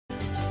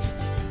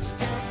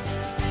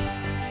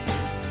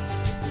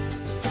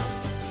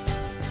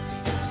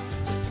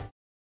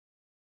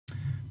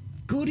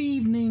Good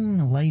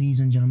evening, ladies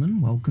and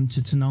gentlemen. Welcome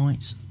to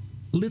tonight's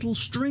little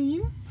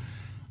stream,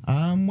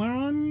 where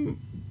I'm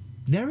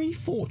very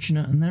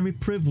fortunate and very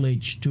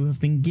privileged to have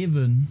been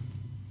given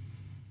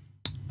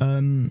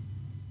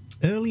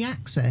early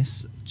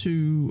access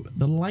to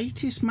the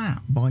latest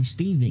map by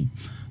Stevie,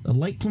 the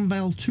Lakeland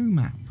Vale 2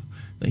 map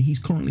that he's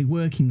currently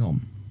working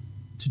on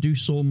to do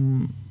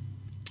some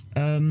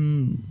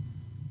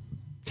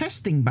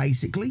testing,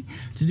 basically,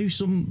 to do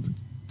some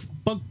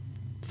bug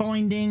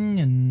finding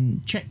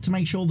and check to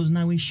make sure there's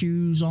no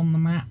issues on the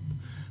map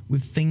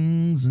with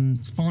things,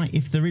 and find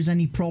if there is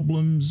any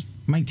problems,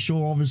 make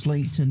sure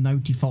obviously to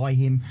notify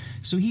him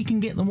so he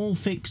can get them all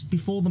fixed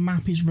before the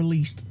map is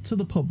released to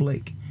the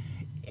public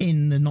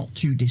in the not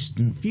too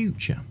distant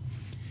future.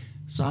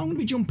 So I'm going to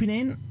be jumping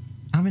in,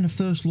 having a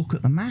first look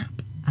at the map,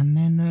 and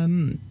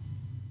then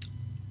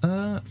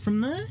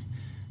from there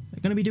I'm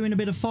going to be doing a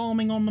bit of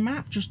farming on the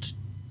map just to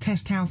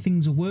test how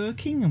things are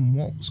working and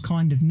what's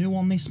kind of new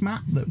on this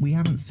map that we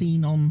haven't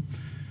seen on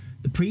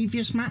the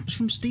previous maps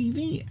from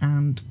Stevie,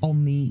 and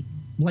on the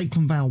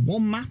Lakeland Vale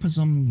 1 map, as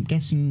I'm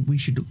guessing we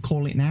should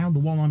call it now, the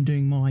one I'm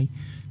doing my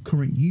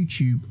current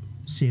YouTube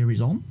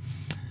series on.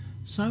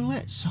 So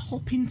let's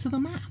hop into the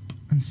map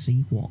and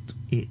see what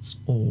it's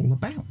all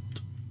about.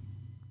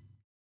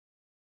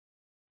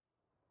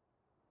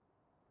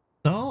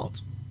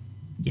 Start.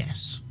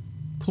 Yes.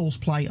 Course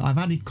play. I've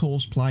added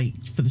course play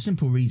for the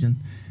simple reason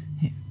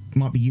it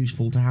might be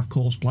useful to have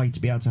course play to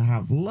be able to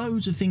have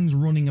loads of things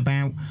running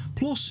about.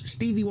 Plus,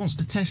 Stevie wants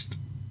to test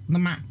the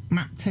map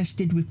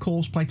tested with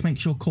course play to make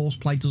sure course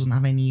play doesn't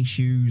have any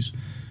issues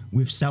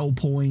with sell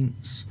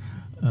points,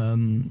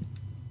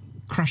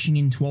 crashing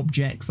into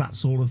objects, that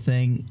sort of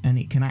thing, and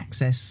it can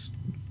access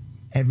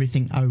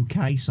everything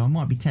okay. So I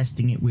might be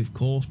testing it with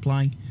course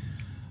play.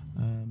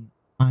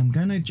 I'm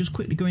going to just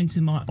quickly go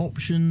into my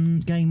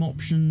game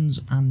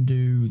options and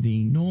do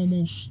the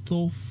normal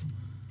stuff.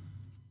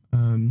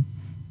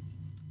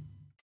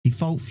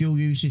 Default fuel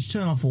usage,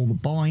 turn off all the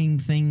buying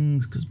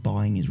things because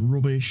buying is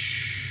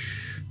rubbish.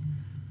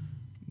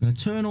 I'm going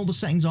to turn all the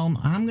settings on.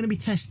 I'm going to be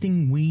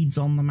testing weeds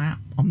on the map.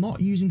 I'm not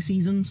using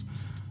seasons.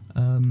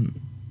 I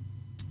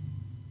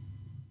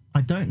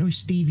don't know if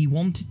Stevie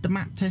wanted the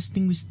map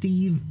testing with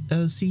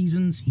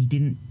seasons. He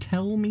didn't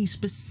tell me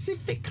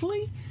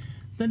specifically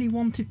that he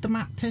wanted the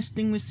map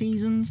testing with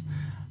seasons,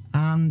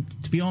 and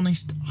to be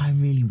honest, I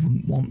really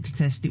wouldn't want to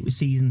test it with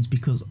seasons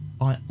because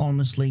I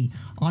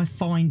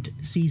find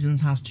seasons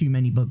has too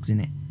many bugs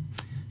in it.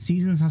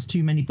 Seasons has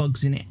too many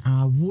bugs in it, and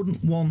I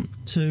wouldn't want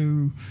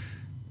to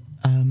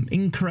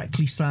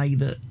incorrectly say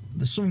that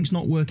something's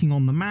not working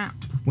on the map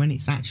when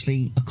it's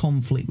actually a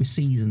conflict with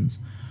seasons.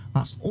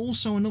 That's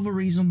also another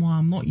reason why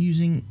I'm not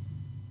using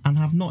and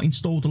have not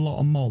installed a lot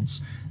of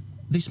mods.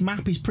 This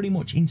map is pretty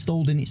much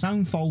installed in its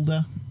own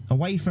folder,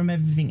 away from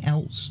everything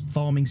else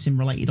farming sim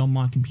related on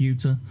my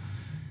computer.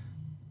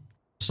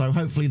 So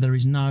hopefully there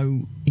is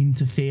no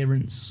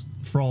interference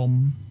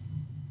from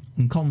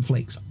and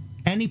conflicts.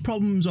 Any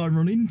problems I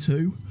run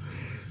into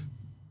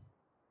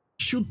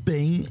should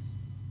be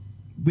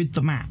with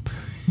the map,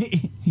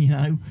 you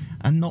know,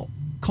 and not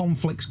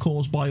conflicts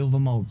caused by other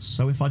mods.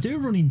 So if I do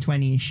run into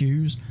any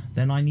issues,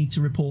 then I need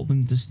to report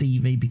them to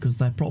Stevie because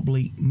they're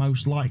probably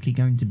most likely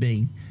going to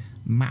be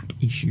map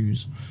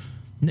issues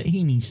that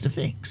he needs to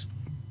fix.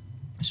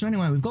 So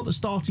anyway, we've got the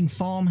starting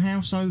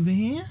farmhouse over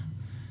here.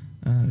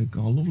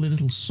 Got a lovely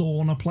little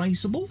sauna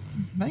placeable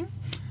thing.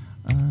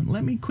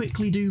 Let me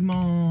quickly do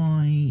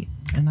my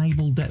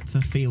enable depth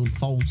of field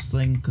false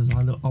thing because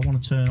I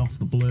want to turn off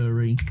the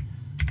blurry.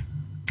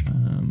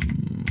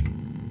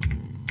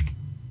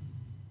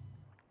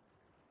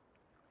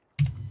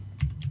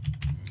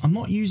 I'm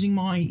not using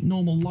my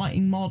normal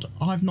lighting mod.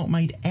 I've not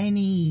made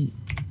any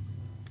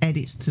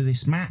edits to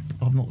this map.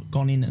 I've not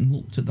gone in and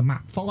looked at the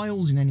map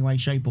files in any way,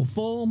 shape or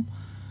form.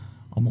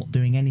 I'm not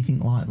doing anything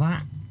like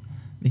that.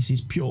 This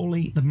is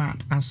purely the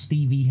map as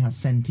Stevie has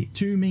sent it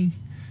to me,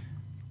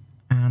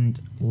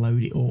 and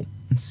load it up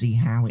and see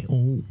how it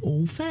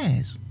all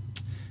fares.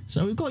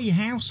 So we've got your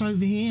house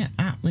over here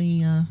at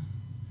the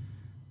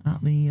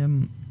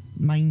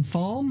main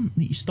farm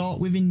that you start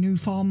with in new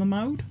farmer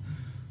mode.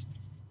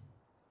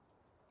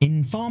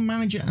 In farm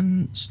manager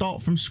and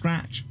start from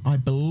scratch, I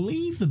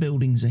believe the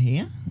buildings are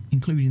here,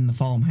 including the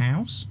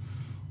farmhouse.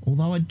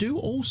 Although I do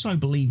also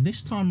believe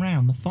this time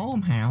round the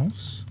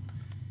farmhouse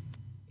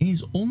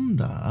is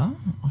under,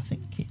 I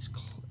think is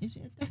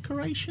it a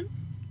decoration?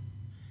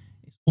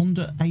 It's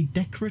under a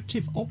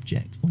decorative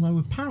object, although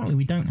apparently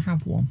we don't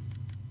have one.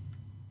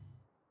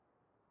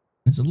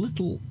 There's a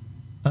little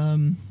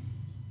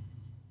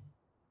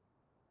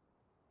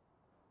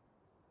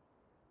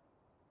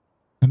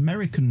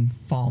American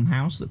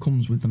farmhouse that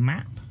comes with the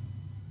map.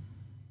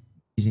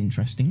 Is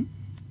interesting.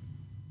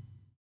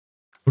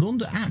 But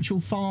under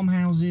actual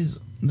farmhouses,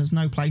 there's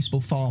no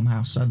placeable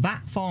farmhouse. So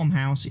that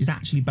farmhouse is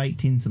actually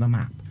baked into the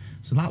map.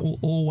 So that will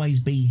always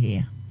be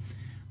here.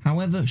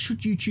 However,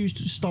 should you choose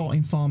to start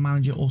in Farm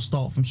Manager or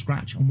start from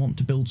scratch and want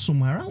to build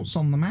somewhere else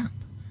on the map,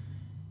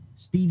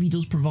 Stevie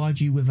does provide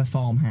you with a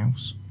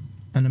farmhouse.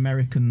 an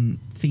American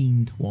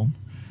themed one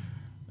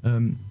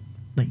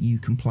that you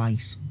can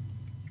place.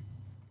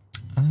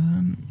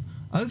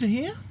 Over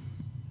here,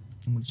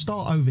 I'm going to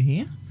start over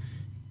here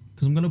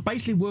because I'm going to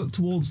basically work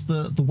towards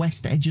the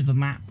west edge of the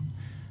map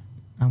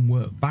and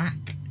work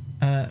back.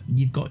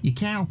 You've got your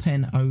cow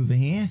pen over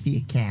here for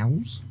your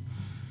cows.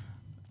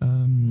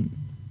 And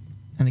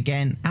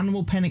again,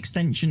 animal pen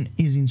extension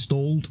is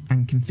installed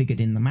and configured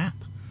in the map.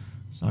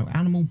 So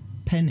animal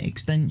pen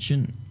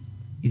extension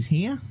is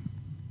here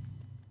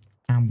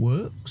and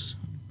works.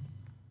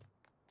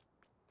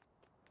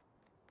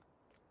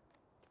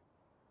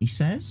 He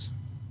says.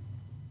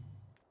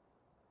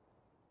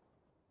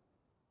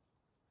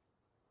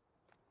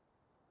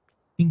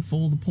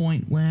 For the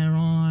point where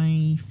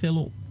I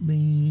fill up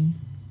the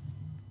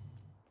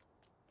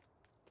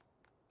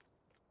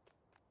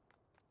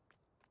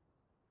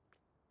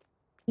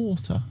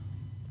water.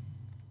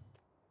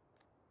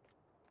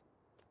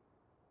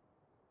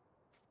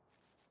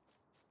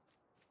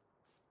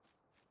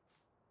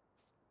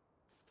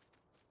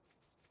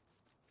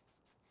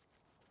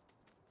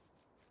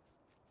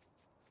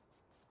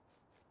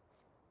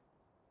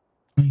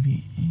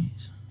 Maybe it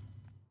is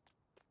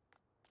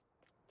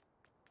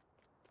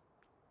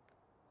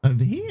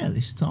over here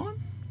this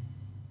time.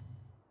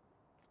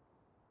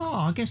 Oh,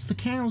 I guess the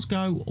cows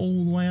go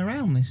all the way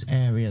around this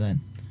area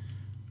then.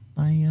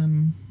 They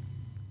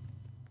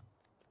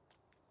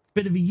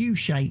bit of a U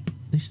shape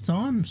this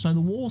time. So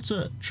the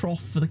water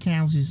trough for the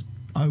cows is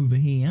over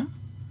here.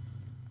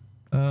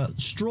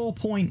 Straw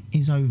point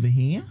is over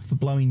here for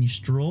blowing your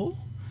straw.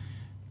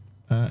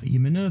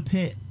 Your manure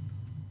pit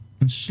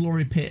and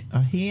slurry pit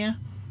are here,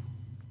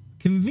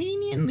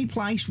 conveniently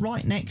placed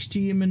right next to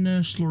your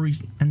manure,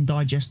 slurry and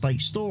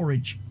digestate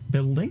storage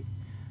building.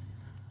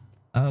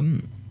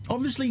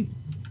 Obviously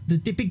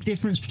the big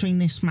difference between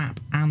this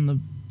map and the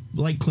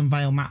Lakeland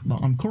Vale map that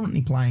I'm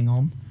currently playing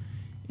on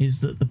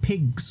is that the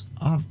pigs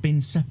have been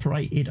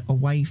separated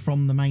away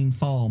from the main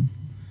farm.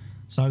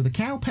 So the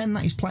cow pen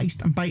that is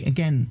placed and baked,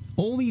 again,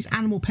 all these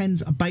animal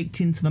pens are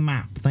baked into the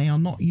map. They are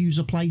not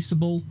user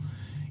placeable.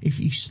 If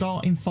you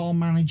start in Farm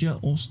Manager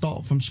or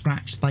start from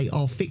scratch, they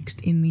are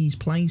fixed in these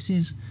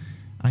places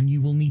and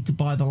you will need to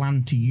buy the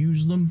land to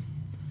use them.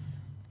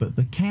 But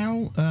the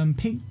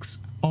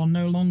pigs are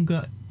no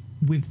longer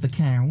with the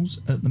cows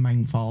at the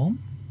main farm.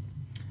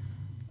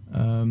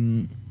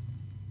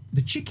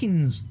 The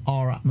chickens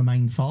are at the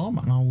main farm,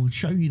 and I will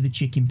show you the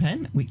chicken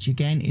pen, which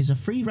again is a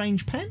free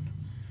range pen.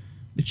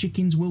 The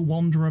chickens will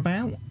wander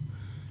about.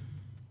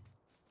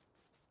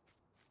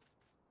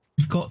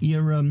 You've got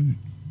your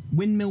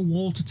windmill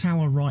water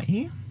tower right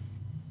here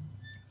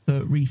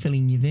for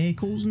refilling your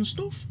vehicles and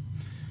stuff.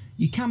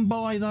 You can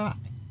buy that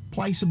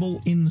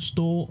placeable in the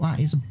store.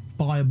 That is a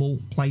buyable,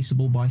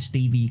 placeable by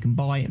Stevie. You can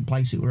buy it and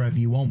place it wherever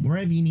you want.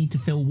 Wherever you need to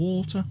fill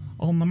water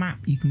on the map,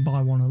 you can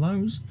buy one of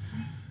those.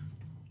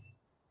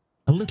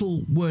 A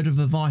little word of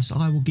advice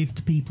I will give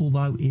to people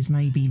though is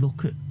maybe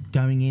look at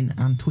going in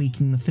and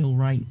tweaking the fill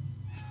rate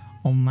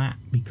on that,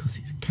 because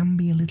it can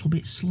be a little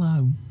bit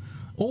slow.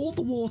 All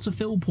the water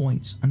fill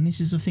points, and this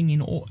is a thing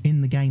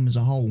in the game as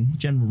a whole,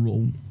 general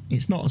rule,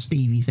 it's not a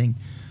Stevie thing,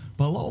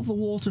 but a lot of the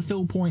water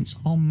fill points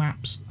on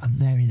maps are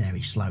very,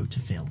 very slow to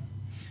fill.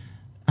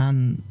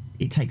 And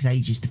it takes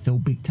ages to fill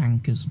big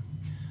tankers.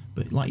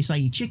 But like you say,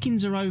 your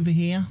chickens are over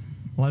here,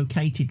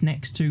 located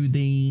next to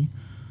the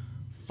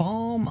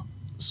farm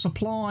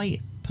supply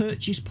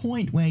purchase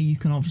point, where you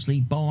can obviously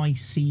buy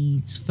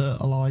seeds,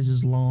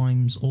 fertilizers,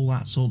 limes, all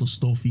that sort of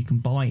stuff. You can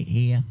buy it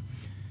here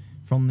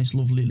from this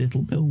lovely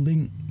little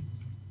building.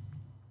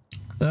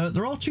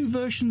 There are two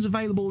versions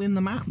available in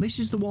the map. This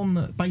is the one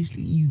that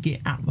basically you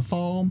get at the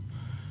farm.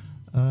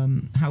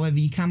 However,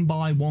 you can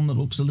buy one that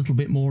looks a little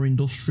bit more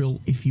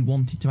industrial if you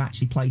wanted to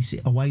actually place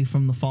it away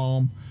from the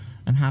farm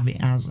and have it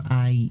as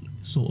a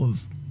sort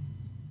of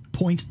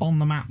point on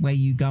the map where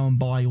you go and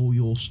buy all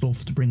your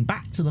stuff to bring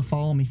back to the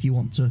farm if you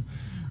want to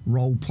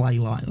role play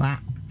like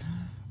that.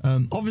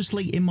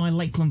 Obviously in my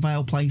Lakeland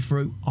Vale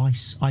playthrough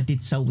I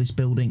did sell this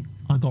building.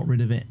 I got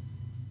rid of it.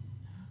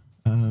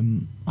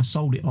 I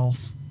sold it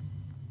off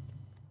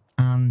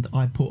and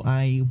I put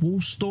a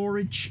wool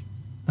storage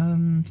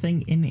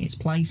thing in its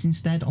place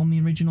instead on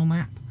the original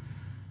map.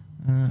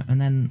 And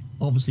then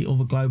obviously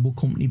other global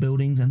company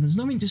buildings, and there's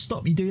nothing to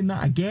stop you doing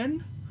that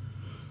again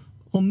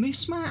on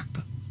this map.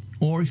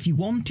 Or if you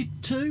wanted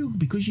to,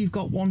 because you've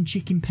got one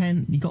chicken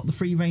pen, you've got the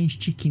free range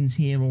chickens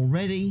here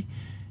already,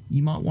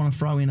 you might want to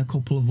throw in a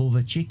couple of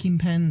other chicken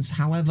pens.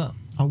 However,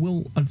 I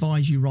will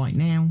advise you right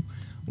now,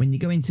 when you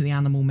go into the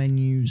animal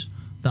menus,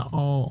 there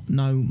are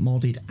no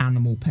modded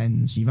animal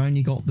pens. You've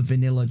only got the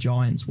vanilla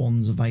Giants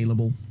ones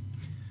available.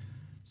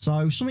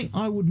 So something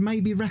I would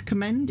maybe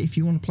recommend if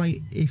you want to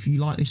play, if you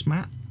like this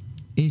map,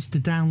 is to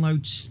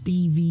download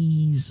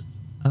Stevie's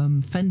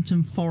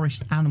Fenton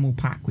Forest animal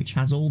pack, which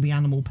has all the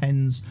animal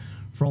pens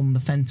from the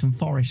Fenton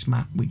Forest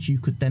map, which you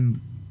could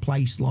then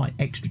place like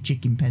extra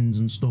chicken pens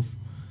and stuff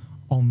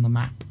on the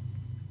map,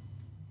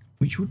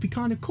 which would be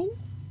kind of cool.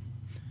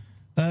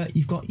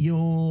 You've got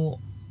your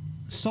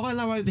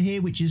silo over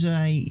here, which is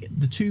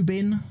the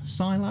 2-bin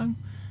silo.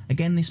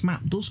 Again, this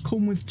map does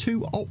come with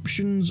 2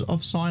 options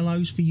of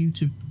silos for you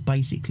to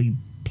basically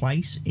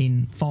place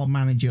in Farm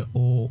Manager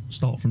or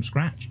start from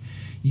scratch.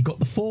 You've got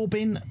the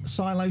 4-bin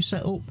silo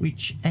setup,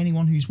 which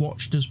anyone who's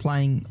watched us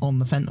playing on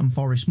the Fenton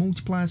Forest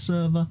multiplayer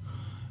server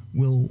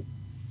will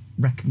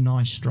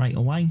recognise straight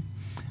away.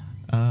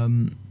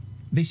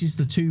 This is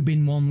the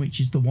 2-bin one, which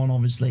is the one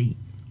obviously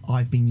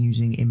I've been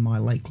using in my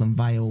Lakeland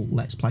Vale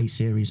Let's Play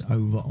series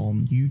over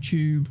on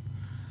YouTube.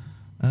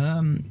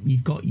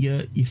 You've got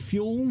your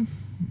fuel,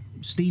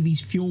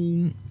 Stevie's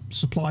fuel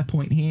supply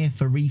point here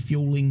for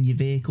refueling your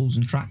vehicles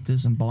and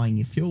tractors and buying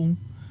your fuel.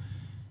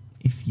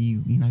 If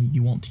you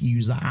want to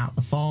use that at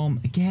the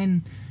farm.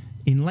 Again,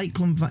 in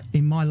Lakeland,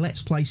 in my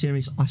Let's Play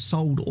series, I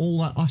sold all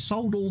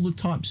the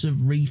types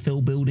of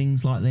refill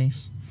buildings like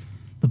this,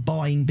 the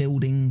buying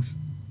buildings,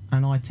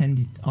 and I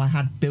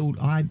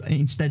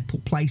instead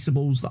put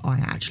placeables that I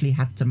actually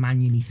had to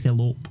manually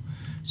fill up.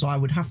 So I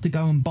would have to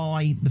go and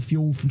buy the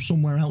fuel from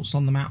somewhere else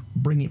on the map,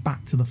 bring it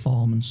back to the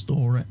farm and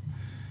store it.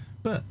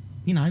 But,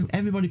 you know,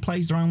 everybody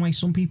plays their own way.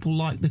 Some people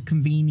like the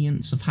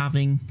convenience of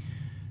having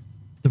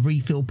the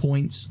refill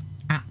points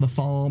at the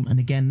farm. And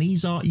again,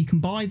 you can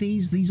buy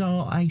these. These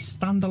are a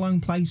standalone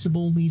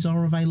placeable. These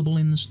are available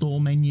in the store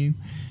menu.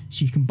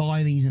 So you can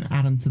buy these and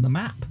add them to the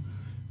map.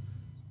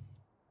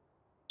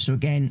 So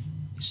again,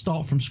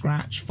 start from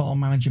scratch, Farm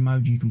Manager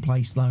mode, you can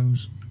place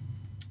those.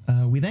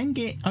 We then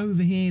get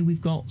over here,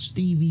 we've got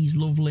Stevie's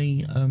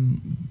lovely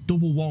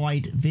double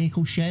wide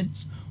vehicle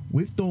sheds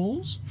with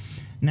doors.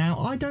 Now,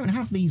 I don't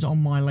have these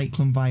on my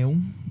Lakeland Vale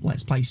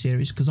Let's Play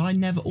series because I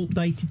never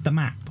updated the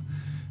map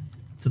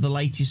to the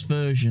latest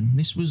version.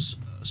 This was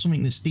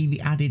something that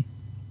Stevie added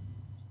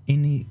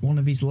in one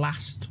of his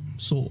last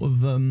sort of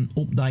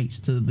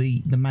updates to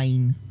the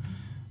main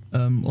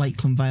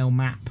Lakeland Vale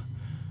map.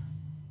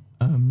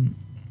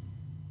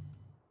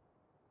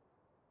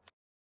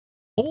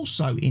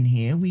 Also in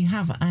here we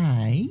have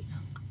I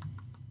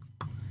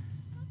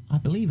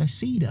believe a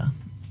cedar,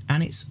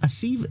 and it's a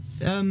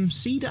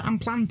cedar and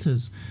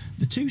planters.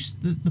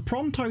 The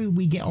pronto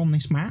we get on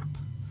this map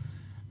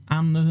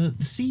and the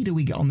cedar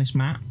we get on this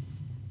map,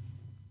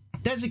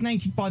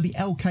 designated by the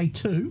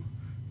LK2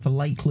 for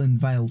Lakeland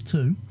Vale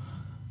 2,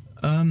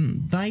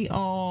 they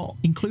are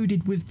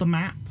included with the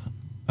map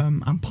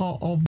and part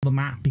of the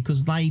map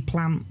because they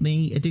plant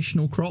the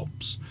additional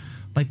crops.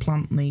 They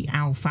plant the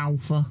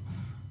alfalfa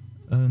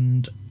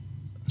and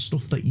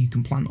stuff that you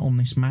can plant on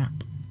this map.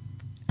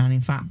 And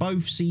in fact,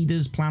 both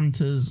cedars,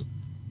 planters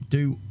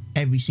do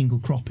every single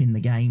crop in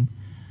the game.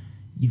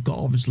 You've got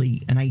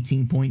obviously an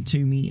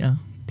 18.2 metre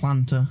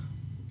planter.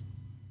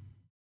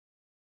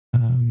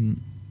 And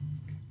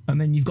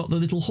then you've got the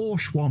little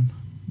horse one.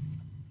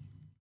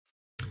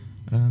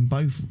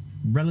 Both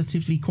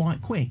relatively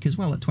quite quick as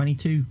well at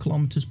 22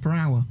 kilometres per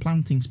hour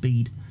planting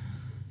speed.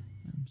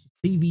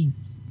 Stevie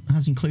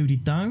has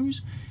included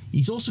those.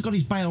 He's also got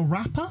his bale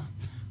wrapper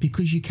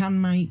because you can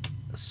make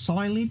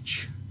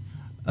silage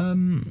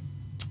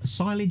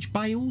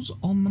bales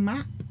on the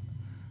map.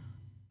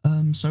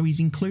 So he's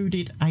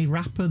included a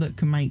wrapper that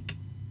can make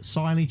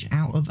silage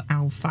out of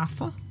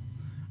alfalfa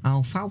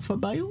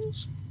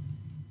bales.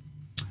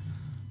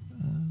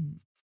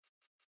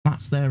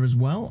 That's there as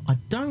well. I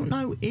don't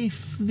know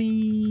if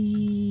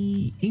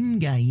the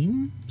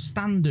in-game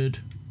standard,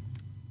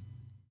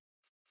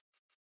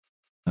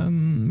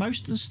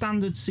 most of the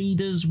standard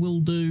seeders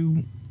will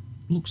do,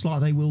 looks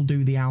like they will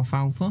do the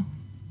alfalfa.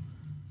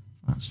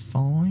 That's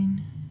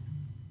fine.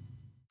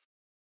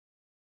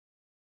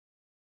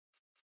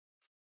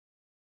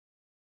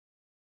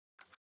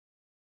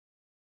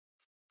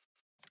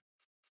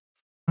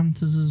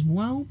 Planters as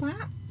well,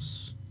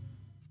 perhaps?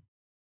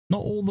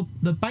 Not all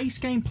the base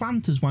game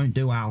planters won't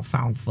do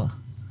alfalfa.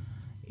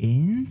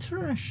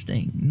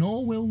 Interesting.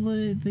 Nor will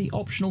the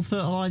optional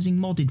fertilising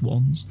modded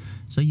ones.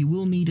 So you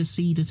will need a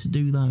seeder to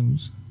do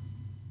those.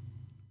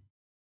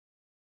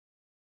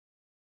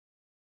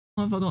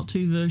 Why have I got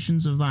 2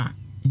 versions of that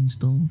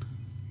installed?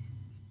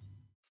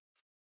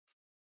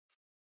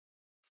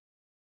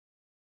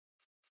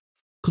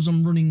 Because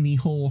I'm running the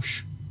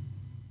horse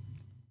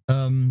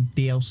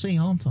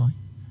DLC, aren't I?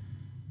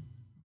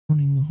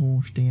 Running the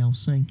horse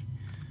DLC.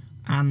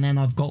 And then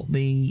I've got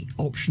the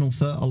optional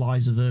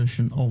fertiliser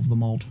version of the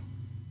mod.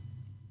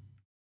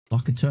 I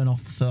could turn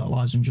off the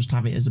fertiliser and just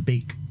have it as a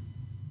big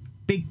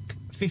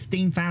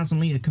 15,000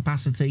 litre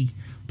capacity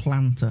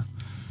planter.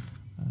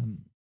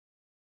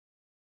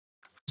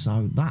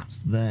 So that's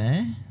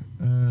there.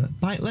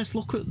 Let's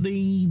look at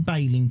the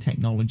baling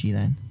technology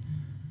then.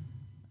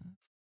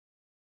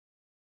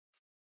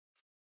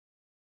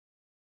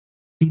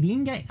 See, the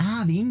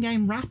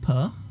in-game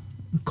wrapper,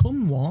 the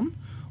Kun one,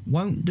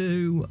 won't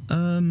do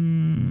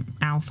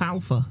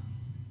alfalfa.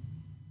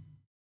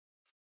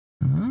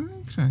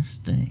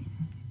 Interesting.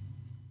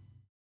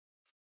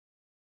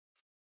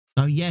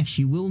 So yes,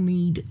 you will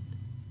need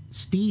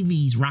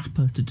Stevie's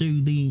wrapper to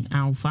do the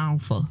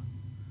alfalfa.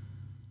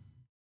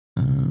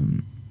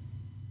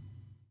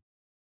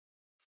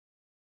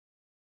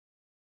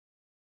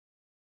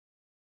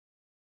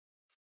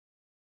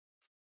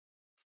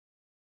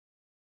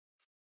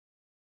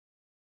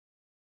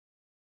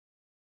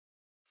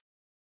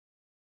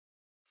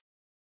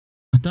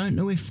 don't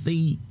know if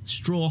the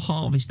straw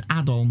harvest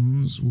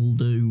add-ons will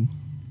do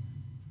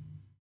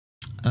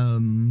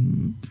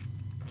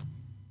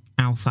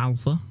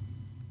alfalfa.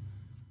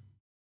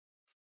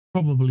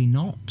 Probably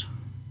not.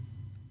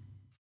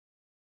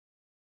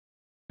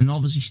 And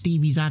obviously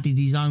Stevie's added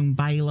his own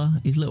baler,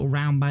 his little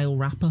round bale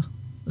wrapper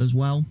as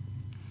well.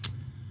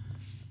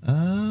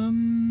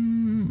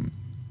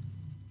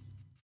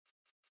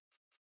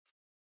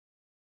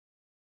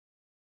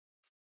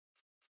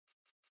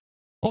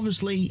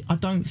 Obviously, I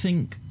don't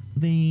think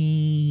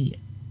the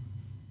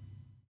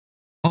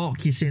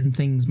Arcusin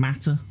things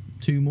matter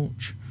too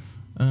much,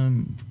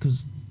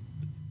 because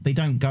they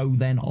don't go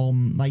then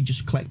on, they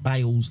just collect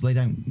bales, they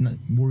don't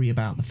worry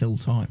about the fill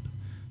type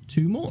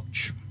too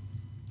much.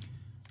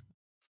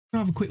 I'll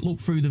have a quick look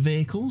through the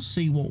vehicles,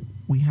 see what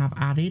we have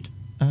added.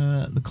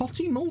 The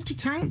Cotty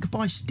multi-tank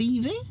by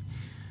Stevie.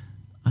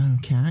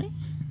 Okay,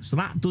 so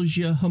that does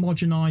your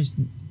homogenised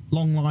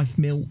long life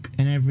milk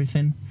and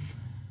everything.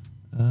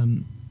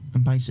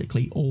 And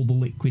basically all the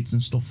liquids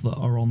and stuff that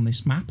are on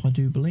this map, I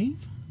do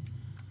believe.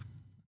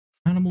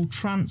 Animal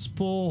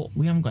transport,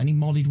 we haven't got any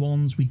modded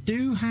ones. We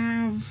do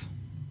have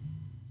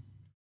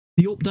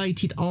the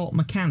updated art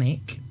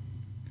mechanic,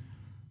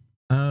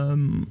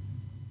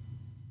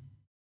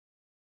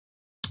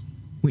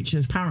 which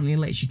apparently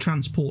lets you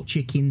transport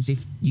chickens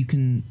if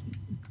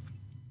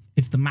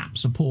the map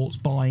supports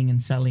buying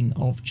and selling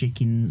of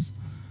chickens.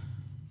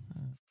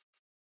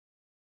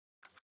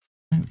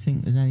 I don't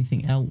think there's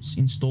anything else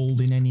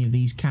installed in any of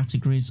these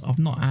categories. I've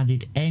not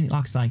added any,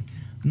 like I say,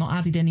 I've not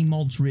added any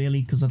mods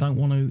really because I don't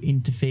want to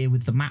interfere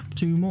with the map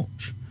too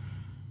much.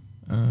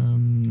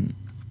 And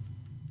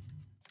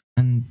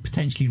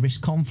potentially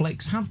risk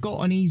conflicts. Have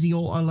got an easy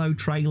auto load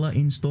trailer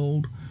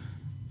installed.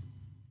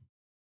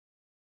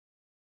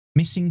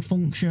 Missing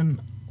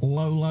function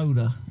low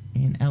loader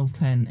in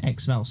L10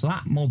 XL. So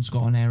that mod's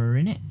got an error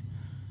in it.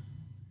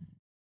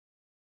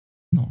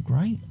 Not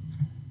great.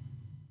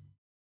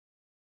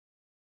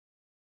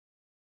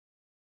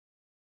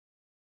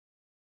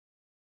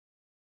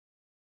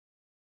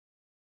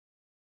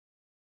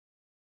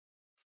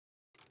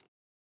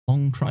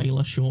 Long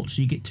trailer, short,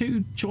 so you get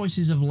two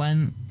choices of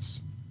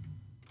lengths.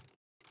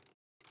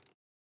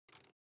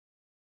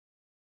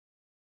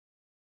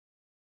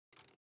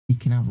 You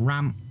can have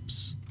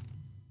ramps,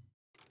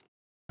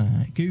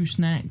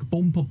 gooseneck,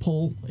 bumper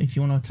pull if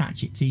you want to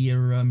attach it to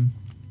your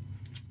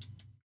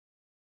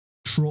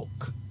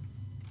truck,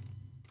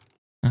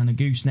 and a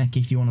gooseneck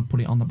if you want to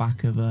put it on the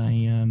back of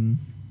a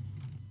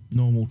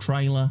normal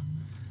trailer.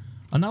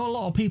 I know a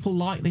lot of people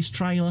like this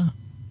trailer.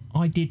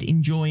 I did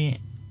enjoy it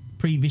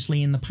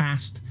previously in the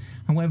past.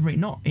 However, it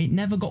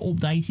never got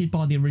updated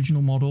by the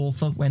original mod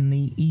author when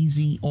the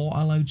easy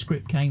auto load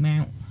script came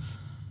out.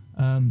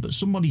 But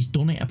somebody's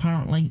done it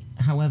apparently.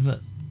 However,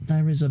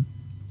 there is a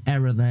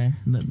error there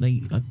that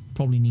they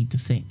probably need to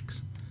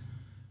fix.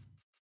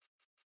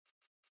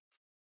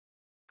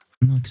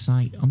 And like I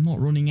say, I'm not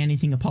running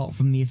anything apart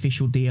from the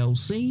official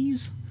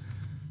DLCs,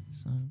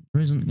 so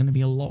there isn't going to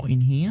be a lot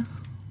in here.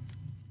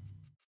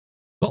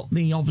 Got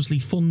the obviously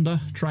Thunder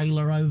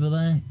trailer over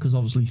there, because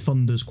obviously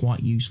Thunder's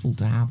quite useful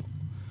to have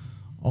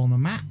on a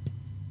map.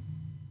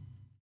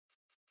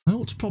 I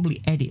ought to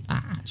probably edit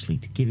that actually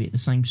to give it the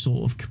same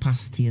sort of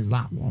capacity as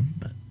that one,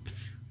 but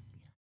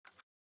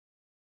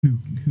who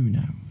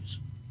knows.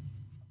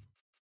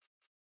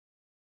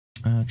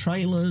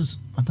 Trailers,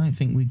 I don't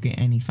think we'd get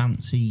any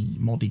fancy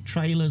modded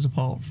trailers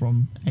apart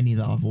from any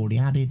that I've already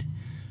added,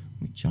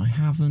 which I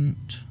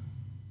haven't.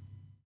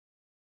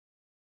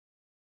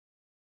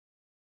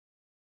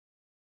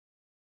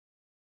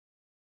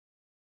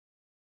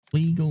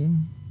 Legal,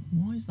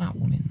 why is that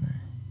one in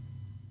there?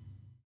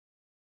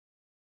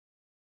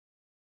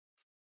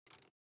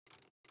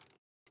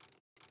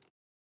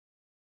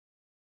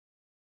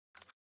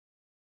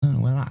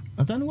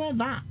 I don't know where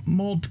that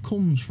mod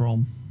comes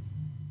from.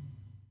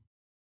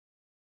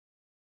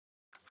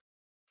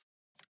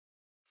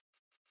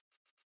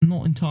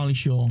 Not entirely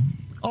sure.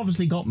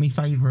 Obviously got my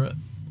favourite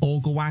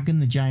auger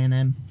wagon, the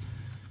J&M.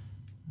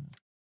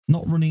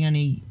 Not running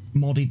any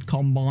modded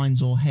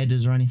combines or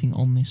headers or anything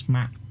on this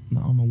map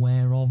that I'm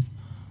aware of.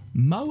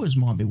 Mowers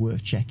might be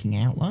worth checking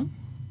out though,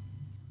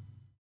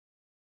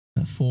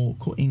 for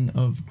cutting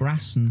of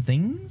grass and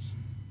things.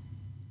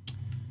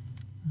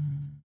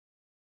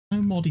 No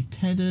modded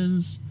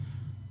tedders,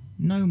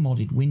 no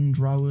modded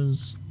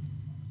windrowers.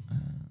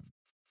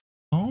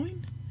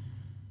 Fine.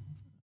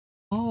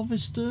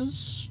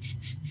 Harvesters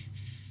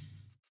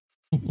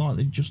look like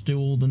they just do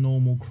all the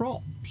normal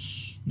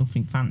crops.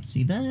 Nothing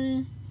fancy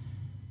there.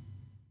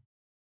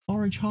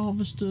 Forage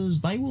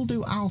harvesters, they will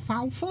do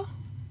alfalfa.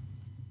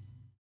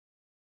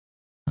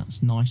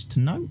 That's nice to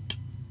note.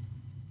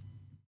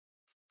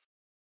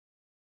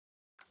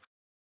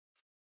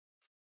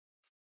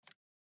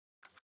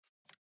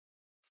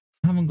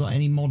 Haven't got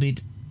any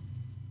modded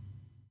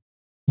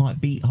like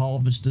beet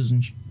harvesters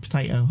and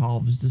potato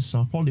harvesters,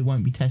 so I probably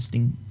won't be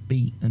testing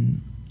beet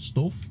and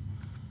stuff.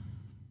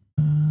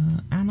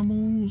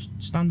 Animals,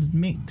 standard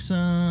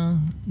mixer,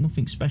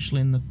 nothing special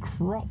in the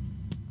crop.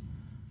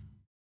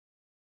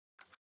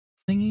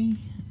 thingy.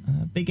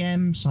 Big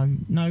M, so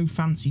no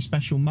fancy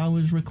special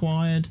mowers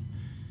required.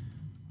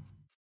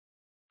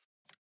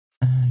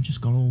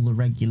 Just got all the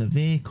regular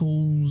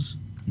vehicles,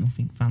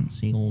 nothing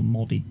fancy or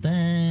modded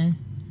there.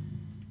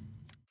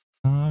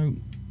 So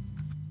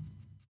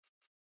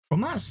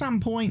from that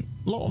standpoint,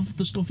 a lot of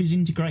the stuff is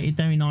integrated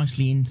very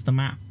nicely into the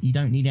map. You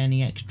don't need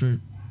any extra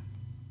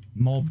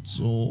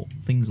mods or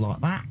things like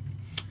that.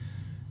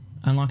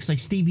 And like I say,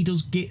 Stevie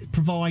does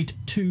provide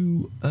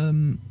two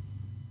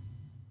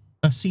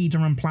a seeder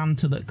and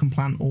planter that can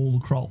plant all the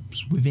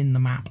crops within the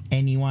map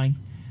anyway.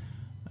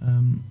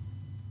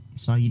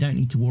 So you don't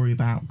need to worry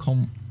about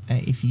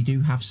if you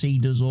do have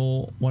seeders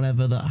or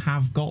whatever that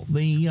have got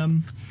the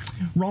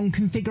wrong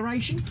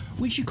configuration,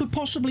 which you could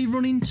possibly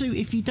run into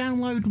if you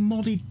download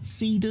modded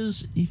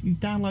seeders. If you've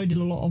downloaded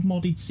a lot of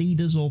modded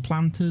seeders or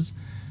planters,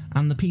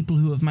 and the people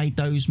who have made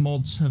those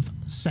mods have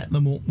set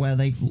them up where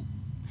they've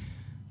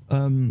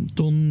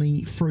done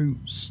the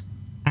fruits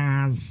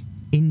as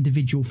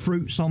individual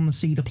fruits on the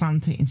seeder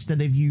planter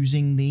instead of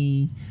using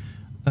the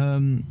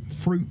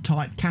fruit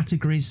type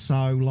categories.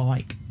 So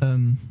like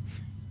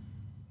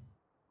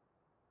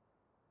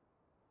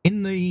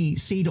in the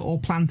seeder or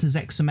planters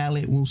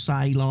XML, it will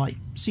say like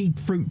seed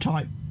fruit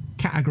type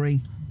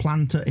category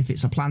planter if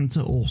it's a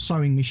planter, or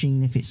sowing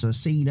machine if it's a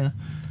seeder.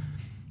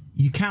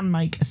 You can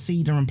make a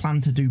seeder and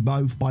planter do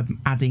both by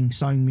adding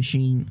sowing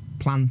machine,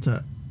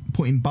 planter,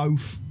 putting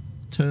both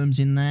terms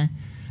in there.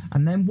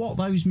 And then what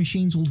those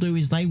machines will do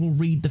is they will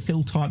read the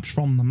fill types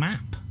from the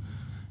map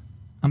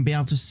and be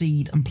able to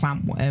seed and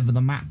plant whatever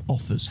the map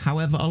offers.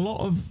 However, a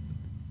lot of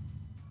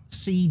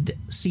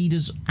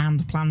seeders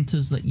and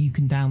planters that you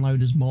can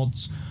download as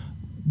mods,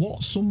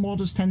 what some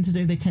modders tend to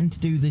do, they tend to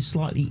do this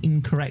slightly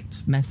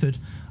incorrect method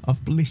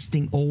of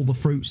listing all the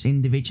fruits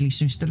individually.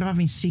 So instead of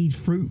having seed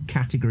fruit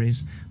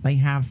categories, they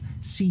have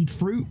seed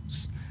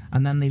fruits,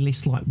 and then they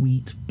list like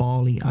wheat,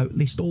 barley, oat,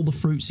 list all the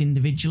fruits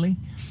individually.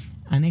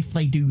 And if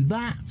they do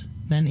that,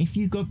 then if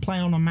you go play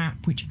on a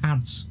map which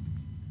adds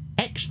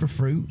extra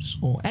fruits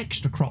or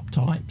extra crop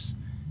types,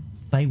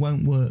 they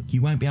won't work.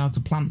 You won't be able to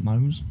plant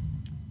those.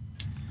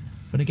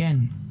 But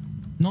again,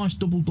 nice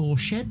double door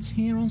sheds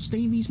here on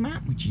Stevie's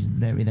map, which is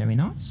very, very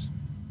nice.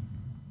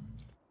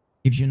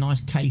 Gives you a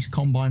nice case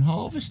combine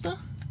harvester.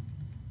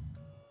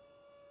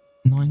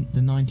 The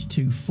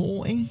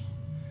 9240.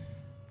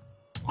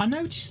 I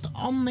noticed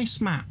on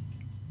this map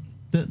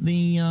that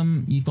the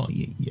you've got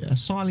a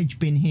silage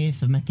bin here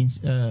for making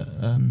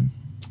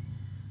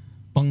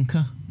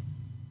bunker.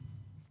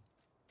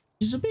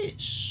 It's a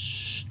bit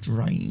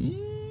strange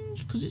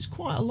because it's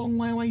quite a long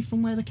way away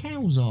from where the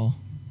cows are.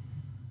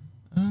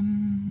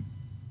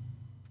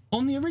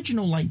 On the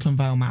original Lakeland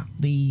Vale map,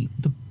 the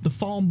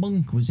farm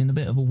bunker was in a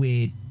bit of a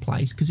weird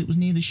place because it was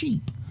near the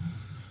sheep.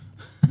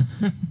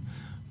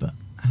 But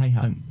hey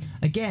ho.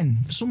 Again,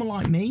 for someone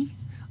like me,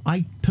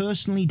 I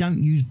personally don't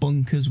use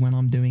bunkers when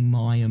I'm doing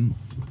my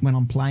when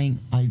I'm playing.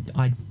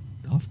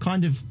 I've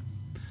kind of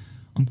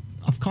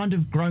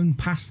grown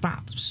past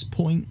that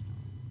point.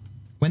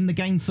 When the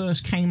game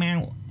first came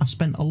out, I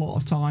spent a lot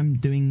of time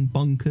doing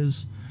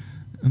bunkers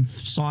and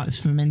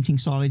fermenting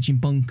silage in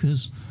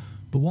bunkers.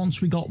 But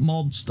once we got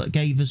mods that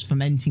gave us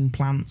fermenting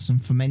plants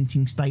and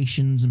fermenting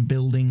stations and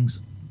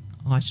buildings,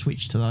 I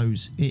switched to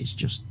those. It's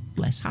just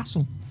less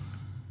hassle.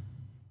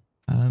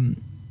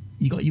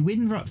 You got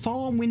your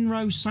farm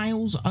windrow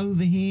sails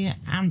over here,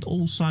 and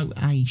also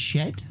a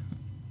shed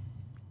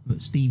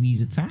that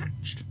Stevie's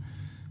attached.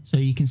 So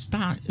you can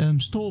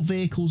store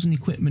vehicles and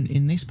equipment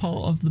in this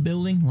part of the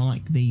building,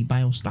 like the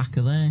bale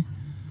stacker there.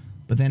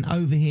 But then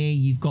over here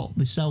you've got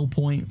the sell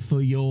point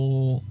for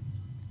your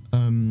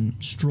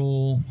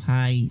straw,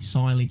 hay,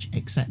 silage,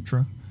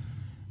 etc.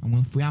 And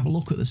if we have a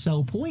look at the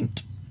sell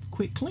point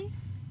quickly,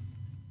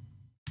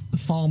 the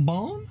farm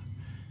barn,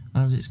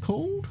 as it's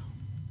called,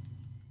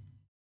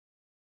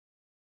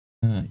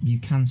 you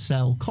can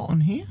sell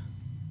cotton here,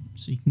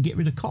 so you can get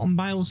rid of cotton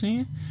bales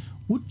here,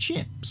 wood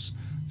chips,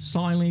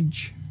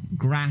 silage,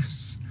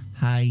 grass,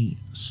 hay,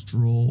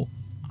 straw.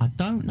 I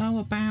don't know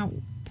about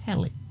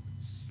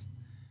pellets.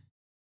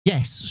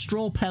 Yes,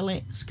 straw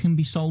pellets can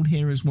be sold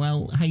here as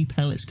well. Hay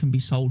pellets can be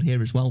sold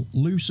here as well.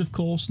 Loose, of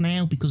course,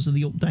 now because of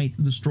the update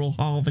of the straw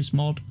harvest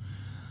mod.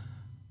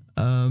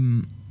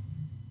 And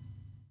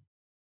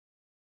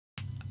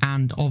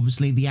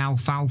obviously the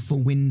alfalfa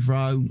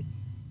windrow,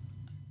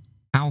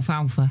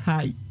 alfalfa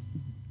hay,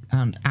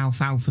 and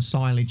alfalfa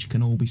silage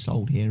can all be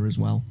sold here as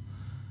well.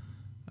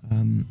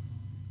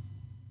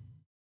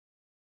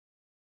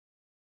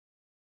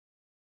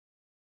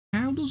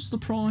 How does the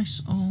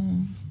price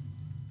of...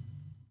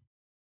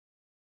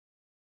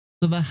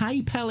 So the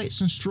hay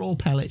pellets and straw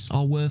pellets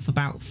are worth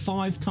about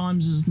 5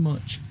 times as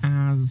much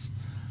as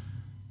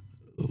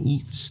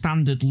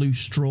standard loose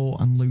straw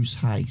and loose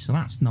hay. So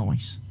that's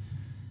nice.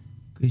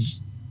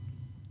 Because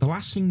the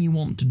last thing you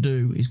want to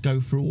do is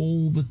go through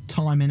all the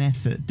time and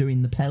effort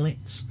doing the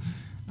pellets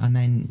and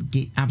then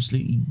get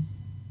absolutely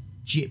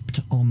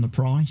gypped on the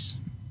price.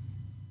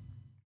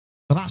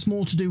 But that's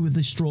more to do with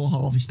the straw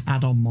harvest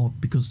add-on mod,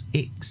 because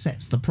it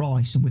sets the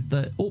price, and with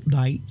the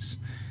updates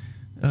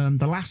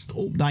The last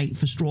update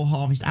for Straw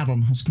Harvest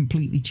add-on has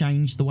completely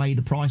changed the way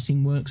the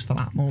pricing works for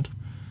that mod.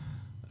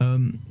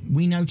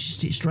 We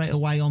noticed it straight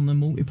away on the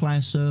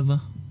multiplayer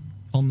server,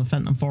 on the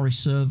Fenton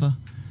Forest server,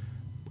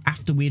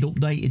 after we'd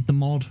updated the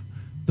mod,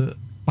 that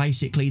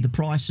basically the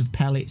price of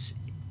pellets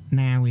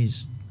now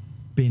is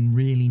been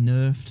really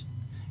nerfed.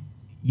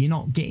 You're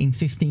not getting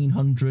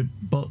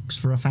 $1,500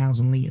 for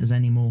 1,000 litres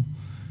anymore.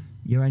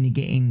 You're only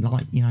getting,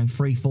 like, you know,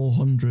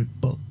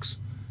 $300-400.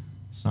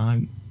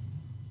 So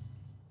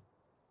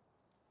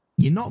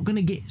you're not going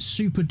to get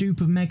super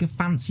duper mega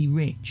fancy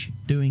rich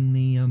doing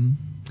the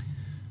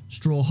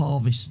straw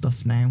harvest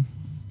stuff now,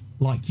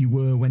 like you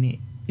were when it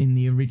in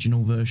the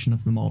original version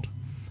of the mod.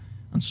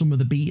 And some of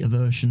the beta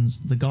versions,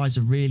 the guys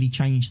have really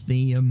changed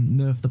the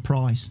nerfed the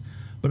price.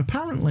 But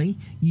apparently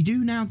you do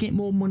now get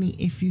more money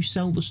if you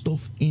sell the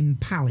stuff in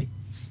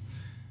pallets.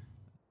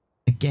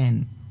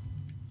 Again,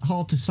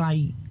 hard to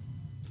say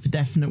for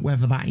definite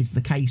whether that is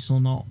the case or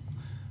not.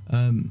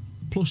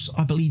 Plus,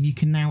 I believe you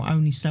can now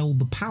only sell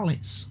the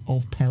pallets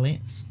of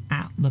pellets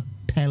at the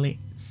pellet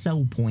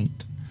sell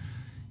point.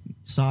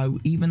 So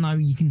even though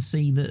you can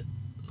see that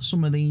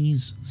some of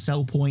these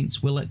sell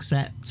points will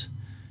accept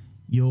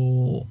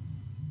your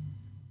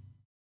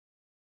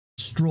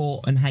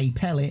straw and hay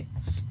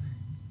pellets,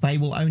 they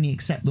will only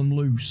accept them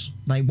loose.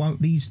 They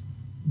won't.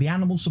 The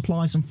animal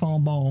supplies and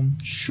farm barn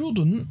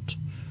shouldn't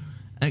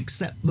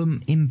accept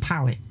them in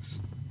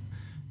pallets.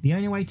 The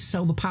only way to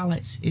sell the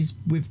pallets is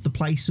with the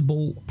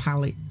placeable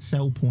pallet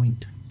sell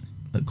point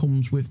that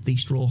comes with the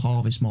straw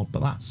harvest mod,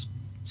 but that's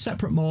a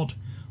separate mod.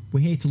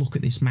 We're here to look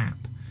at this map.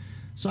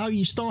 So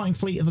your starting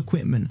fleet of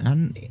equipment,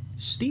 and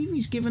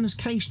Stevie's given us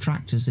case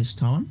tractors this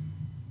time.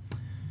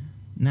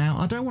 Now,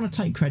 I don't want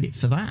to take credit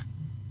for that.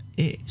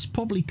 It's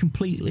probably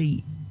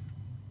completely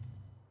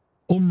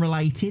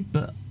unrelated,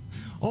 but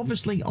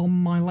obviously on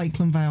my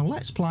Lakeland Vale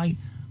Let's Play,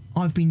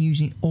 I've been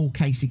using all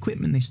case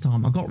equipment this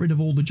time. I got rid of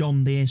all the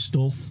John Deere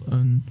stuff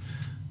and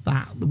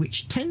that,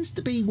 which tends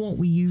to be what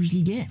we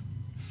usually get.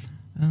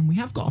 We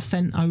have got a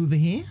Fent over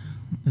here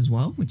as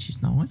well, which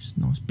is nice.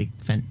 Nice big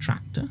Fent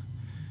tractor.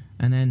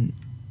 And then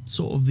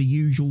sort of the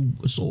usual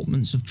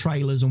assortments of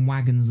trailers and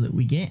wagons that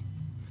we get.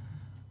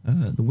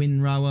 The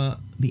windrower,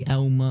 the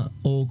Elmer,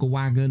 auger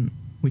wagon,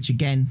 which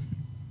again,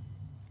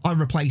 I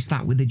replaced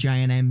that with the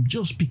J&M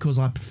just because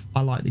I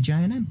like the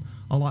J&M.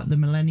 I like the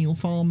Millennial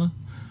Farmer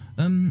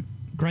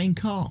grain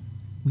cart.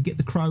 We get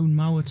the Crone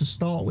mower to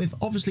start with.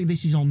 Obviously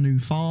this is on New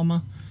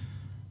Farmer.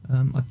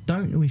 I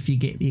don't know if you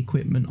get the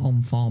equipment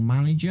on Farm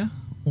Manager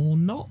or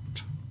not,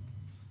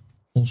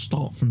 or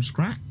start from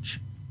scratch.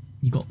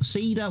 You've got the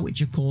seeder,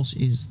 which of course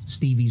is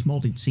Stevie's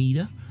modded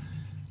seeder.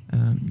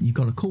 You've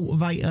got a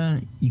cultivator,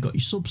 you've got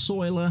your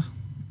subsoiler,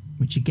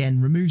 which again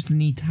removes the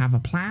need to have a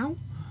plough.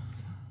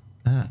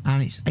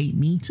 And it's 8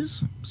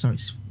 meters, so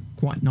it's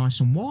quite nice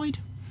and wide.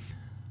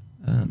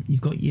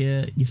 You've got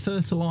your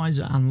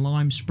fertilizer and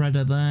lime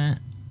spreader there,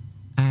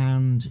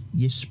 and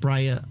your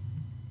sprayer,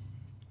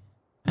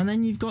 and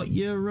then you've got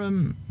your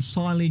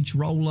silage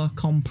roller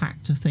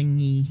compactor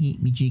thingy,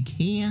 heat me jig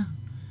here.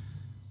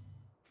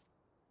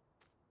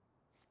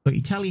 Got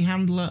your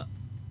telehandler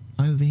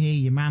over here,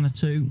 your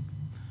Manitou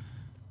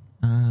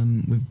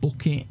with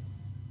bucket,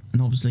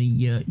 and obviously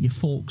your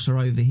forks are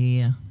over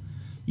here.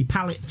 Your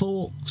pallet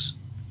forks,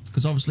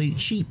 because obviously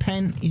sheep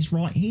pen is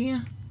right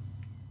here.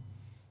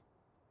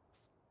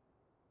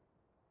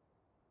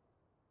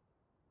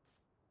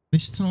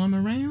 This time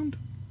around.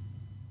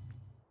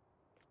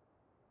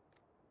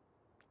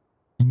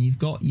 And you've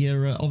got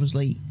your,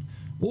 obviously,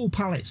 all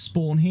pallets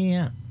spawn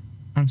here,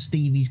 and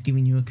Stevie's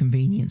giving you a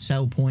convenient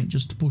sell point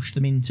just to push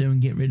them into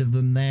and get rid of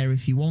them there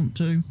if you want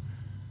to.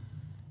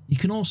 You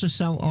can also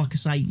sell, like I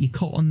say, your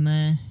cotton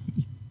there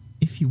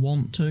if you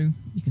want to.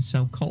 You can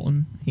sell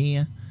cotton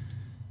here.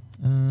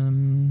 I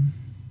don't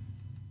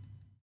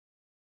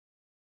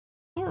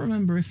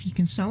remember if you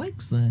can sell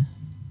eggs there.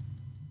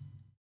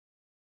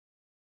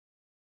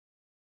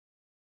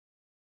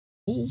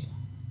 All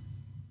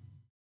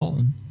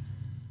cotton.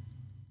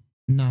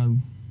 No.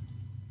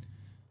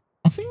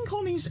 I think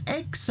on his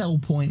egg sell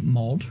point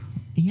mod,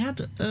 he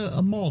had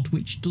a mod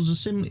which does a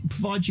similar,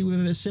 provides you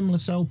with a similar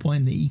sell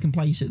point that you can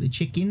place at the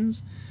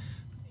chickens.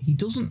 He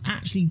doesn't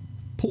actually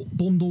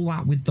bundle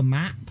that with the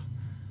map.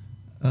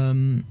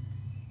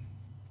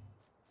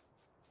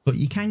 But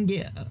you can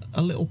get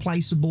a little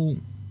placeable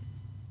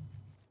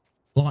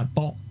like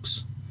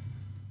box,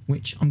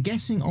 which I'm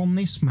guessing on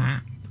this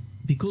map,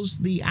 because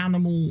the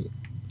animal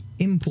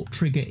input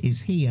trigger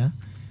is here,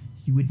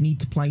 you would need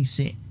to place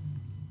it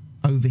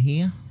over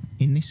here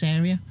in this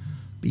area.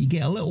 But you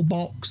get a little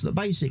box that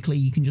basically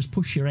you can just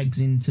push your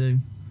eggs into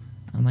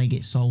and they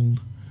get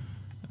sold.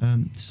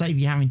 To save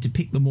you having to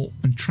pick them up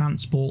and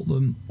transport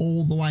them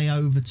all the way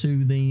over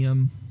to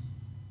the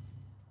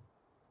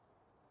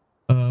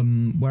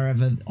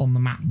wherever on the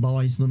map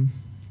buys them.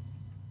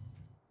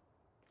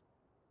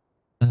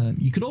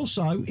 You could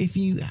also, if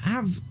you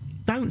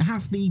don't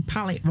have the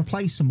pallet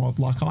replacer mod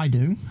like I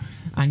do,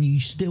 and you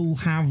still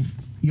have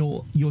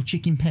your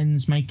chicken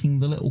pens making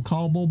the little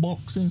cardboard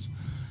boxes,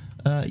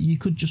 you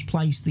could just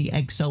place the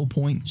egg cell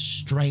point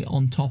straight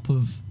on top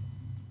of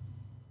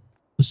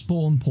the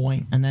spawn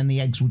point, and then the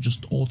eggs will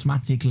just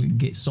automatically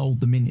get sold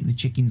the minute the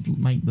chickens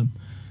make them,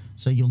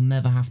 so you'll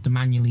never have to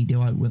manually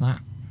do it with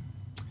that.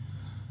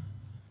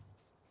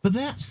 But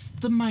that's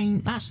the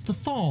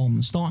farm,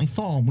 the starting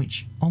farm,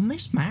 which on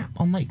this map,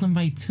 on Lakeland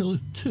Vale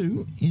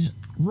 2, is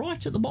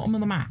right at the bottom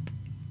of the map.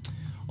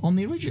 On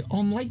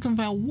Lakeland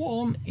Vale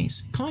 1,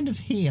 it's kind of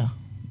here.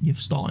 Your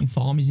starting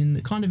farm is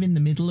kind of in the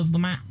middle of the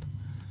map.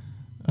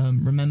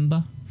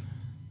 Remember,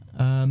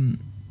 and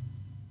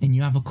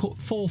you have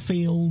 4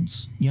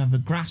 fields. You have a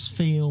grass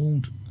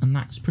field, and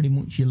that's pretty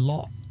much your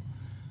lot.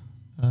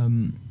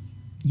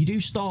 You do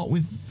start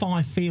with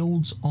 5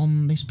 fields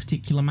on this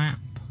particular map.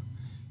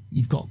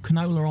 You've got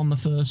canola on the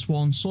first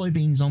one,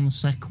 soybeans on the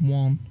second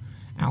one,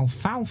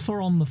 alfalfa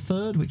on the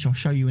third, which I'll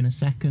show you in a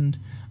second,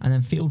 and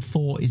then field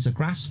 4 is a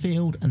grass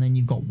field, and then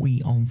you've got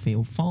wheat on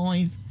field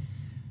 5.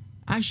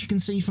 As you can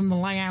see from the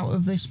layout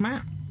of this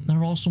map,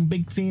 there are some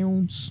big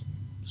fields,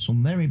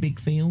 some very big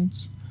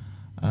fields.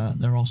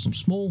 There are some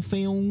small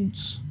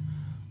fields.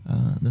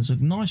 There's a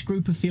nice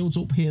group of fields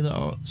up here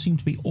that seem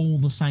to be all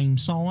the same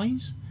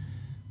size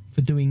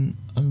for doing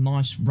a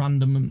nice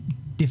random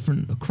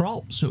different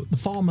crops. So the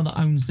farmer that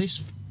owns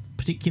this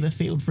particular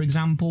field, for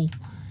example,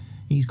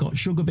 he's got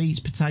sugar beets,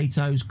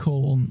 potatoes,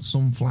 corn,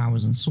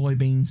 sunflowers and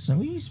soybeans, so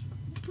he's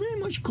pretty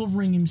much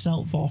covering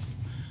himself off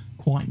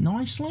quite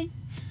nicely.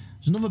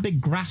 There's another big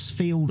grass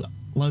field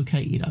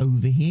located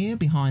over here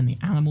behind the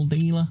animal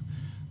dealer,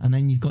 and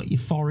then you've got your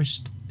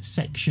forest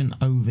section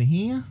over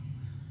here.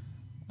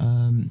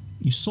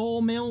 Your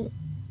sawmill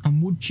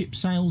and wood chip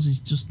sales is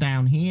just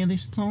down here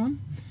this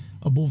time,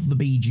 above the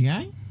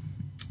BGA,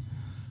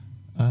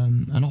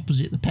 and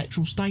opposite the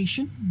petrol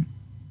station.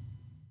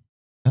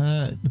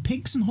 The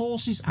pigs and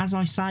horses, as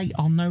I say,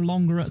 are no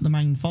longer at the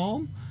main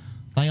farm.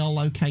 They are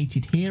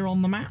located here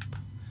on the map,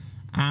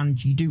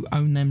 and you do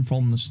own them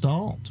from the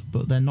start,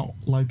 but they're not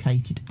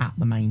located at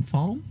the main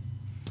farm.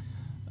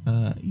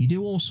 You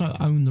do also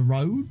own the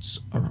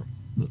roads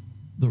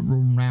that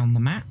run around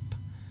the map.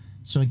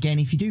 So again,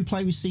 if you do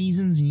play with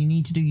seasons and you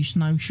need to do your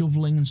snow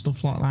shoveling and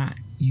stuff like that,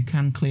 you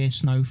can clear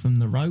snow from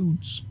the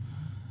roads.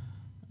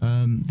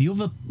 The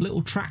other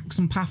little tracks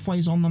and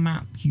pathways on the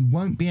map you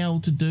won't be able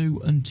to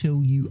do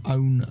until you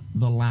own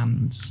the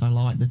land. So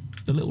like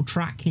the little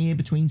track here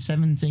between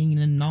 17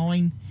 and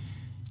 9,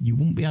 you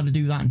won't be able to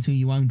do that until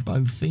you owned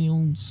both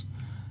fields.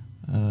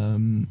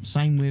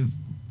 Same with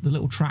the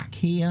little track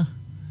here,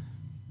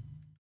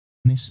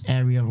 in this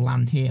area of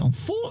land here.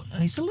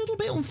 It's a little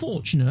bit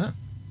unfortunate,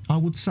 I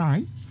would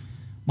say.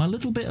 My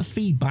little bit of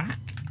feedback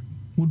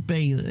would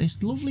be that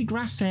this lovely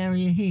grass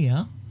area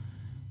here,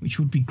 which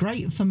would be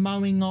great for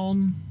mowing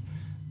on,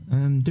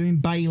 doing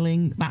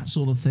baling, that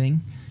sort of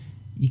thing,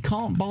 you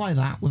can't buy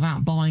that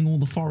without buying all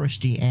the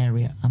forestry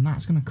area, and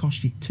that's going to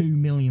cost you $2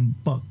 million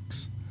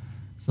bucks.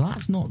 So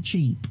that's not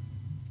cheap.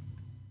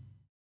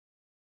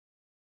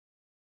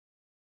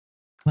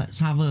 Let's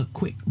have a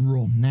quick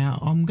run. Now,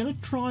 I'm going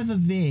to drive a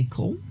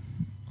vehicle.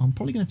 I'm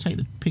probably going to take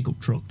the pickup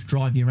truck to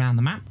drive you around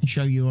the map and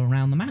show you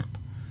around the map.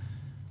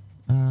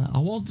 I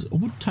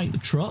would take the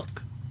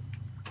truck.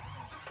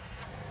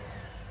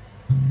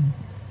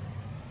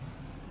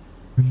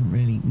 There isn't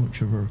really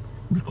much of a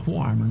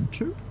requirement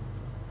to.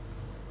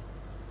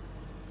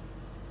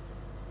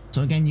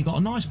 So again, you've got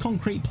a nice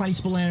concrete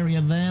placeable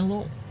area there,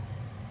 look.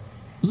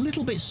 A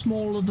little bit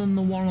smaller than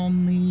the one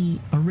on the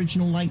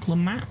original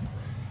Lakeland map.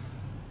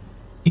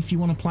 If you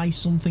want to place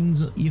some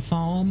things at your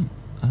farm,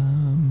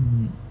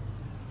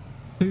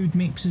 food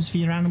mixes for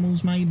your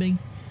animals maybe.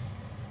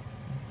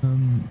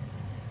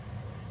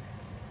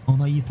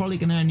 Although you're probably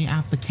going to only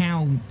have the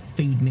cow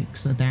feed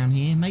mixer down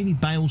here. Maybe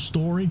bale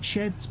storage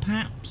sheds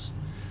perhaps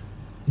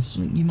is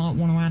something you might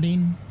want to add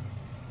in.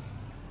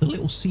 The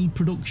little seed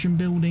production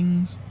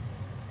buildings.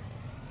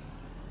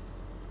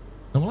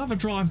 So we'll have a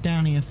drive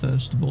down here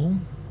first of all.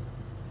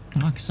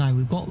 Like I say,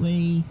 we've got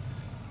the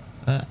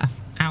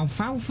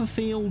alfalfa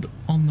field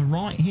on the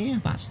right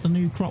here. That's the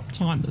new crop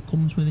type that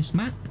comes with this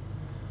map.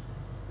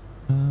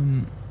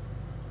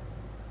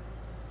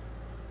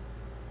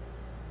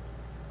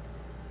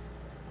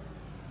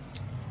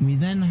 We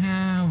then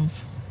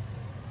have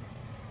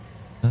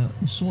the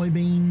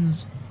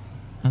soybeans,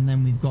 and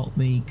then we've got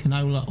the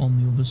canola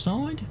on the other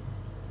side.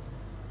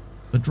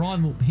 The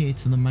drive up here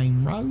to the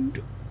main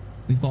road.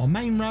 We've got a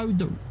main road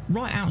that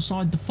right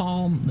outside the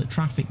farm that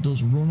traffic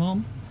does run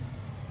on,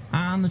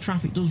 and the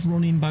traffic does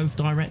run in both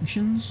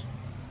directions.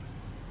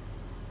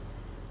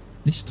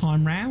 This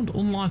time round,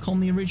 unlike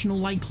on the original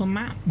Lakeland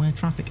map where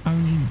traffic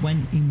only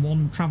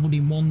travelled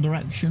in one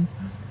direction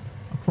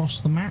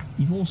across the map,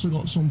 you've also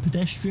got some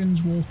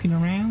pedestrians walking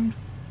around,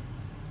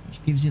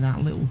 which gives you that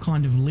little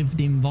kind of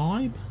lived-in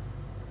vibe.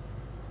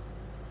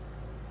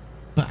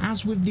 But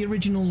as with the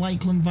original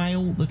Lakeland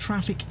Vale, the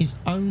traffic is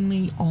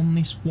only on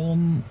this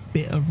one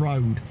bit of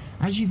road.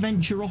 As you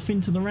venture off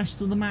into the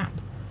rest of the map,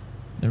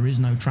 there is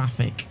no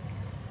traffic.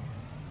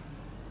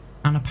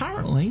 And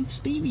apparently,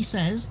 Stevie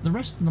says the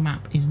rest of the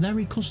map is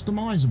very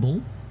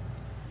customizable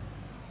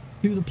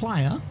to the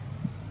player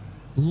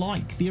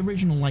like the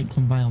original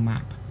Lakeland Vale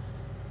map.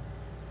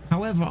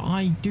 However,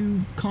 I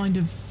do kind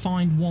of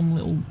find one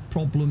little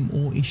problem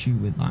or issue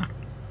with that,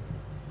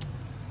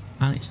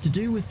 and it's to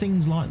do with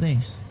things like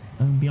this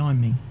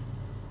behind me.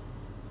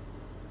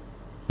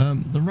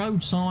 The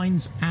road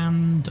signs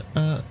and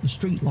the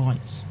street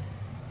lights.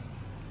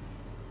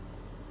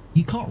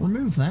 You can't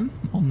remove them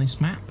on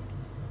this map.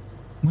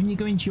 When you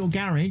go into your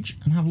garage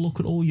and have a look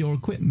at all your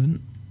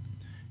equipment,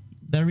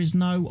 there is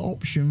no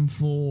option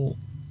for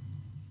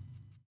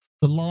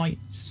the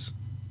lights,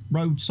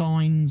 road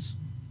signs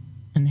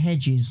and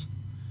hedges.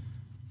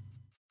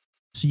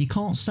 So you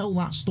can't sell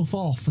that stuff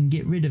off and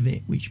get rid of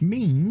it, which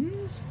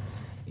means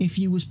if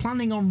you was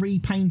planning on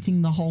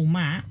repainting the whole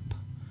map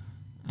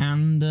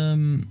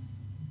and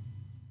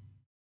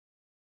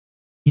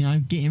you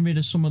know, getting rid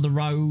of some of the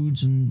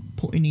roads and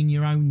putting in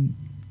your own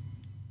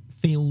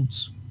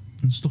fields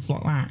and stuff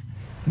like that,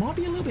 it might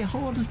be a little bit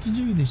harder to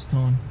do this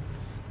time.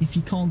 If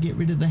you can't get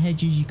rid of the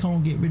hedges, you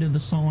can't get rid of the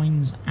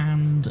signs,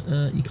 and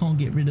you can't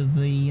get rid of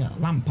the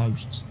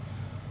lampposts.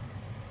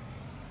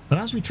 But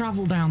as we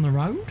travel down the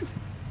road,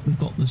 we've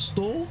got the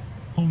store,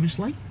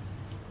 obviously,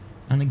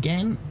 and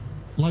again,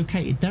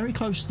 located very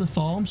close to the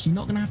farm, so you're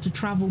not going to have to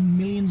travel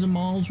millions of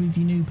miles with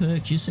your new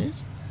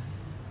purchases,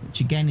 which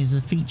again is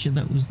a feature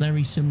that was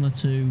very similar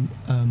to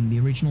the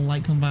original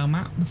Lakeland Vale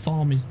map. The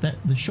farm is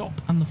the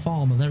shop and the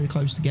farm are very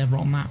close together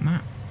on that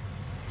map.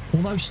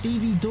 Although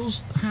Stevie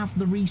does have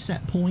the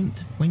reset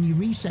point. When you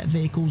reset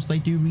vehicles, they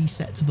do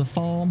reset to the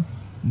farm,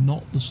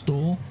 not the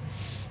store.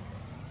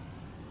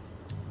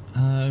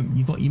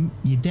 You've got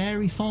your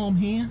dairy farm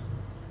here.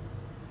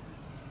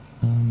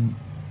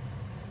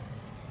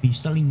 You're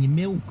selling your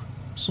milk,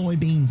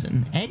 soybeans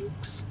and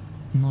eggs.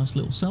 Nice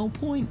little sell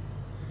point.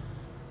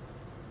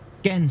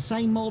 Again,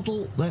 same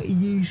model that he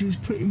uses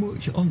pretty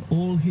much on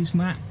all his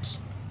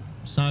maps.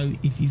 So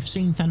if you've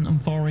seen Fenton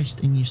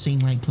Forest and you've seen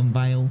Lakeland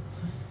Vale,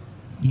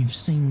 you've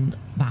seen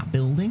that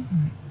building.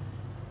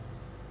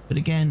 But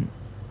again,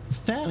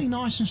 fairly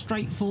nice and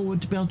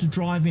straightforward to be able to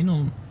drive in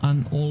on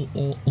and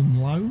or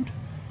unload.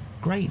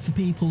 Great for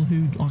people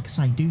who, like I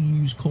say, do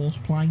use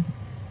courseplay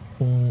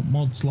or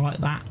mods like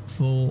that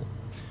for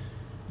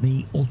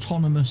the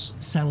autonomous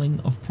selling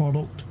of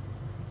product.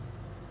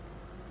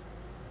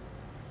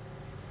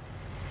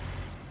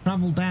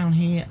 Travel down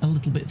here a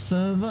little bit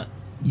further,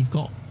 you've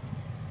got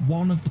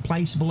one of the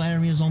placeable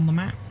areas on the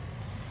map.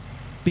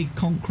 Big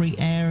concrete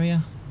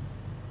area,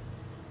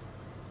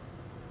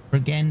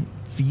 again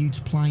for you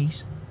to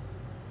place.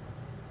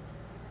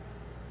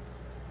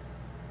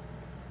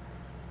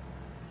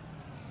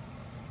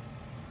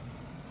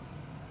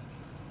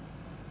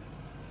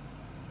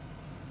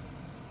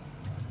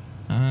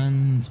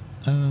 And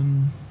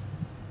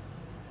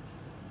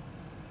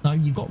so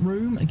you've got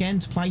room again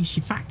to place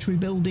your factory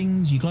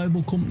buildings, your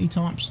global company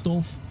type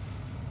stuff,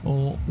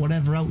 or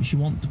whatever else you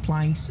want to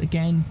place.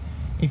 Again,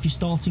 if you're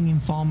starting in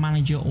farm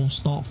manager or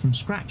start from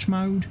scratch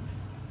mode,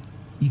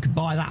 you could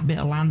buy that bit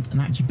of land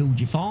and actually build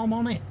your farm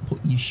on it,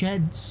 put your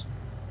sheds,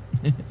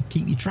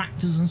 keep your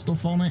tractors and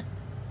stuff on it.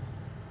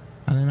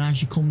 And then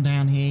as you come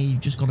down here,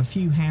 you've just got a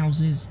few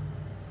houses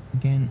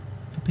again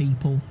for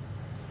people.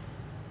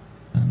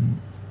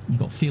 You've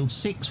got field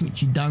 6,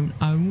 which you don't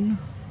own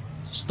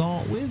to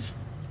start with,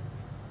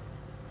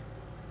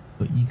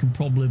 but you can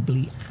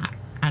probably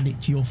add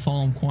it to your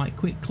farm quite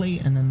quickly.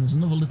 And then there's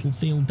another little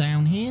field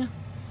down here,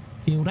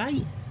 field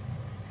 8.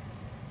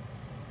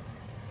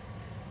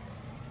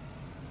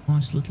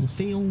 Nice little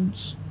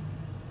fields.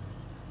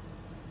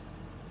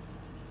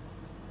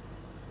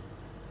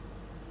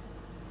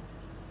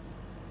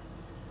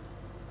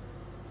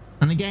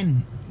 And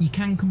again, you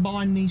can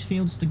combine these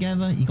fields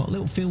together. You've got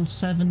little field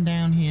 7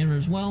 down here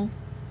as well.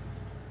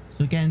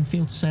 So again,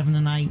 field 7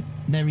 and 8,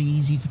 very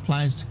easy for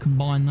players to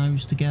combine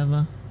those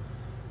together.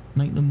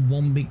 Make them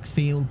one big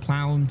field,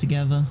 plough them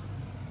together.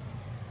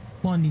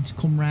 Might need to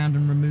come around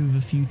and remove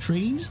a few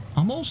trees.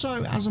 I'm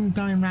also, as I'm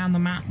going around the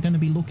map, going to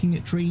be looking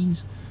at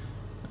trees.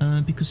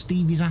 Because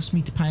Stevie's asked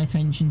me to pay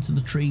attention to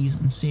the trees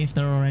and see if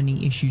there are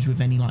any issues with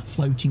any like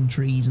floating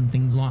trees and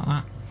things like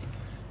that.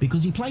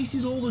 Because he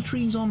places all the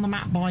trees on the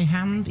map by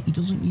hand, he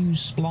doesn't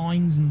use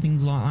splines and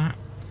things like that.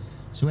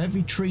 So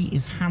every tree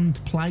is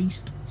hand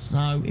placed,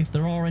 so if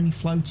there are any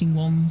floating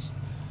ones,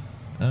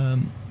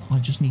 I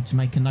just need to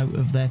make a note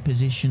of their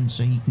position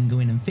so he can go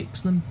in and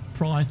fix them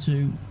prior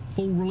to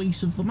full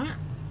release of the map.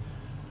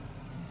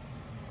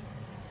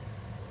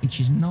 Which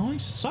is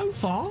nice. So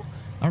far,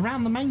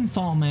 around the main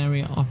farm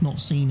area, I've not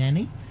seen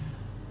any.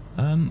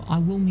 I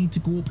will need to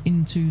go up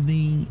into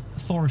the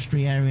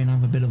forestry area and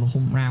have a bit of a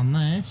hunt round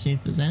there, see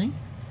if there's any.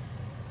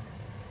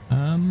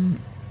 I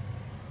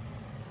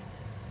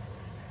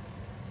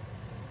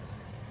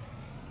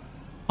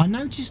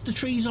noticed the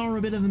trees are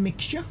a bit of a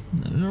mixture.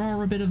 There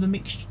are a bit of a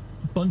mixed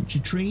bunch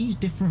of trees,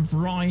 different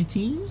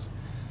varieties.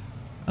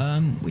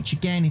 Which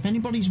again, if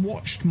anybody's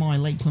watched my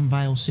Lakeland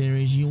Vale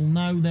series, you'll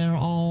know there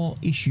are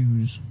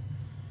issues.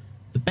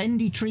 The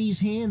bendy trees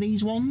here,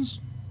 these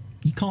ones,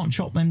 you can't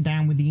chop them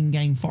down with the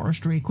in-game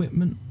forestry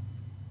equipment.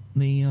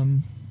 The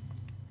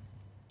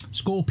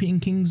Scorpion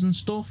Kings and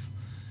stuff.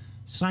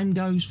 Same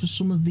goes for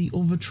some of the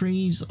other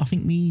trees. I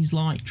think these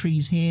like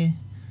trees here,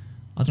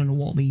 I don't know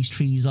what these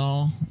trees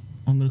are.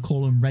 I'm going to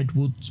call them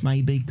redwoods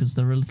maybe, because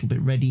they're a little bit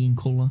reddy in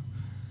colour.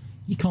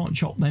 You can't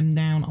chop them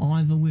down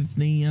either with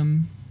the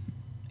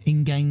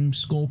in-game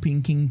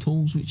Scorpion King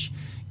tools, which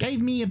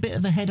gave me a bit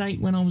of a headache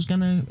when I was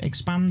going to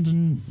expand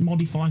and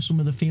modify some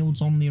of the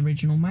fields on the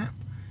original map.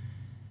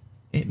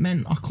 It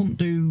meant I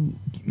couldn't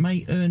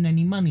earn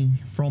any money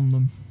from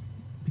them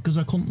because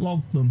I couldn't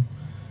log them.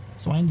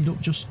 So I ended up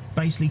just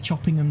basically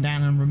chopping them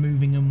down and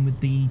removing them with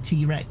the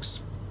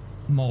T-Rex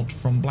mod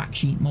from Black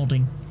Sheep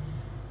Modding.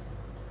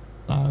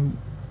 So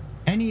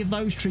any of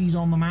those trees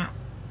on the map,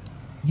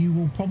 you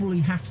will probably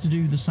have to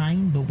do the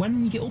same. But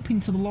when you get up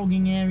into the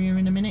logging area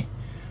in a minute,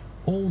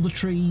 all the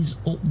trees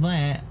up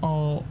there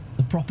are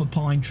the proper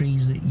pine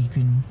trees that you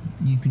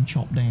can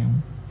chop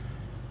down.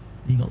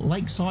 You got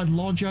Lakeside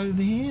Lodge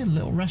over here, a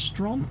little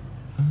restaurant.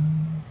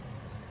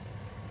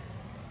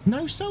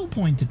 No sell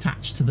point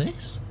attached to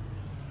this,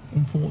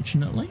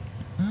 unfortunately.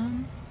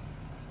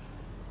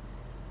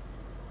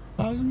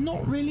 So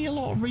not really a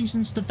lot of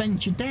reasons to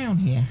venture down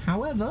here.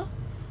 However,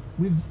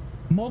 with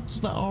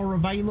mods that are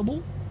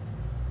available,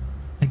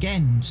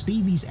 again,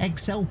 Stevie's egg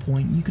sell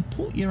point, you could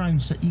put your own.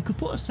 You could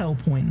put a sell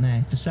point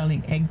there for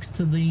selling eggs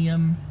to the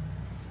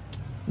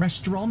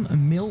restaurant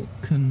and milk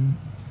and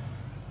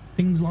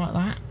things like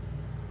that.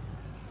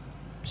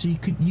 So you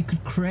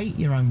could create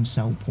your own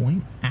sell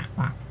point at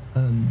that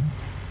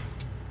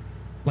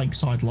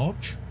Lakeside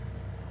Lodge,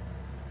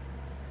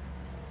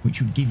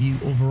 which would give you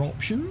other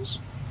options.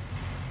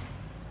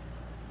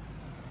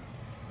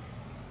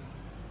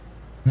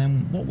 And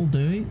then what we'll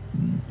do,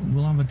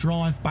 we'll have a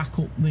drive back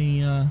up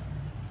the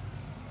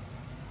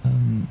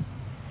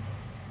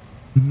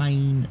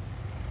main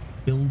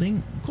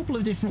building. A couple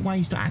of different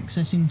ways to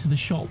access into the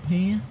shop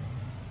here.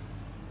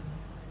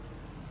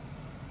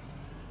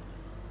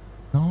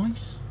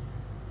 Nice.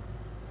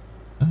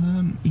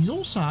 He's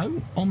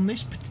also on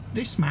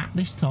this map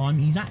this time.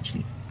 He's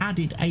actually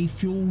added a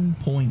fuel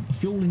point, a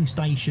fueling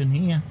station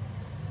here,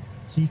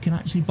 so you can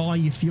actually buy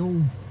your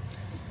fuel,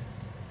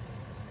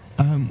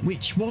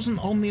 which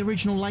wasn't on the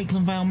original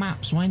Lakeland Vale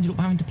map. So I ended up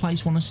having to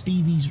place one of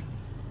Stevie's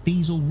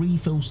diesel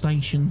refill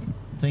station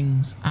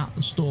things at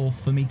the store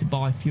for me to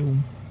buy fuel,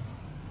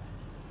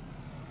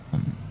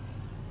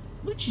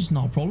 which is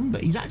not a problem.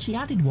 But he's actually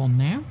added one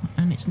now,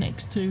 and it's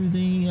next to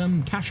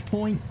the cash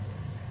point.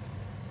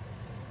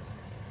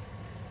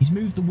 He's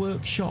moved the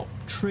workshop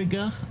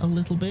trigger a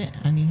little bit,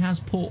 and he has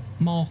put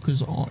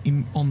markers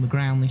on the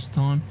ground this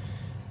time.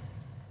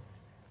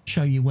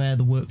 Show you where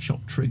the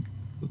workshop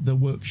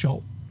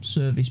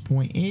service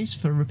point is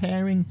for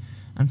repairing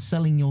and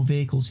selling your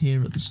vehicles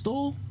here at the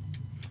store.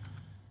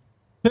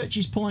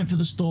 Purchase point for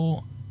the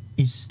store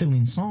is still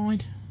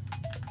inside,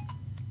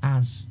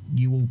 as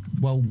you will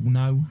well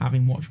know,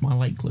 having watched my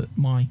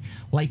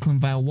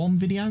Lakeland Vale 1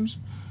 videos.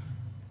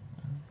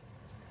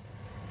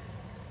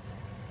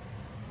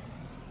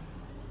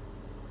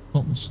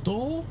 Got the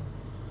store.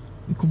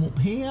 We come up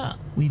here,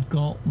 we've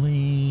got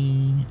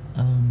the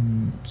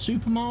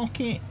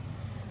supermarket,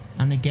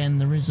 and again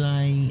there is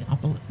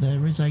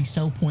a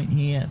sell point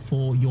here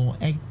for your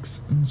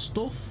eggs and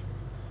stuff,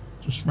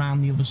 just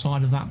round the other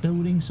side of that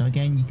building. So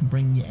again, you can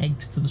bring your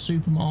eggs to the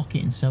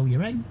supermarket and sell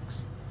your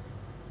eggs.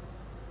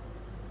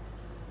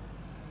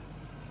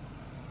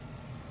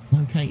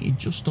 Located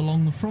just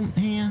along the front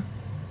here.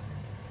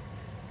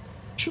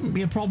 Shouldn't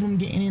be a problem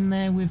getting in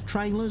there with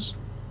trailers.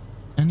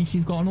 And if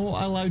you've got an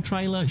auto-load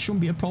trailer, it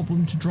shouldn't be a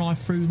problem to drive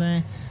through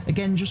there.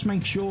 Again, just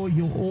make sure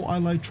your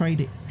auto-load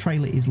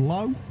trailer is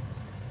low.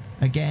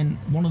 Again,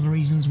 one of the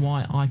reasons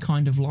why I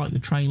kind of like the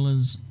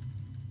trailers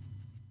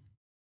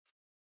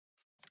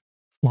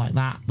like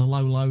that, the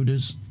low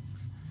loaders,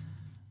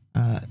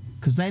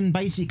 because then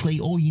basically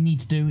all you need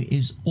to do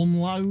is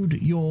unload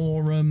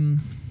your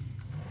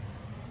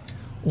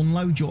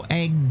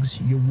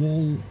eggs, your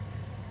wool,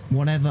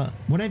 whatever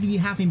you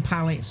have in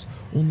pallets,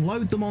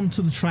 unload them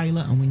onto the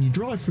trailer, and when you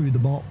drive through the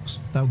box,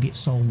 they'll get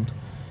sold.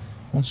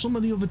 On some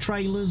of the other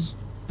trailers,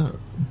 the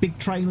big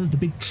trailers,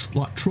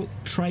 like truck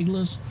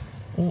trailers,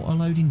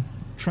 auto-loading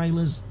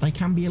trailers, they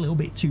can be a little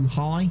bit too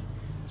high.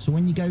 So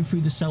when you go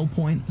through the sell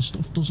point, the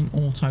stuff doesn't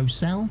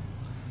auto-sell.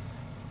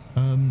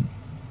 And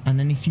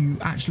then if you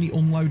actually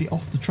unload it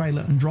off the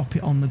trailer and drop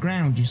it on the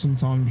ground, you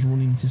sometimes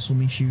run into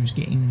some issues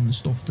getting the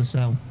stuff to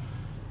sell.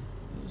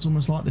 It's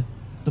almost like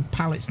the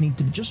pallets need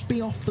to just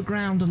be off the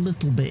ground a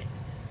little bit.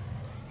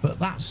 But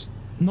that's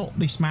not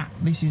this map.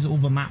 This is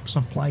other maps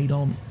I've played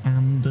on,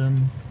 and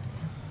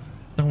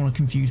don't want to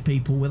confuse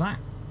people with that.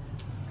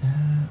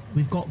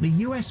 We've got the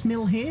US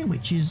mill here,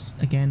 which is,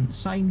 again,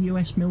 same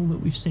US mill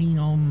that we've seen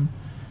on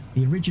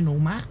the original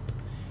map.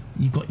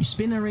 You've got your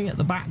spinnery at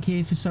the back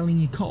here for selling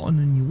your cotton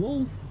and your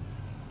wool.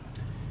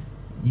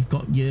 You've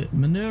got your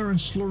manure and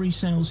slurry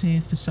sales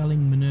here for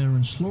selling manure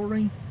and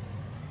slurry.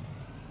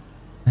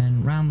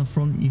 And round the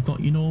front, you've got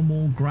your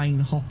normal grain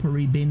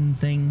hoppery bin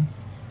thing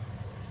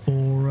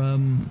for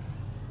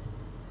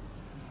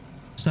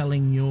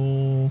selling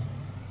your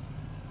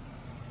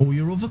All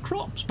your other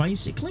crops,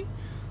 basically.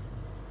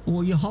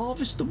 All your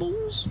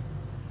harvestables.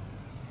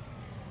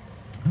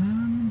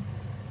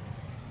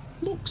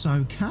 Looks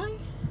okay.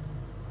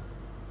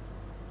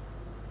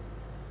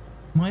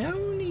 My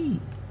only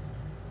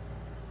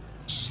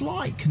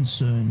slight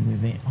concern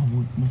with it, I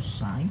must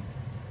say,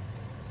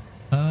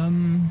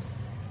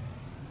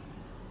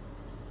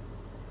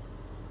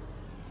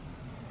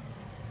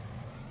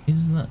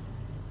 is that,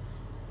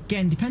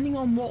 again, depending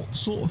on what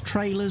sort of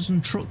trailers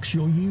and trucks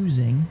you're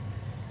using,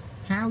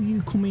 how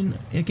you come in,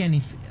 again,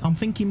 if I'm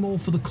thinking more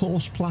for the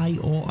course play,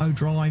 auto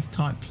drive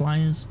type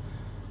players,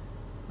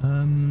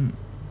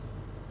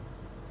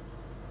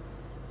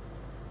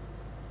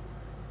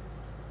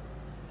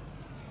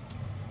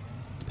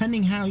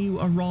 depending how you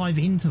arrive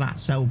into that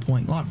sell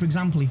point. Like, for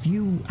example, if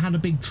you had a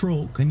big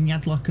truck and you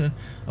had like a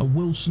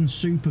Wilson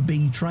Super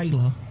B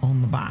trailer on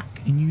the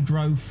back and you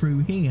drove through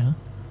here,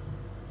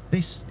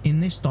 in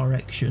this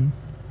direction,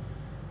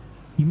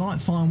 you might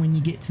find when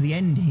you get to the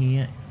end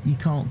here, you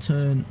can't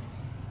turn,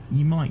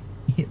 you might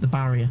hit the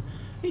barrier.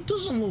 It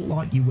doesn't look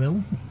like you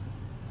will.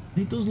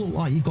 It does look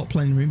like you've got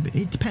plenty of room, but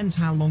it depends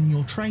how long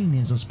your train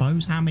is, I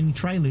suppose, how many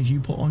trailers you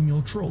put on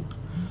your truck,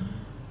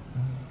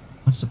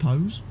 I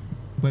suppose.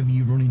 Whether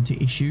you run into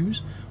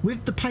issues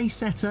with the pace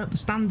setter, the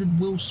standard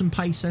Wilson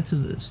pace setter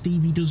that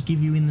Stevie does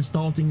give you in the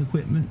starting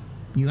equipment,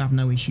 you have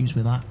no issues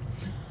with that.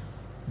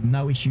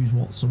 No issues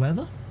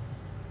whatsoever.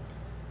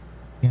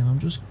 Again, I'm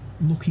just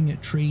looking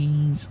at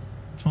trees,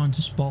 trying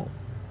to spot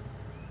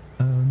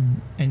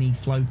any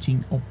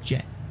floating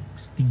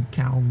objects,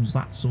 decals,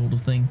 that sort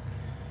of thing.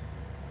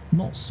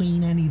 Not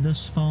seen any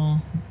thus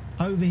far.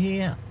 Over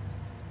here,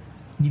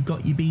 you've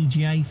got your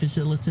BGA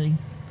facility.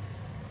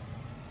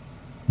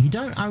 You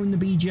don't own the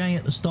BGA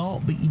at the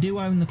start, but you do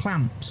own the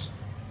clamps.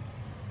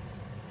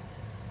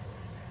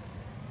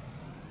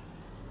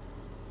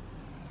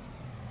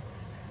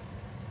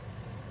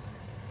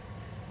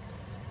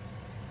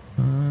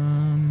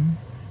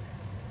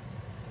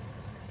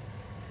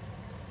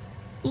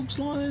 Looks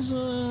like there's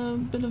a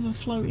bit of a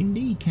floating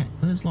decal.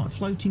 There's like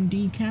floating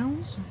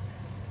decals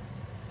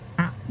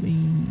at the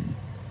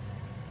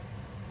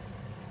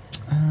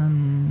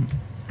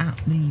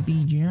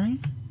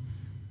BGA.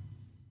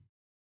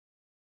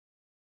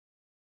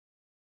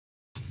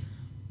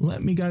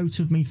 Let me go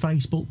to my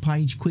Facebook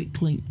page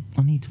quickly.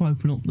 I need to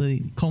open up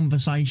the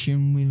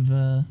conversation with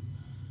Mr.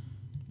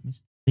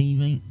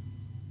 Stevie.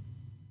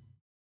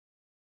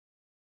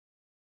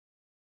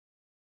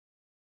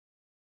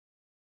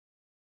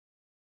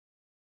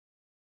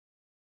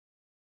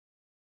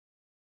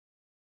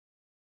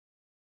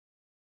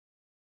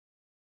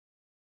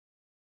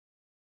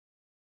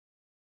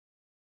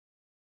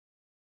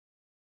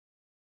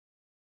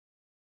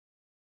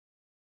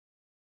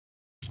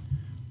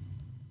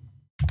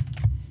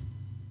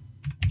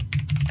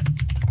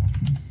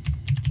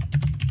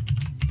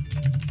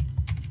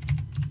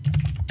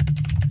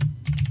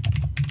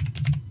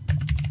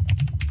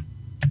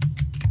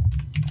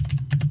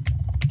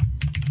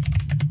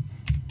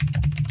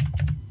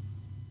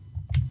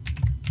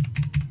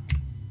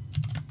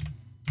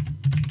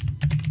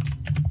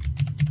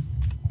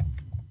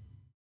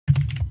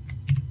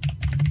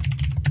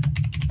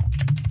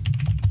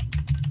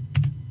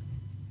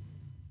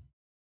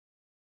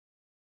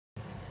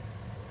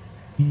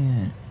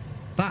 Yeah,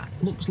 that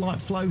looks like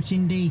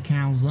floating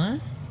decals there.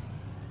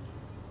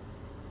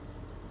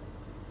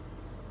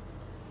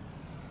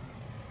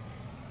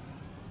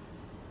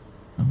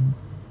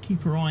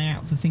 Keep our eye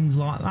out for things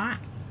like that,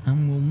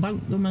 and we'll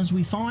note them as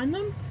we find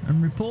them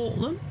and report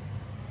them.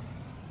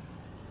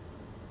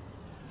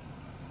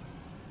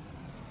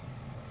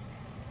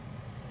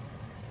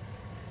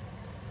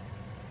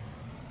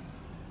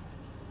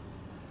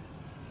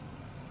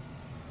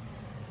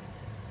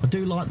 I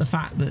do like the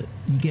fact that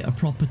you get a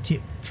proper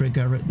tip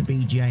trigger at the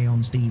BGA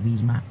on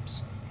Stevie's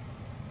maps.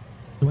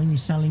 So when you're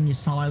selling your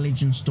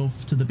silage and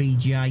stuff to the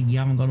BGA, you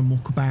haven't got to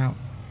muck about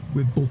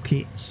with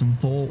buckets and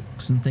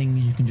forks and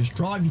things. You can just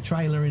drive your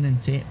trailer in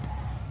and tip.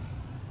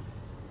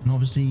 And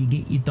obviously you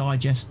get your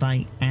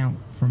digestate out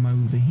from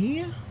over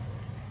here.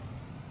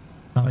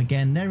 So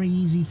again, very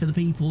easy for the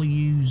people who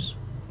use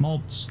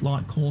mods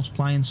like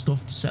Courseplay and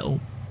stuff to set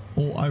up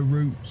auto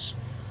routes,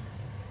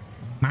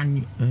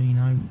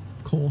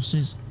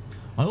 courses.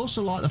 I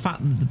also like the fact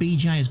that the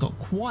BGA has got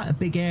quite a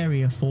big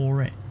area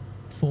for it,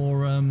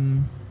 for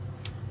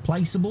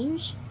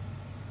placeables.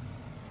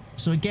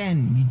 So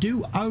again, you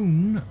do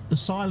own the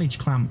silage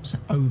clamps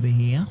over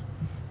here,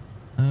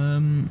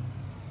 and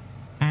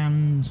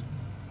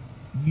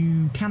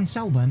you can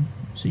sell them.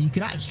 So you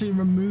could actually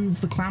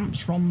remove the clamps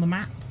from the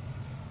map,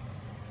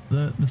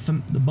 the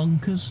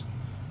bunkers,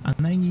 and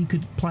then you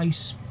could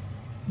place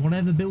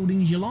whatever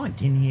buildings you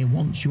liked in here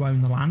once you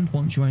own the land,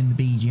 once you own the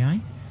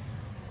BGA.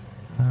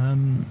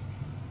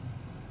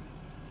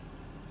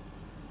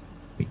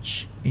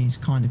 Which is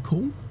kind of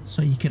cool.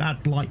 So you could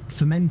add like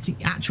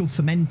actual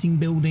fermenting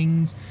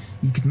buildings.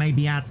 You could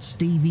maybe add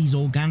Stevie's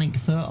organic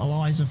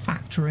fertilizer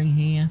factory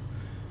here.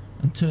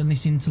 and turn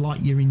this into like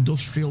your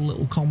industrial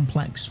little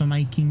complex for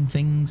making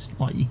things.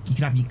 Like you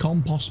could have your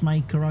compost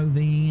maker over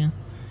here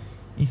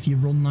if you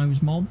run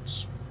those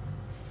mods.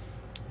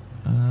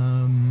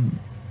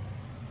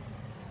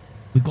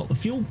 We've got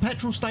the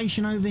petrol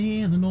station over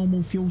here, the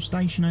normal fuel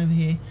station over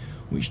here,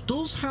 which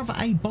does have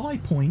a buy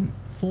point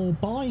for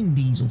buying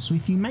diesel. So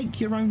if you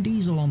make your own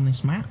diesel on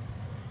this map,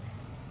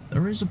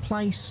 there is a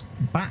place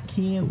back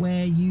here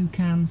where you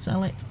can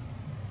sell it.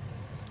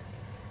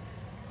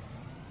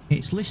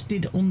 It's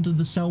listed under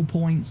the sell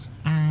points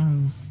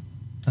as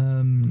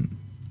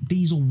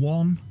Diesel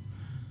 1.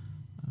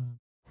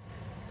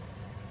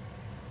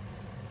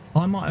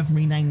 I might have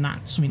renamed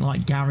that something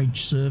like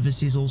Garage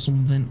Services or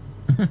something,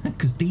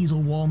 because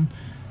Diesel 1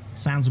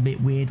 sounds a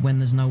bit weird when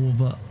there's no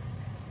other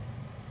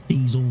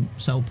diesel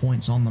sell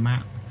points on the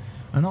map.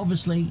 And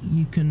obviously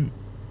you can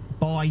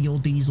buy your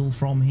diesel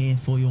from here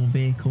for your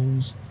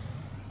vehicles.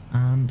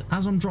 And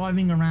as I'm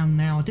driving around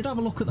now, I did have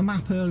a look at the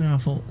map earlier and I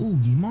thought, oh,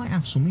 you might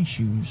have some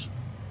issues.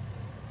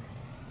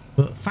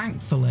 But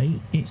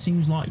thankfully, it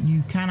seems like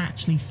you can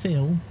actually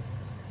fill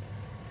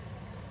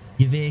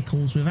your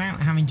vehicles without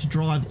having to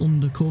drive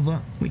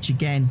undercover, which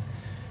again,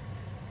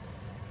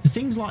 for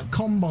things like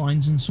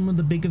combines and some of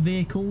the bigger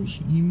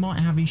vehicles, you might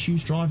have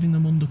issues driving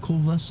them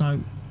undercover. So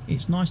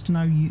it's nice to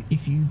know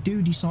if you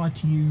do decide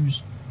to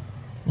use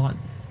like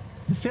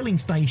the filling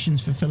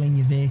stations for filling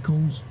your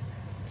vehicles,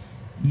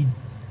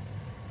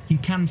 you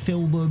can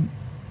fill them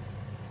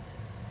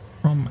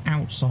from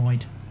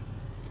outside.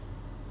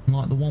 And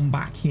like the one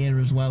back here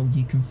as well,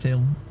 you can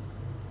fill.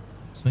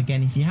 So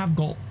again, if you have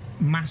got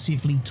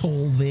massively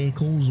tall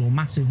vehicles or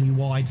massively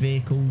wide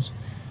vehicles,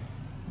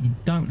 you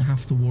don't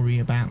have to worry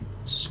about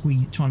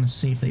trying to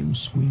see if they will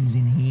squeeze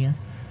in here,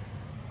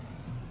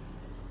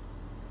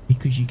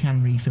 because you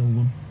can refill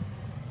them.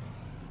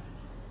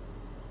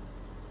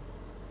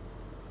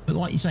 But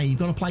like you say, you've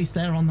got a place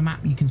there on the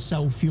map you can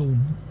sell fuel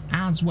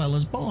as well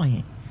as buy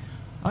it.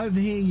 Over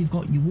here you've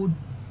got your wood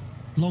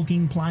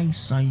logging place,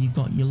 so you've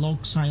got your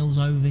log sales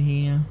over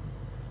here,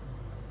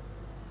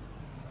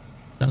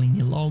 selling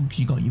your logs.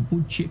 You've got your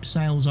wood chip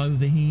sales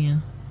over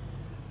here.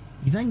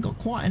 You've then got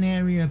quite an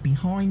area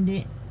behind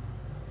it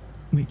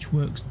which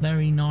works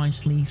very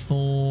nicely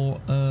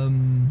for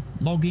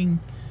logging,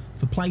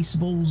 for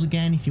placeables.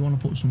 Again, if you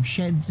want to put some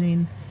sheds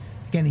in,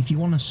 again, if you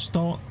want to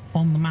start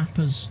on the map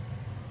as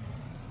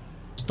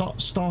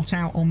start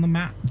out on the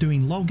map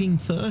doing logging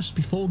first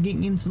before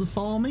getting into the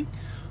farming.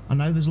 I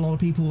know there's a lot of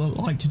people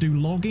that like to do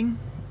logging.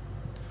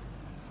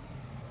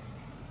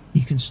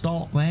 You can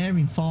start there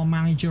in Farm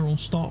Manager or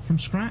start from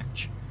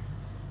scratch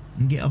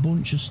and get a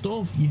bunch of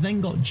stuff. You've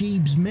then got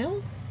Jeeves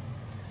Mill,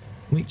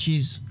 which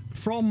is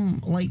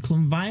from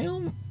Lakeland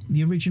Vale,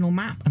 the original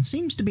map, and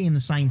seems to be in the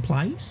same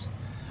place.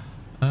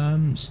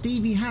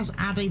 Stevie has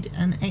added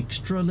an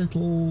extra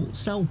little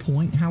sell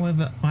point,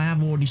 however I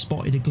have already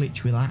spotted a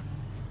glitch with that.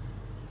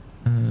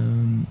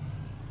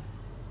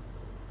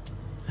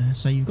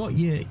 So you've got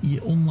your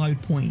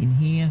unload point in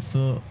here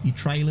for your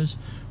trailers,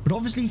 but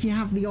obviously if you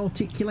have the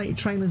articulated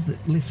trailers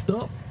that lift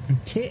up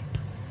and tip,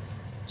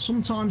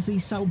 sometimes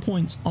these sell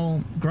points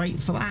aren't great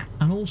for that.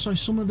 And also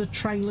some of the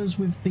trailers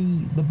with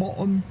the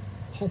bottom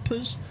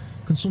hoppers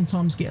can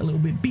sometimes get a little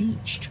bit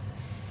beached,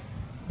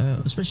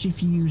 especially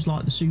if you use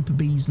like the Super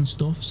Bs and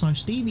stuff. So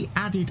Stevie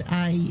added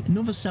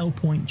another sell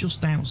point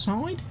just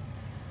outside.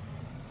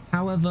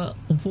 However,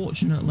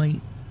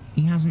 unfortunately,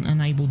 he hasn't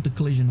enabled the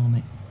collision on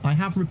it. I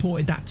have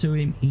reported that to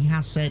him. He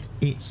has said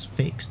it's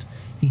fixed.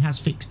 He has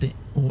fixed it,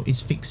 or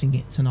is fixing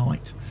it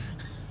tonight.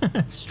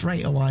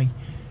 Straight away.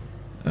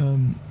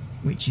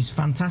 Which is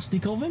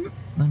fantastic of him.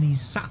 And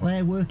he's sat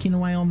there working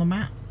away on the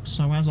map.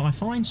 So as I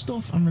find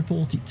stuff and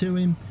report it to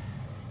him,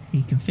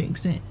 he can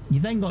fix it. You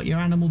then got your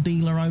animal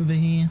dealer over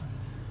here,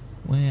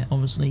 where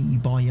obviously you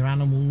buy your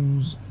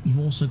animals. You've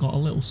also got a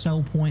little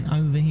sell point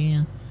over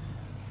here,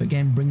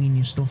 again bringing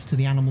your stuff to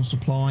the animal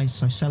supplies,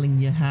 so selling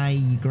your hay,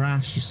 your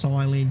grass, your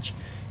silage,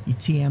 your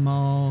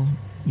TMR,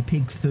 your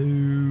pig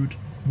food,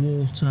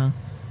 water,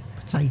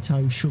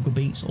 potatoes, sugar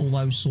beets, all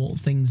those sort of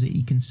things that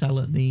you can sell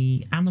at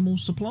the animal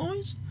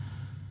supplies.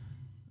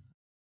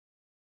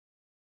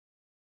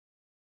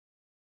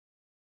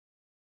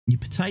 Your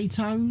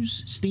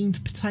potatoes,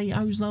 steamed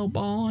potatoes they'll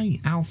buy,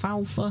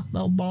 alfalfa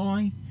they'll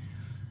buy.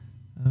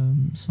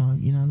 So,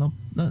 you know,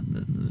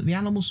 the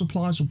animal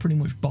supplies will pretty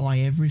much buy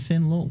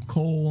everything. Look,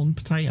 corn,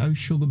 potatoes,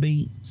 sugar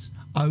beets,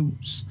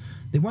 oats.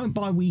 They won't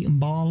buy wheat and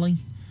barley.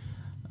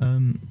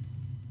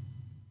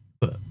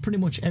 But pretty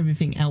much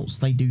everything else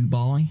they do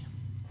buy.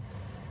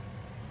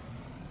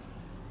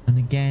 And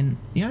again,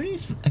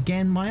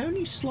 my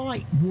only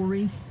slight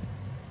worry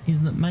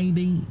is that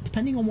maybe,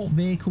 depending on what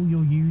vehicle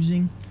you're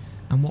using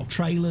and what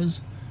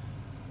trailers,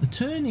 the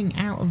turning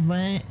out of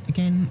there,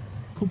 again,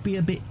 could be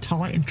a bit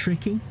tight and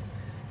tricky.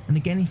 And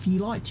again, if you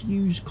like to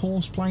use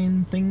course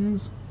playing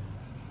things,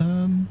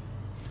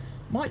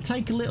 might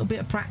take a little bit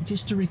of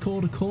practice to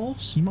record a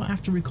course. You might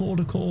have to record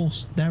a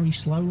course very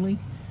slowly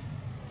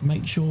to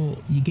make sure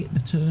you get the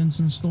turns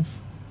and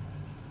stuff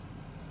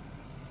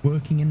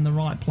working in the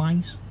right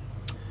place.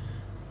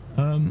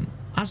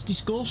 As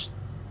discussed,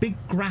 big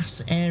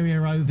grass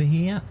area over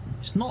here.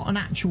 It's not an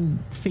actual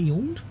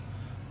field,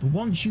 but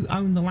once you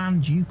own the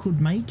land, you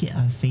could make it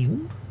a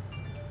field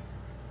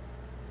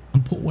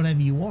and put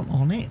whatever you want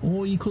on it,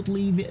 or you could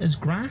leave it as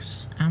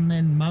grass and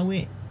then mow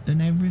it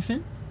and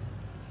everything,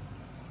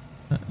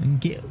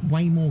 and get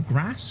way more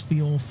grass for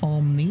your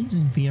farm needs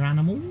and for your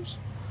animals.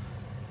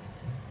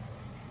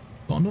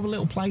 Got another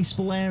little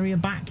placeable area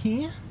back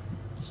here,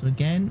 so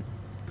again,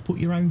 you can put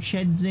your own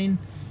sheds in,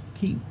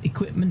 keep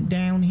equipment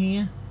down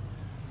here,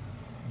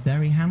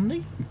 very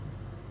handy.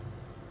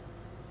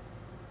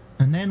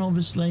 And then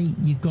obviously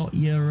you've got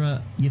your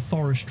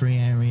forestry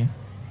area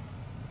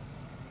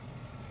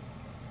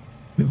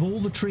with all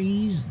the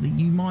trees that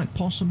you might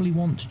possibly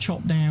want to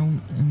chop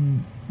down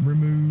and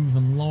remove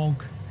and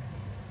log.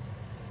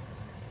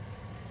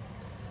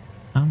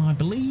 And I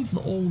believe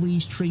that all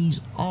these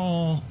trees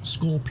are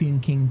Scorpion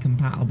King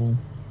compatible,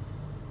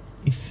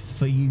 if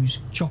for use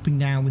chopping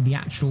down with the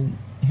actual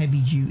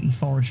heavy duty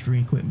forestry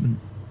equipment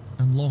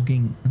and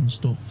logging and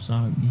stuff,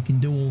 so you can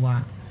do all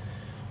that.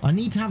 I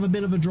need to have a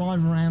bit of a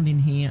drive around in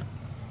here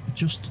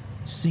just to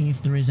see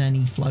if there is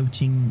any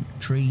floating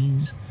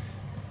trees,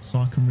 so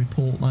I can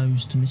report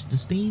those to Mr.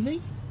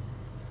 Stevie,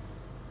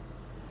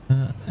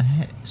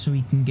 so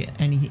he can get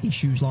any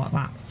issues like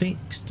that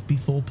fixed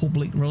before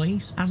public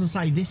release. As I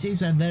say, this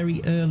is a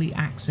very early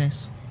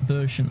access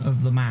version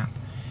of the map.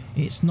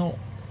 It's not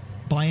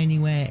by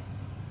anywhere,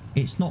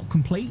 it's not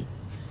complete.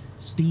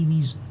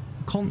 Stevie's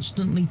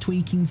constantly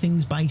tweaking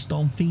things based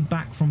on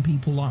feedback from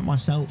people like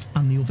myself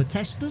and the other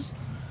testers.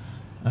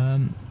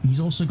 He's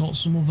also got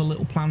some other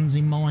little plans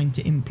in mind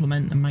to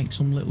implement and make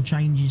some little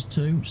changes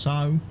too,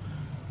 so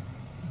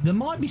there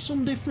might be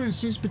some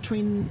differences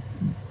between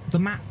the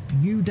map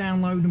you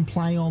download and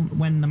play on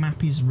when the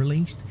map is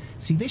released.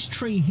 See, this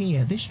tree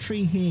here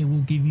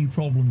will give you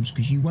problems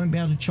because you won't be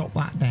able to chop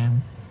that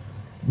down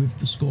with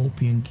the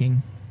Scorpion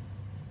King.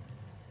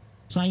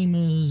 Same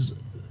as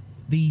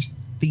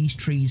these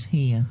trees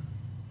here.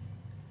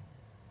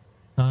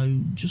 So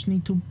just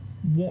need to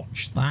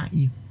watch that.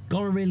 You've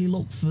got to really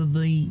look for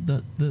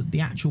the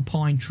actual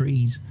pine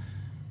trees.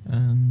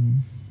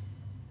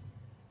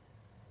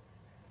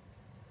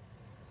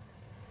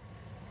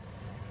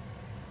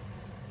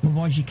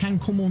 Otherwise you can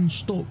come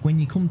unstuck when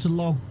you come to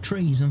log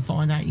trees and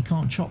find out you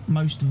can't chop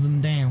most of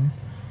them down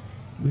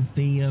with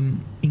the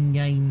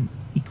in-game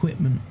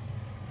equipment.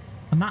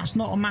 And that's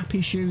not a map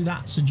issue,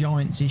 that's a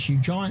Giants issue.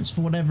 Giants,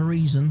 for whatever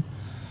reason,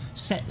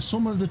 set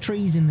some of the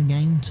trees in the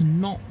game to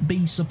not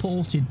be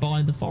supported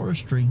by the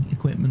forestry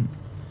equipment.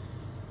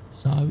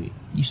 So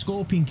your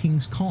Scorpion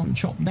Kings can't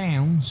chop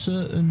down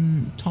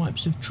certain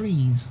types of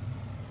trees,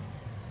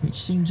 which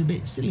seems a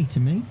bit silly to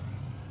me.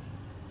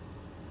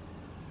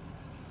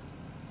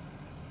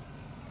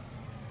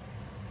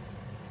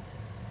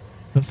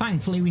 But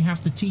thankfully we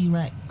have the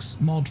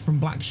T-Rex mod from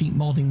Black Sheep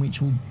Modding, which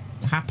will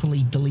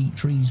happily delete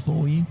trees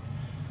for you.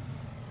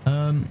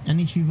 And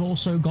if you've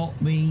also got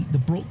the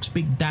Brooks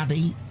Big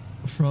Daddy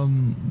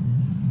from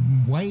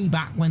way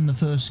back when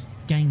the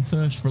game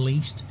first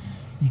released,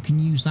 you can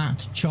use that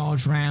to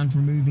charge around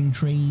removing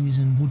trees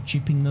and wood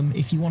chipping them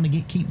if you want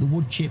to keep the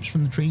wood chips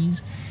from the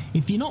trees.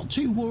 If you're not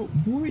too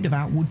worried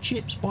about wood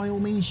chips, by all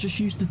means just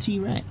use the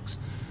T-Rex.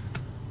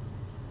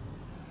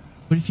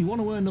 But if you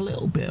want to earn a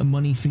little bit of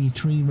money for your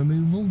tree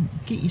removal,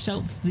 get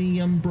yourself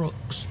the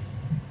Brooks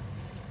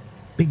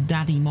Big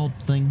Daddy mod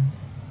thing.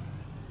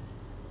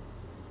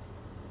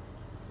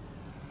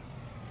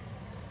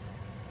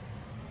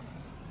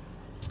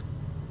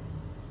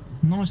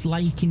 Nice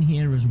lake in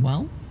here as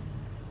well.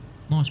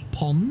 Nice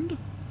pond.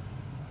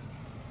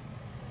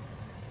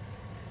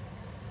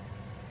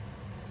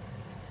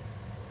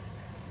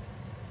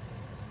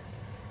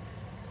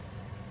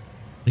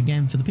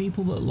 Again, for the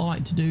people that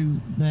like to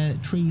do their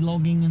tree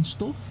logging and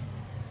stuff,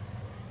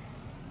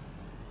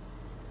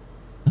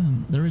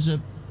 there is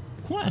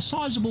quite a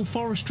sizable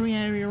forestry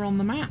area on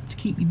the map to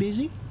keep you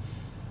busy,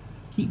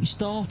 keep you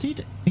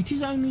started. It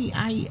is only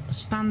a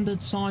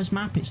standard size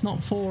map, it's not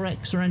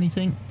 4x or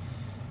anything.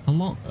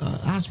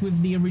 As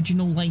with the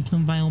original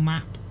Lakeland Vale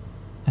map,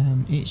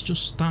 it's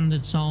just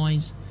standard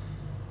size.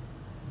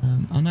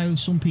 I know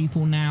some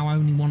people now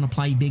only want to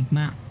play big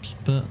maps,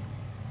 but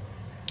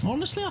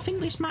honestly I think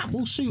this map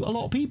will suit a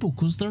lot of people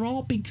because there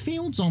are big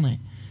fields on it.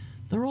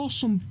 There are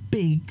some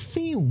big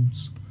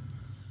fields.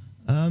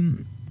 I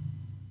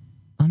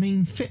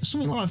mean,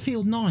 something like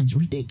Field 9 is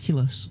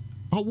ridiculous.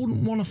 I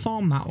wouldn't want to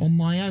farm that on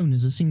my own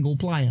as a single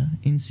player,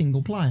 in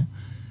single player.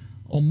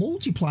 On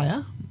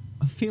multiplayer,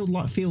 a field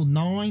like Field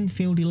 9,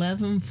 Field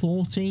 11,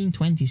 14,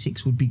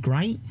 26 would be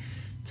great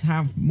to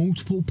have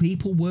multiple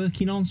people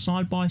working on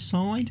side by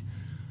side.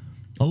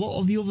 A lot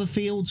of the other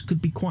fields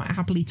could be quite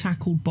happily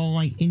tackled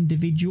by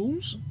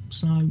individuals,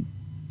 so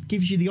it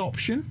gives you the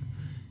option.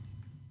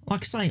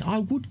 Like I say, I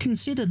would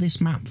consider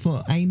this map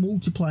for a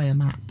multiplayer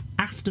map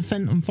after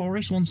Fenton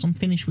Forest, once I'm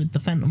finished with the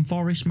Fenton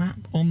Forest map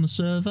on the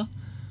server.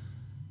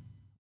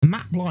 A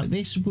map like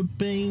this would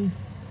be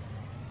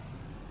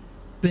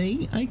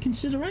a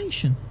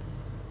consideration.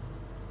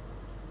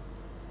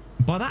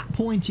 by that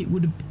point it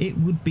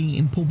would be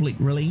in public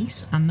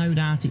release, and no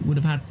doubt it would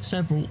have had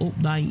several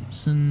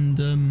updates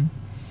and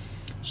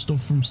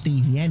stuff from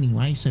Stevie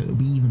anyway, so it'll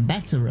be even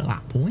better at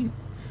that point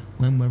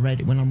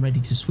when I'm ready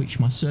to switch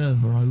my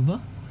server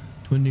over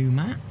to a new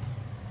map.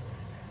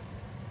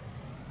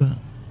 But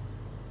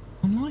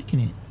I'm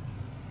liking it.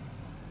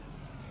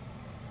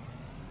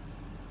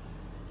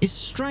 It's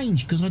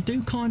strange because I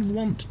do kind of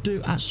want to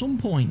do, at some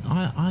point,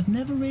 I've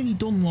never really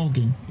done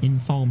logging in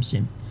Farm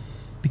Sim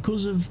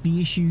because of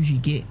the issues you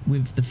get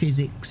with the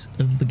physics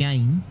of the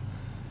game.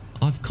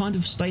 I've kind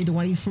of stayed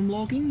away from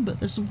logging,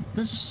 but there's a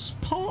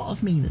part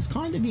of me that's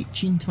kind of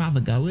itching to have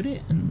a go at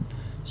it and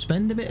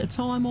spend a bit of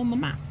time on the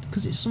map,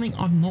 because it's something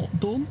I've not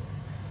done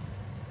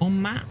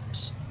on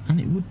maps, and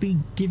it would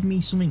give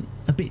me something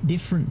a bit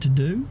different to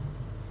do.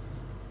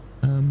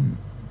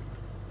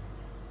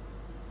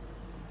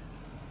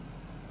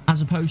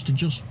 As opposed to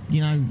just,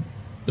 you know,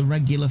 the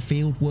regular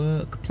field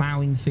work,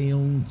 ploughing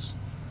fields,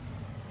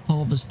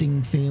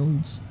 harvesting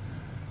fields,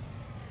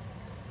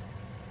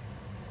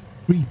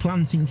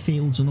 replanting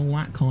fields and all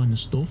that kind of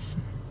stuff.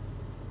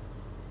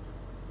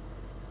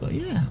 But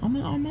yeah, I'm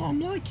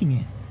liking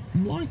it.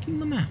 I'm liking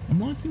the map. I'm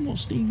liking what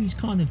Stevie's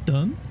kind of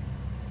done.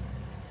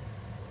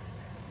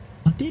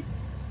 I did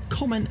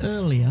comment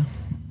earlier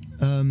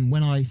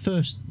when I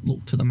first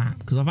looked at the map,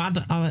 because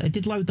I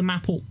did load the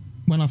map up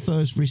when I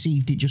first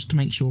received it just to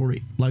make sure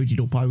it loaded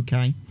up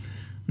okay,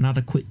 and had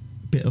a quick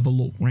bit of a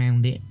look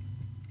round it.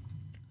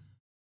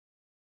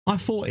 I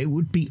thought it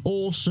would be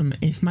awesome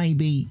if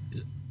maybe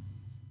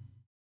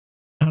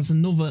as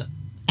another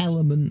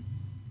element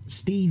if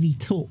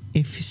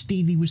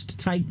Stevie was to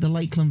take the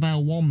Lakeland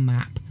Vale 1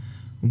 map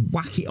and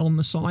whack it on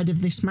the side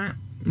of this map,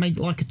 make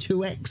it like a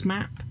 2x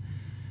map.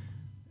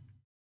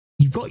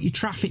 You've got your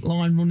traffic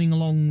line running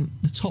along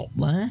the top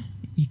there.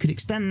 You could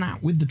extend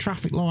that with the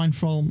traffic line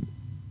from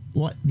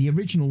like the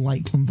original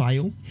Lakeland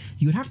Vale.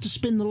 You would have to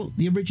spin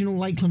the original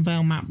Lakeland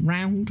Vale map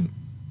round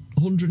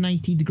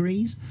 180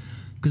 degrees,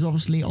 because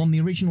obviously on the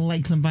original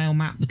Lakeland Vale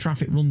map the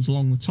traffic runs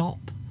along the top.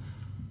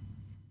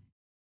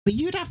 But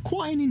you'd have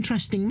quite an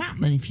interesting map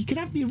then if you could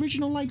have the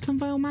original Lakeland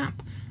Vale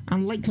map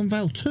and Lakeland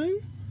Vale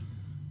 2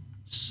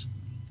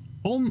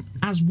 on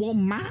as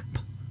one map.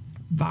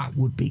 That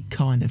would be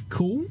kind of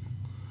cool,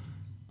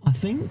 I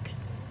think.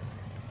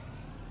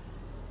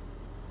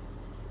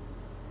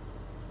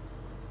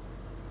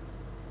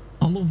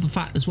 I love the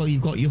fact as well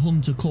you've got your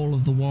Hunter Call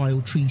of the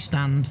Wild tree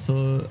stand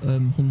for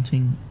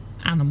hunting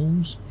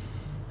animals.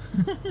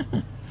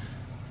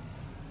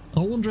 I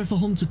wonder if a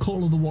Hunter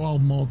Call of the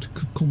Wild mod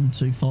could come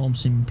to Farm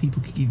Sim and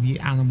people could give you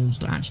animals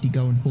to actually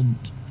go and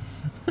hunt.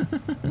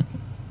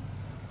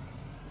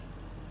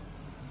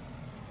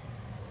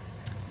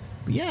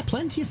 But yeah,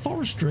 plenty of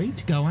forestry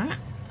to go at.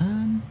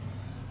 And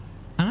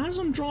as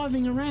I'm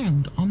driving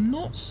around, I'm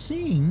not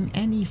seeing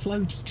any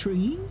floaty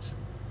trees.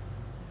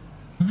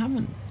 I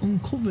haven't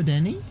uncovered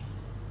any,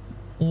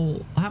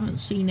 or I haven't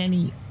seen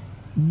any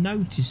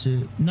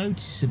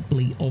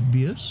noticeably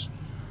obvious.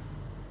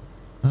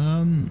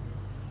 I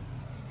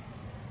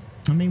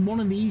mean, one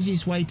of the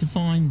easiest way to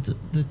find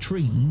the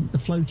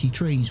floaty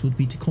trees, would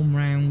be to come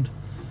round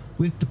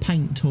with the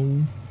paint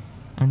tool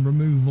and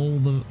remove all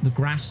the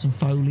grass and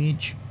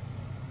foliage,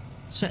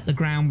 set the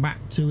ground back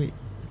to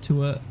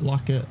a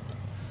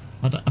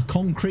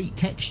concrete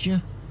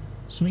texture,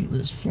 something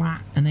that's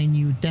flat, and then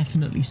you would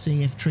definitely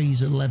see if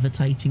trees are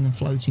levitating and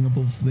floating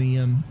above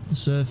the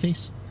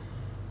surface.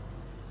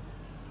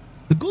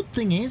 The good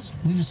thing is,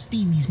 with a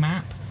Stevie's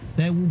map,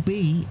 there will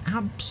be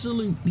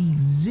absolutely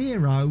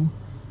zero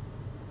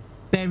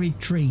buried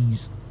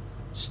trees.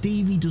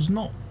 Stevie does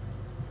not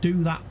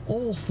do that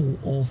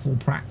awful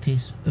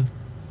practice of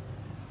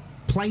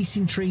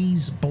placing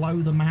trees below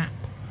the map.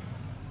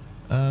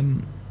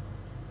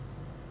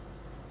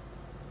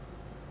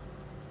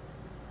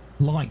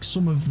 Like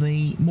some of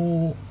the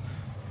more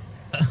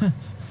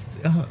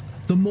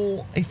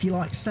if you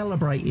like,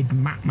 celebrated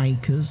map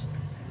makers,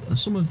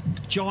 some of the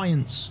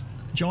Giants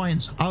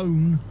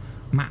own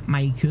map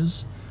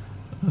makers,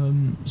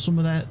 some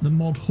of the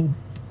Mod Hub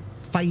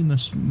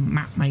famous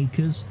map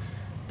makers,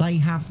 they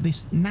have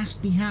this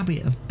nasty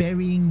habit of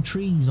burying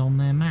trees on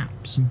their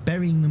maps and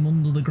burying them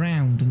under the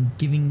ground and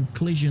giving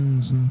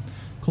collisions and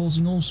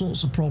causing all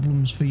sorts of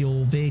problems for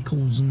your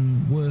vehicles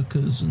and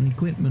workers and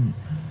equipment.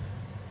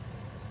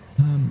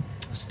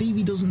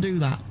 Stevie doesn't do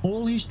that.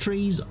 All his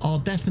trees are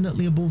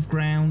definitely above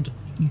ground.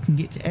 You can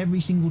get to every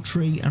single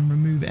tree and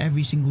remove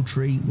every single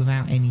tree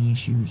without any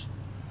issues.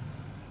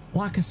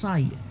 Like I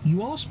say,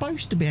 you are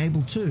supposed to be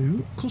able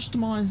to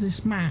customise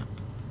this map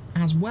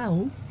as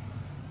well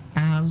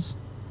as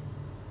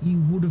you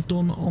would have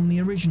done on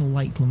the original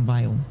Lakeland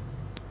Vale.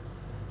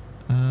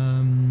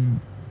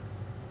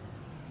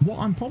 What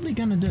I'm probably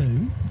going to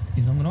do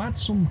is I'm going to add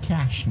some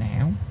cash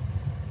now.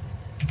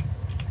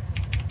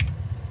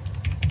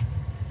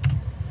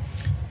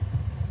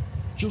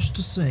 Just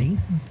to see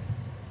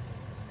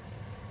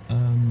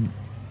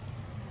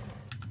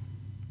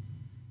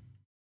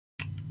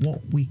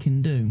what we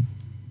can do.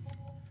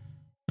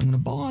 I'm going to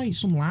buy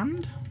some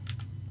land.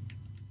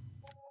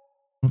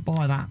 I'll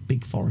buy that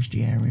big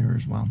foresty area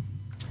as well.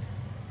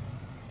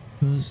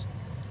 Because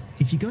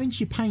if you go into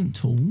your paint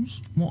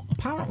tools, what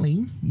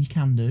apparently you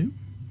can do,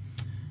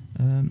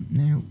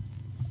 now,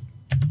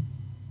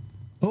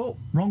 oh,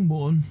 wrong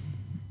button.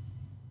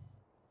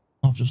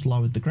 I've just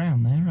lowered the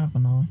ground there,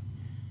 haven't I?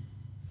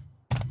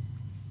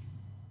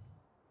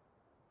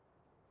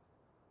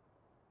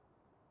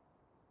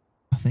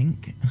 I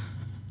think.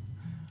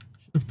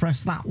 Should have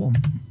pressed that one.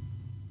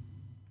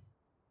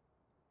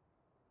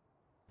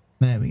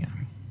 There we go.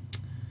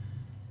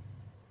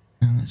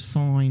 Now let's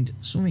find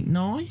something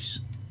nice.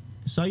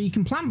 So you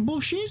can plant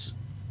bushes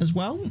as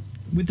well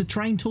with the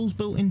terrain tools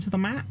built into the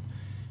map.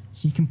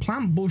 So you can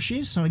plant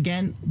bushes. So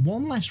again,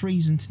 one less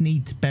reason to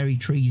need to bury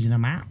trees in a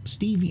map.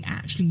 Stevie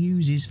actually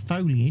uses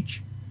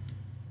foliage.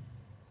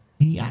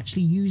 He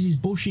actually uses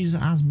bushes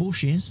as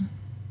bushes.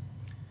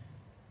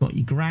 Got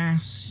your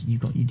grass.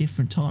 You've got your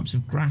different types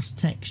of grass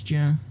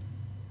texture.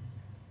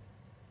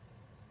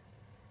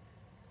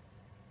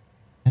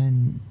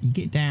 And you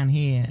get down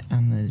here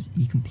and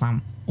you can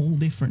plant all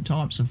different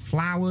types of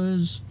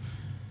flowers.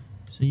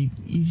 So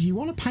if you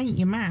want to paint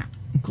your map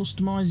and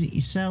customize it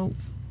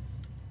yourself,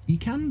 you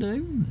can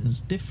do.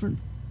 There's different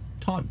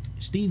type.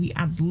 Stevie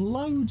adds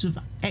loads of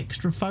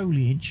extra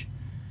foliage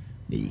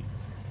that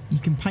you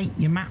can paint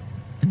your map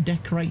and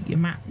decorate your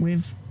map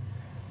with.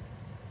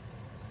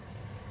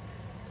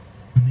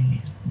 I mean,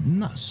 it's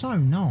not so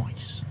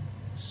nice.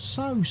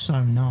 So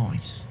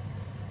nice.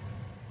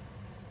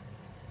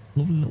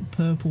 Lovely little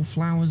purple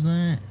flowers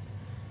there.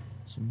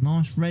 Some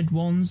nice red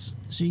ones.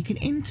 So you can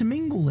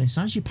intermingle this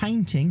as you're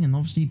painting, and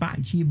obviously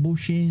back to your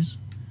bushes.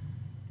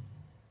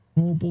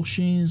 More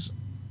bushes.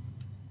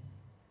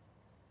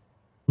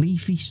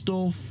 Leafy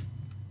stuff.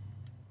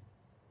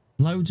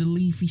 Loads of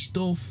leafy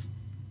stuff.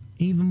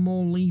 Even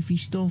more leafy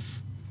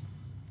stuff.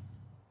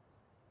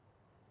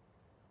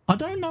 I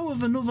don't know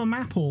of another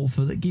map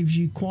author that gives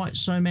you quite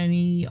so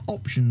many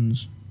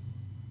options.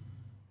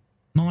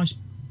 Nice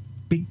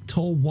big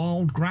tall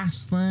wild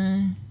grass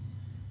there.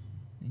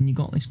 And you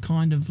got this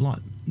kind of like,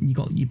 you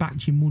got your back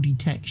to your muddy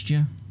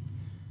texture.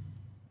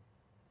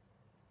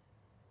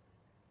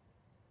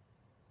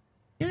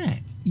 Yeah,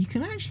 you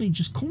can actually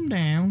just come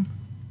down,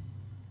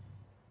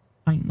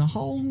 paint the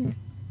whole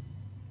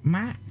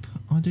map,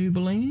 I do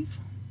believe.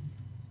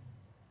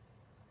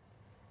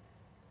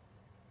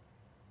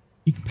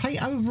 You can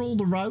paint over all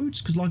the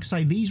roads, because like I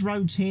say, these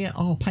roads here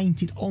are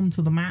painted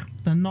onto the map.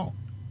 They're not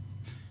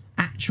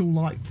actual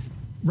like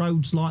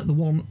roads like the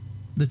one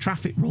the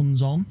traffic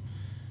runs on.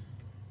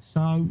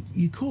 So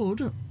you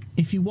could,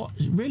 if you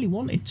really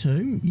wanted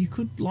to, you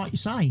could, like you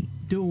say,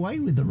 do away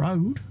with the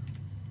road.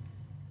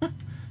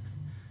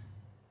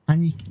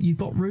 And you've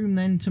got room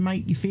then to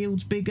make your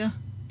fields bigger,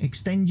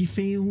 extend your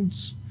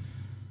fields.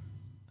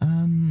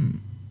 And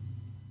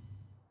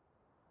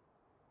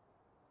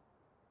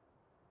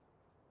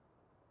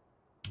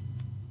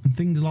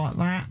things like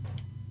that.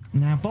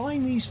 Now,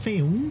 buying these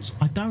fields,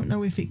 I don't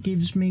know if it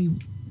gives me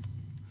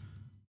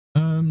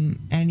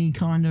any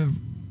kind of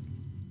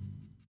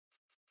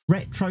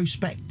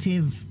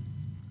retrospective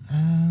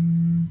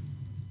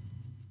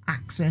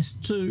access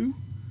to.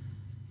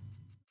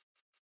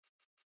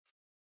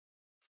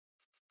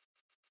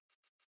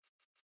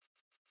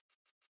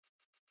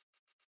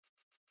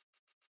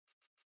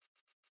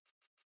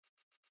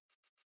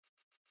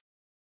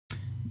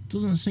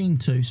 Doesn't seem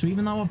to. So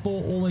even though I've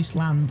bought all this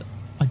land,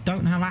 I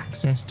don't have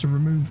access to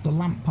remove the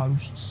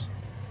lampposts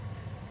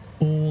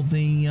or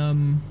the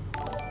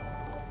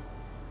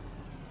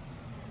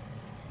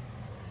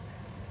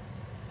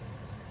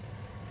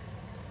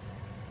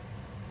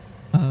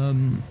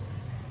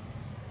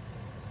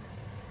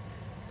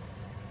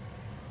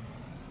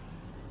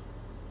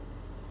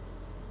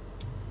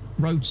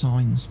road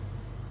signs.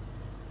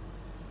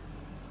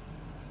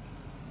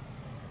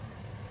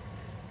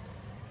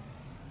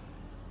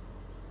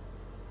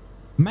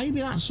 Maybe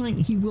that's something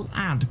he will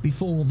add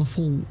before the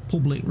full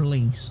public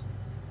release.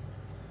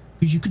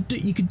 Because you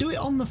could do it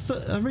on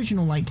the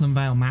original Lakeland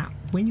Vale map.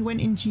 When you went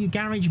into your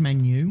garage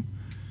menu,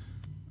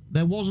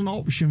 there was an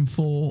option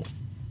for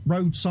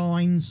road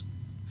signs.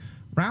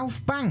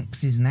 Ralph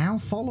Banks is now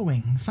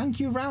following. Thank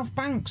you, Ralph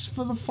Banks,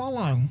 for the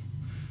follow.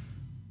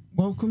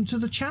 Welcome to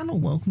the channel.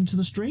 Welcome to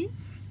the stream.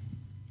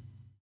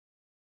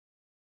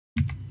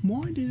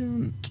 Why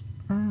didn't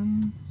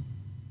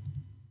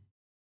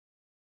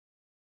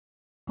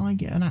I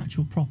get an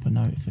actual proper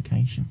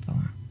notification for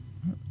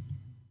that?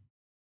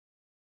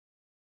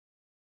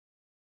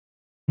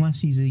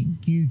 Unless he's a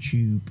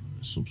YouTube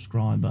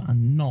subscriber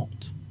and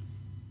not.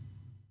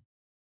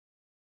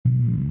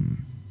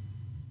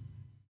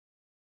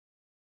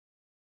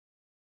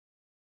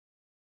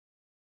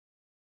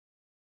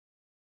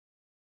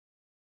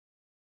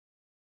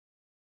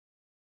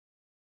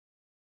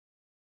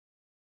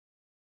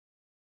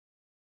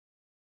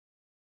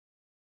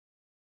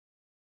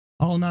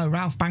 Oh no,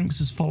 Ralph Banks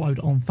has followed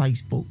on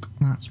Facebook.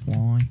 That's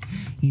why.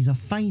 He's a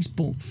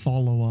Facebook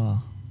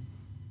follower,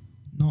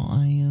 not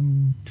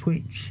a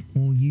Twitch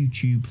or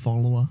YouTube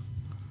follower.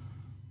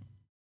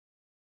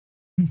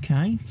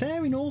 Okay,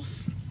 fair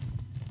enough.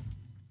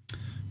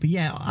 But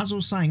yeah, as I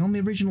was saying, on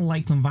the original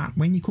Lakeland Vale,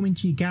 when you come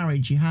into your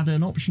garage, you had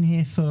an option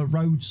here for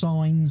road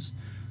signs,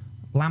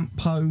 lamp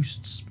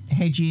posts,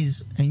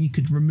 hedges, and you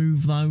could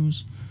remove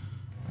those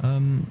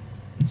and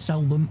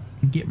sell them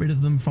and get rid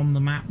of them from the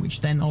map,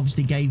 which then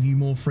obviously gave you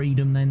more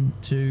freedom then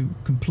to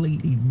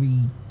completely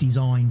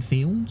redesign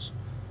fields.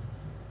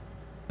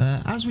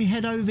 As we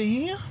head over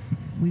here,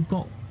 we've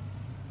got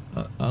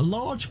a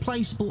large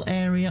placeable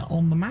area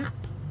on the map,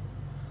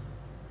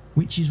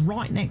 which is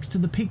right next to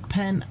the pig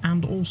pen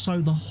and also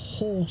the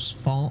horse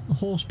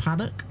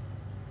paddock,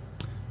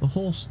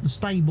 the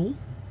stable.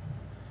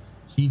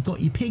 So you've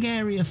got your pig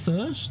area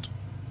first,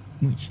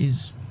 which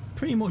is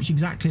pretty much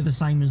exactly the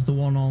same as the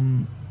one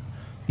on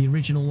the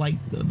original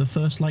the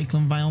first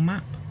Lakeland Vale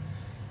map.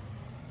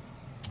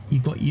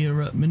 You've got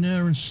your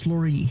manure and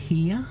slurry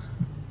here,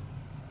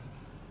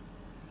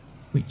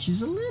 which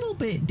is a little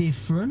bit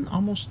different,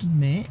 I must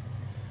admit.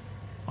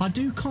 I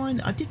did kind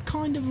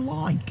of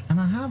like,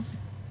 and I have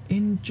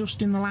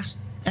just in the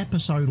last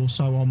episode or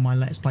so on my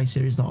Let's Play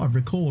series that I've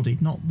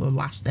recorded, not the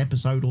last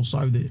episode or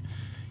so that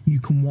you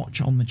can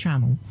watch on the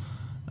channel,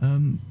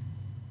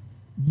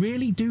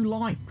 really do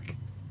like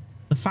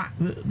the fact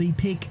that the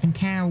pig and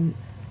cow,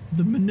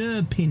 the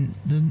manure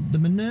the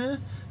manure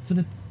for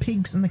the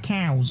pigs and the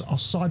cows are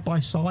side by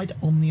side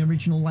on the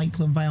original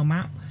Lakeland Vale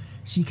map,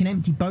 so you can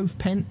empty both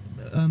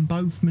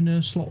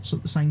manure slots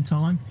at the same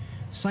time.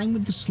 Same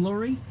with the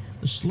slurry.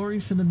 The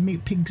slurry for the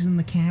pigs and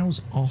the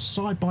cows are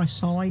side by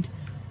side,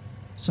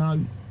 so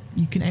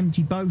you can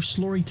empty both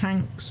slurry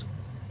tanks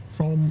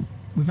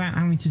without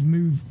having to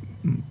move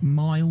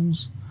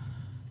miles.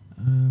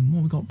 What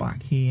have we got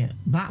back here?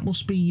 That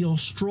must be your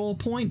straw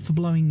point for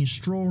blowing your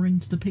straw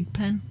into the pig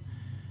pen.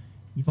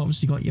 You've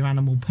obviously got your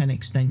animal pen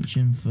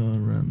extension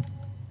for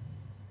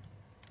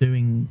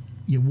doing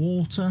your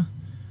water.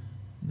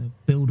 The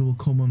builder will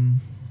come and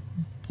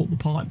put the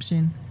pipes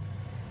in.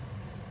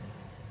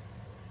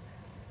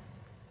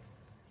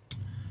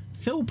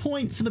 Fill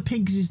point for the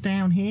pigs is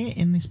down here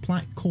in this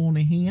black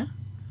corner here.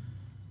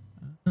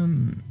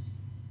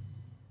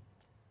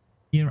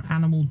 Your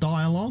animal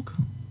dialogue,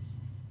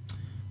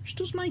 which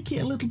does make it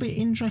a little bit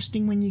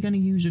interesting when you're going to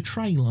use a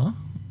trailer,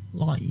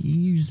 like you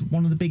use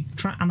one of the big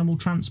animal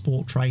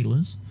transport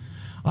trailers.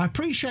 I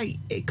appreciate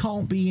it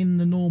can't be in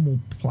the normal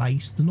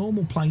place. The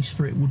normal place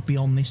for it would be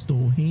on this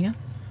door here,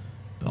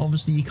 but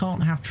obviously you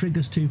can't have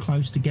triggers too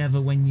close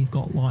together when you've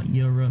got like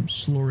your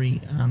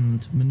slurry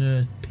and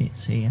manure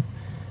pits here.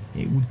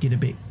 It would get a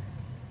bit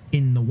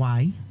in the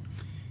way.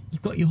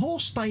 You've got your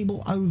horse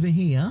stable over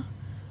here,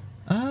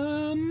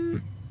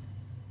 and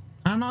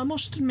I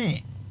must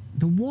admit,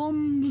 the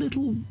one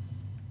little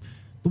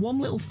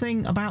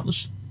thing about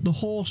the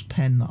horse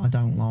pen that I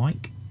don't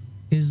like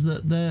is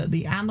that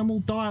the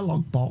animal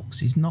dialogue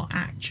box is not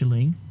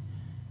actually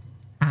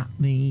at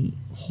the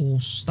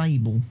horse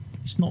stable.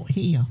 It's not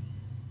here.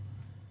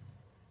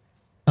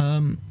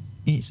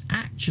 It's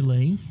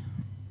actually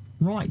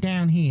right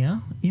down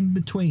here in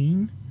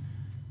between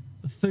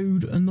the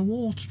food and the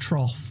water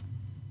trough.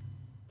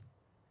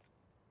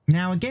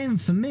 Now again,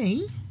 for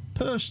me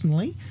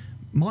personally,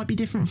 might be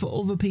different for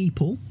other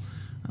people,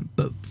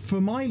 but for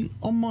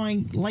on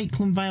my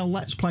Lakeland Vale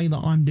Let's Play that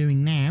I'm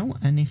doing now,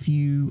 and if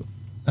you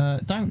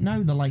don't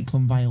know the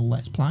Lakeland Vale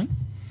Let's Play,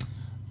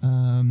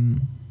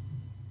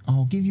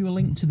 I'll give you a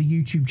link to the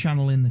YouTube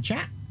channel in the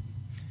chat,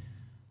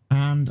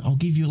 and I'll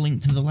give you a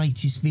link to the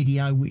latest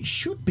video, which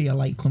should be a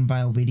Lakeland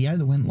Vale video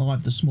that went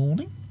live this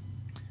morning,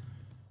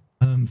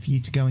 for you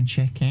to go and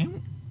check out.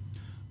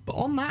 But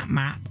on that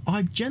map,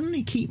 I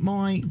generally keep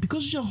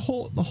because the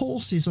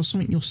horses are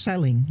something you're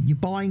selling. You're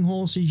buying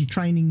horses, you're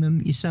training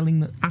them, you're selling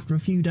them after a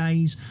few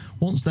days.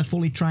 Once they're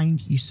fully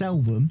trained, you sell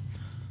them.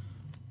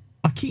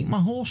 I keep my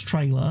horse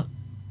trailer,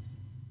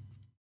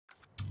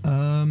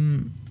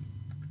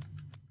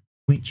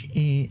 which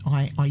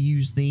I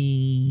use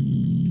the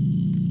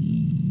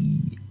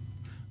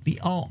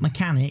Art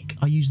Mechanic.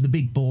 I use the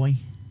big boy.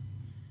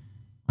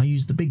 I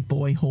use the big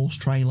boy horse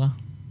trailer.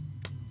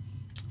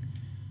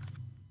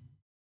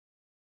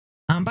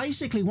 And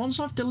basically, once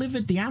I've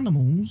delivered the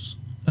animals,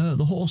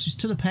 the horses,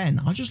 to the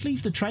pen, I just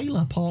leave the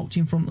trailer parked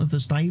in front of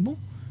the stable.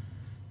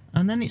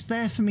 And then it's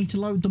there for me to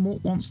load them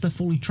up once they're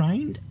fully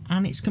trained.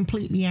 And it's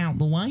completely out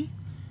the way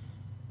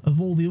of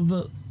all the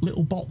other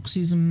little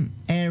boxes and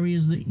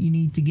areas that you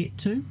need to get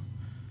to.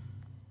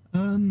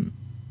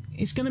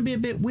 It's going to be a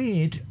bit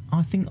weird,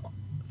 I think,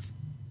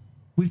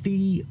 with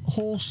the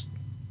horse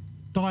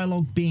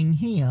dialogue being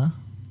here.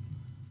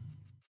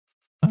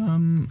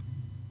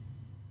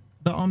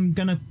 That I'm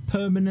going to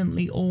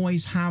permanently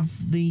always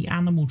have the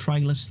animal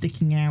trailer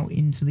sticking out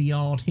into the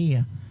yard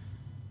here.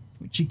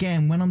 Which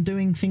again, when I'm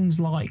doing things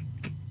like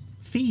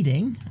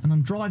feeding and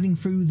I'm driving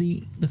through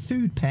the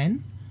food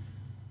pen,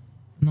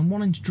 and I'm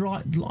wanting to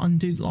drive and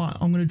do like,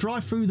 I'm going to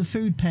drive through the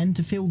food pen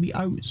to fill the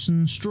oats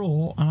and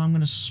straw, and I'm going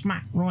to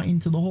smack right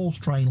into the horse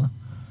trailer.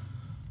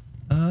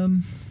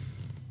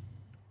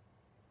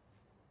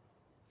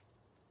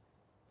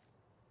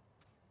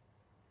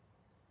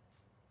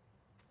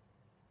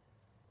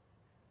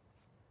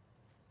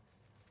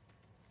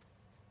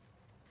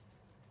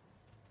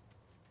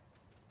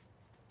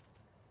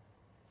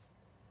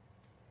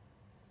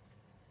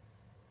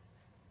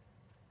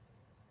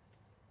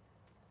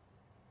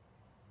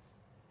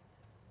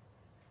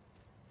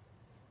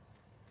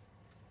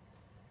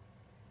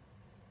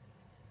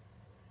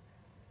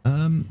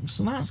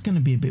 So that's going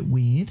to be a bit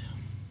weird.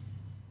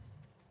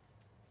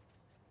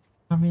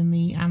 Having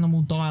the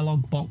animal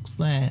dialogue box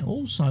there.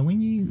 Also,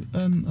 when you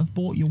have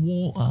bought your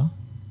water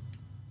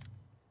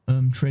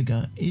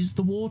trigger, is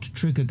the water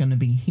trigger going to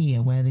be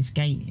here where this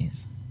gate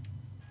is?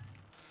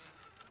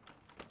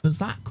 Because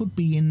that could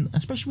be in,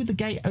 especially with the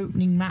gate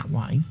opening that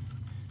way.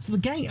 So the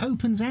gate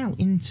opens out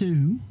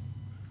into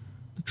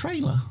the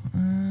trailer.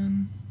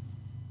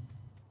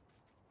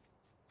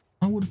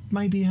 I would have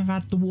maybe have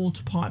had the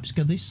water pipes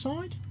go this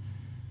side,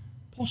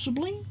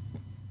 possibly,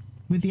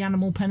 with the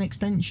animal pen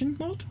extension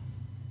mod.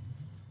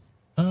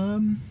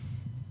 Again,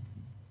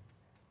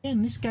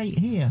 this gate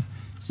here.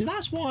 See,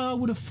 that's why I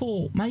would have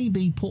thought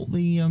maybe put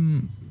the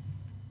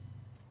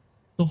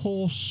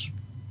horse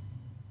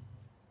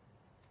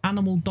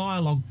animal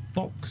dialogue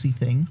boxy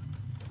thing.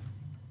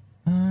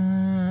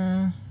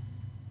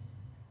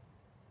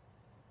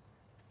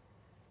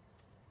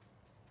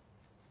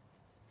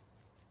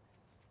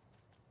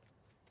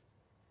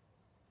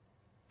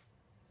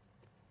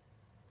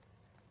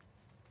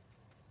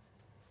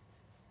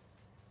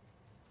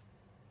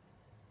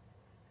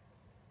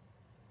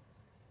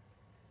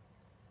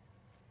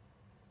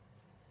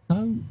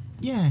 So,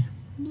 yeah,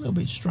 a little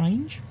bit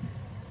strange.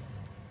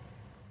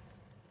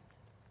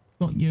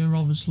 Got your,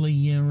 obviously,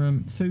 your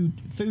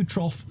food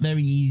trough,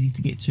 very easy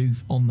to get to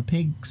on the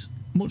pigs.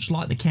 Much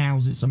like the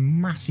cows, it's a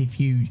massive,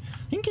 huge...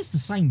 I think it's the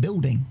same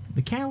building.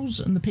 The cows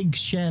and the pigs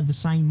share the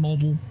same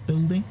model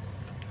building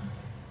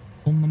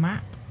on the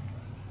map,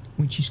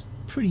 which is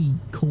pretty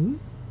cool.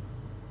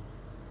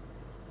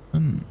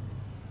 And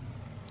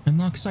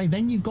like I say,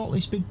 then you've got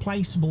this big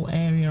placeable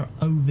area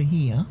over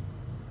here,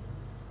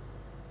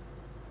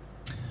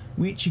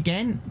 which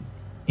again,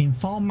 in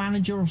Farm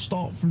Manager or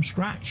Start From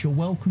Scratch, you're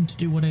welcome to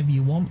do whatever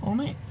you want on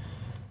it.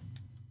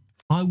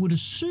 I would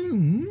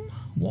assume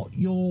what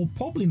you're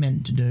probably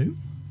meant to do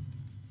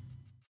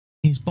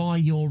is buy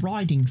your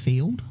riding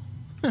field.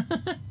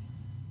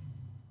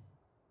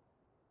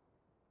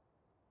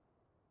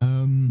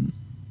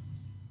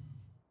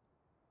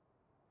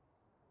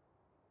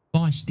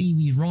 Buy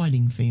Stevie's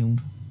riding field.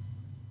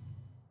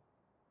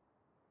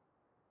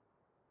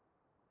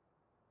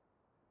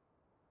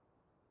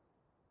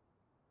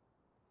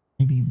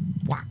 Maybe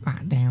whack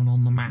that down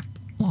on the map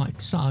like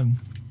so,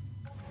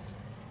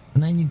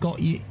 and then you've got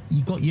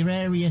your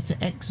area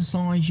to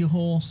exercise your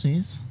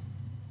horses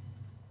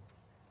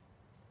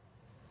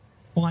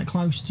quite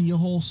close to your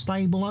horse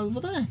stable over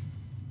there.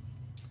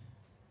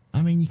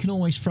 I mean, you can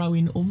always throw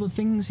in other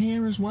things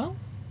here as well.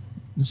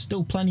 There's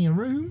still plenty of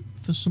room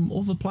for some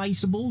other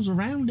placeables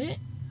around it,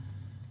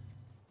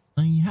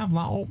 and you have that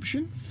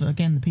option for,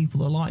 again, the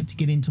people that like to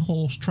get into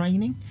horse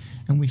training,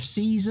 and with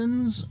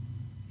seasons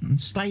and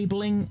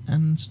stabling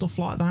and stuff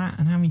like that,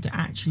 and having to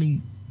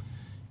actually,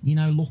 you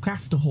know, look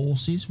after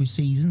horses with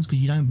seasons because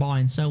you don't buy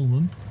and sell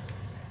them.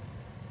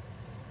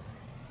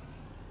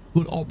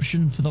 Good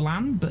option for the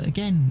land, but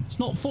again, it's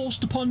not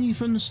forced upon you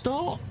from the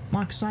start.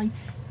 Like I say,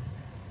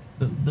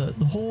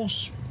 the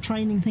horse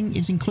training thing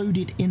is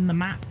included in the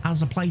map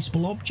as a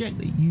placeable object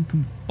that you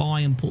can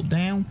buy and put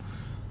down,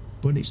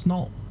 but it's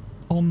not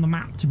on the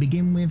map to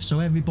begin with, so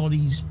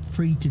everybody's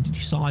free to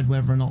decide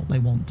whether or not they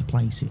want to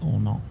place it or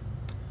not.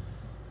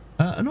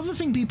 Another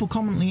thing people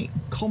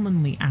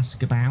commonly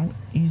ask about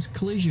is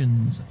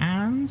collisions,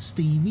 and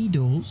Stevie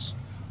does.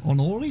 On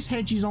all his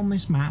hedges on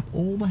this map,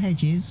 all the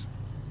hedges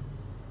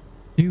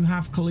do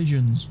have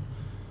collisions.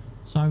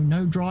 So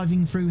no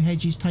driving through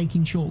hedges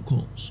taking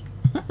shortcuts.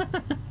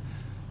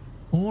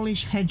 All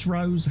his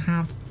hedgerows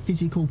have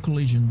physical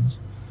collisions.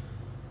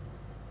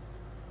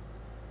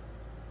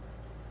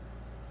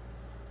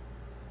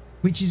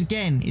 Which is,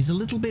 again, is a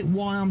little bit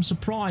why I'm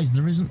surprised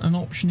there isn't an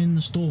option in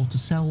the store to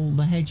sell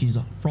the hedges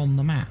from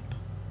the map.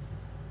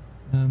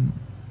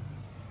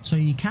 So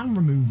you can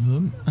remove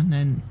them and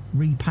then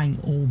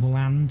repaint all the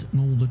land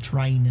and all the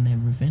terrain and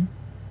everything.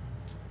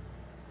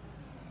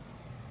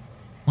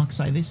 Like I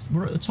say,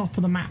 we're at the top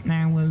of the map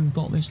now, where we've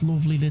got this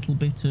lovely little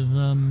bit of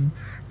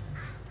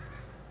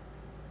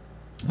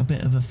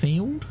a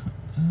field.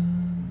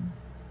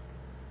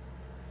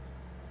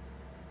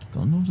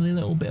 Got another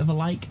little bit of a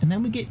lake, and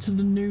then we get to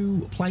the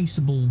new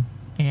placeable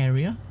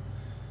area,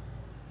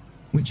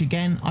 which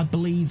again I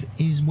believe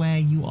is where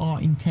you are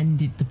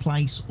intended to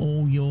place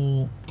all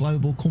your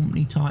global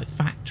company type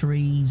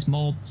factories,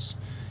 mods,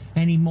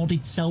 any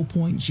modded sell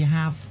points you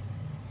have,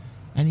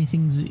 any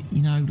things that,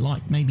 you know,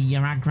 like maybe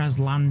your Agraz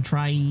land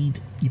trade,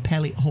 your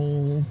pellet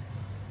hall,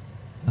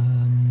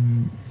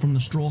 from the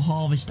straw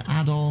harvest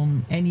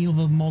add-on, any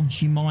other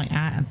mods you might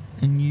add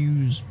and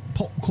use.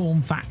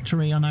 Popcorn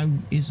factory, I know,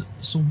 is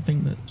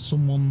something that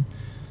someone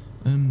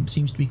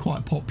seems to be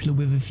quite popular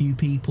with a few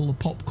people. A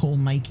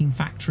popcorn making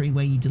factory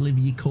where you deliver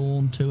your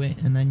corn to it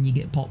and then you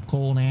get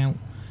popcorn out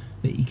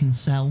that you can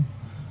sell.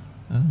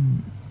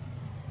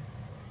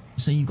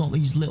 So you've got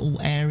these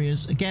little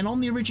areas. Again, on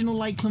the original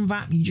Lakeland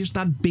Vale, you just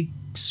had big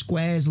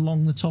squares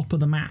along the top of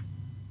the map,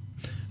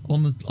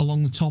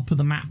 along the top of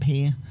the map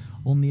here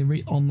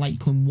on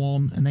Lakeland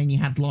 1, and then you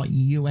had like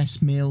your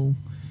US mill,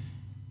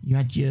 you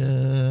had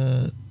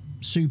your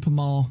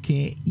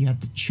supermarket, you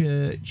had the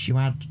church, you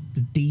had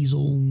the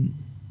diesel,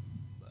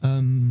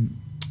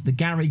 the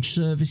garage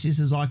services,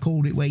 as I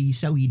called it, where you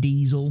sell your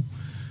diesel,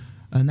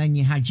 and then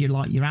you had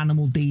your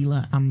animal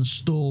dealer and the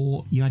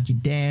store. You had your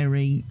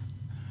dairy.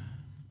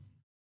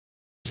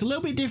 It's a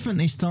little bit different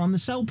this time. The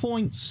sell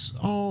points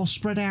are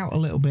spread out a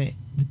little bit.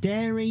 The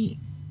dairy,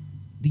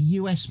 the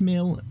US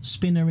mill,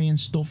 spinnery and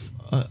stuff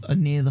are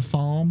near the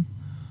farm.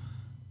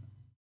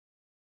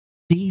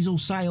 Diesel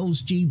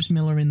sales, Jeeves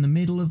Mill are in the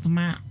middle of the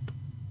map,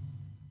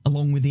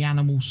 along with the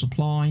animal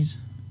supplies,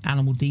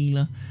 animal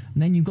dealer.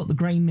 And then you've got the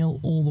grain mill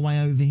all the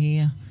way over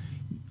here.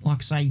 Like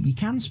I say, you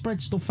can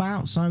spread stuff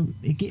out so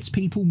it gets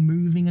people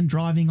moving and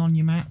driving on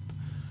your map.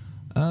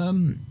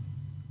 There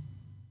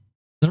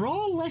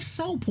are less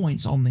sell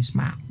points on this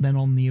map than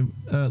on the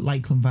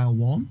Lakeland Vale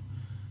one.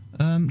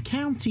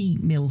 County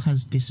Mill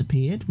has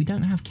disappeared. We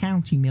don't have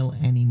County Mill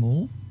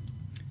anymore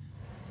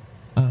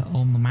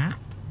on the map,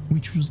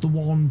 which was the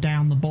one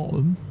down the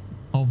bottom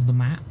of the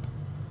map,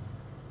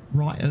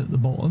 right at the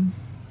bottom.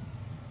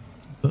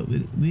 But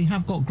we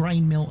have got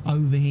Grain Mill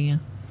over here.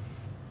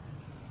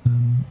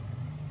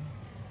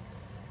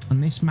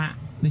 And this map,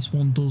 this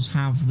one does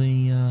have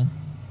the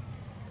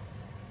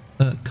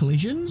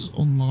collisions,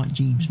 unlike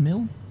Jeeves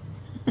Mill.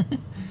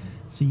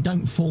 So you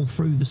don't fall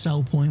through the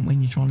sell point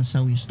when you're trying to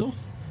sell your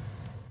stuff.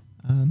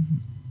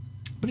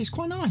 But it's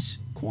quite nice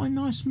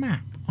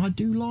map. I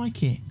do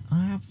like it.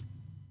 I have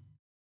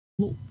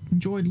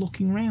enjoyed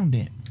looking around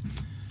it.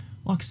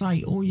 Like I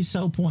say, all your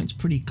sell points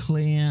pretty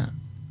clear.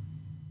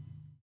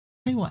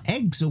 Tell you what,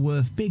 eggs are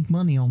worth big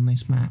money on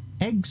this map.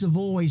 Eggs have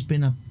always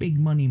been a big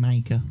money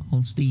maker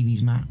on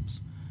Stevie's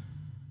maps.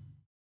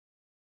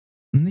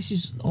 And this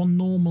is on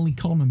normal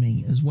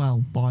economy as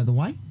well, by the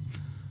way.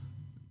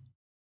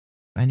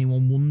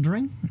 Anyone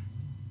wondering?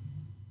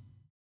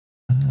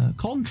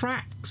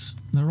 Contracts.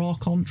 There are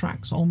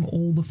contracts on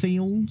all the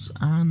fields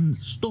and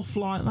stuff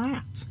like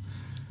that.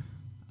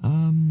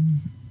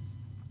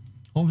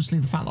 Obviously,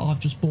 the fact that I've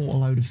just bought a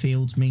load of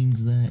fields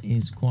means there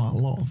is quite a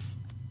lot of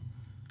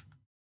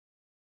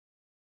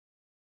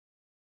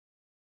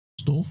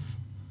stuff.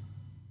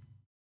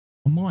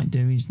 What I might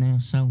do is now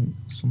sell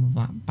some of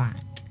that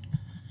back.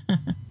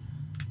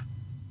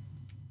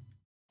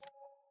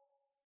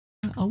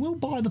 I will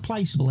buy the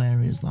placeable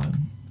areas though,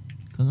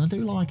 because I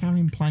do like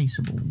having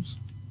placeables.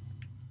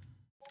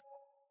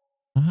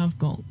 I have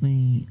got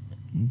the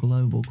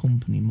global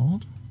company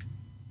mod.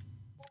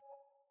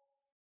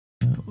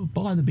 We'll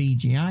buy the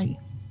BGA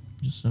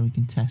just so we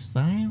can test that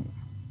out.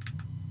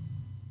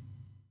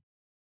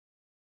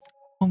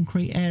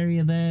 Concrete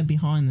area there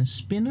behind the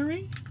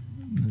spinnery.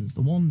 There's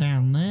the one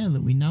down there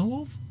that we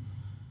know of,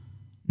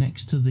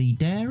 next to the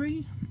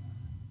dairy.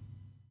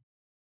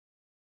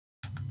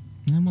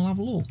 And then we'll have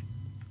a look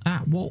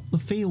at what the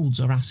fields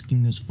are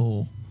asking us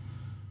for.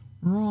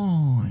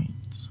 Right.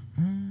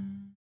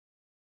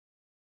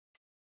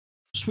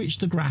 Switch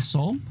the grass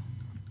on.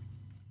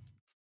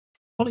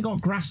 Probably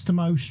got grass to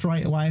mow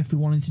straight away if we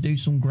wanted to do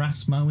some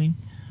grass mowing.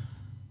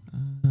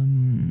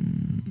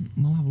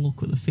 We'll have a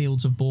look at the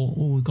fields I've bought.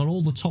 Oh, we've got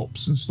all the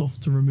tops and stuff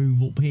to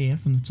remove up here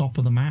from the top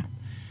of the map.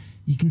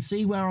 You can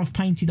see where I've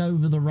painted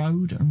over the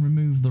road and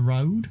removed the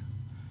road.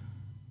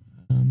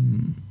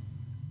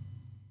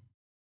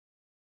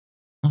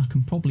 I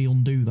can probably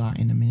undo that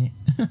in a minute.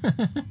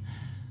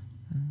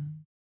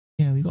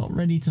 Yeah, we got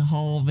ready to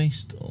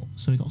harvest.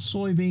 So we got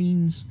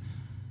soybeans,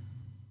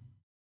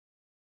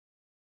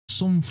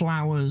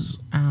 sunflowers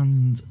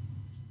and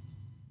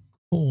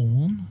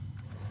corn.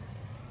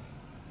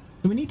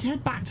 So we need to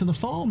head back to the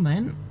farm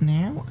then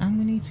now, and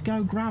we need to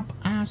go grab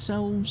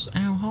ourselves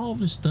our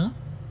harvester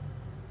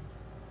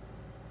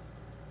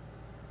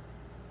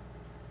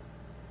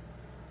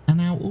and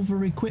our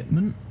other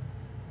equipment.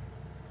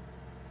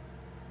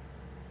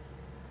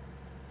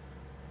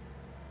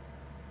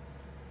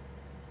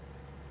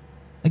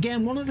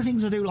 Again, one of the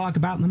things I do like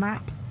about the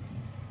map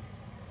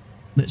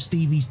that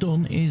Stevie's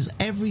done is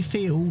every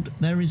field,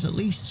 there is at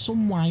least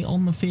some way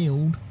on the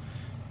field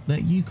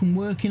that you can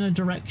work in a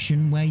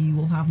direction where you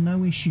will have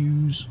no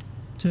issues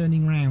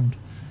turning around.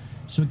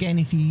 So again,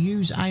 if you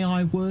use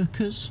AI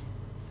workers,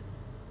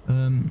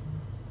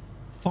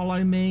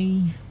 follow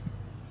me,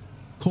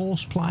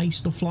 course play,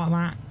 stuff like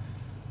that,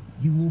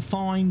 you will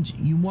find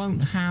you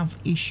won't have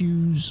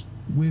issues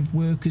with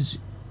workers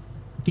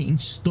getting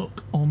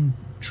stuck on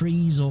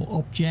trees or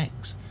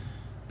objects,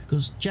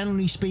 because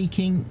generally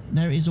speaking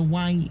there is a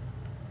way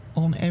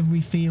on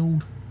every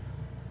field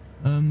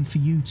for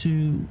you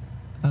to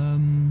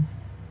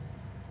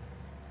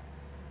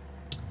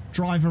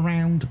drive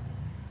around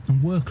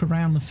and work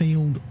around the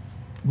field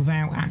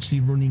without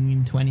actually running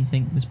into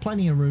anything. There's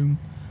plenty of room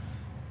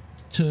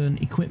to turn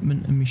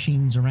equipment and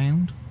machines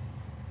around.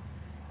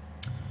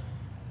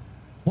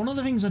 One of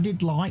the things I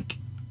did like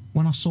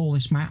when I saw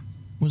this map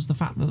was the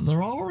fact that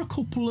there are a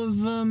couple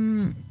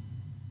of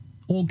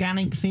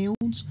organic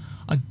fields.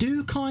 I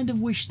do kind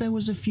of wish there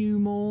was a few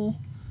more.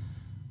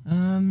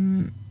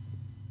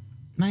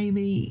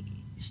 Maybe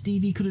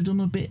Stevie could have done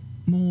a bit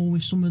more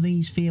with some of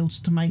these fields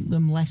to make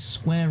them less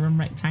square and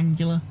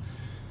rectangular.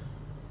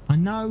 I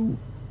know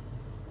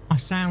I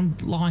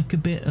sound like a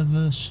bit of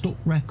a stuck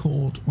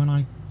record when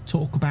I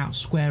talk about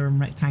square and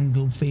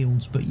rectangular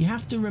fields, but you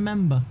have to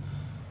remember,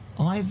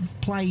 I've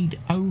played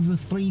over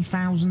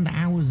 3,000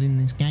 hours in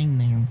this game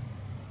now.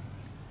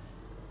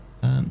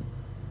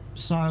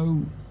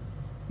 So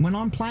when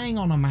I'm playing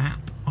on a map,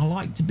 I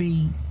like to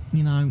be,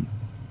 you know,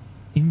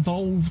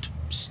 involved,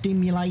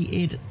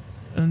 stimulated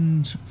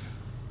and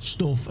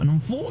stuff, and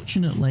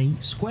unfortunately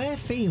square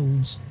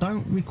fields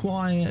don't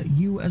require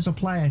you as a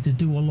player to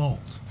do a lot.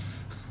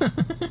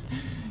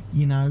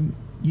 You know,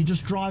 you're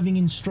just driving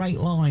in straight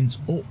lines,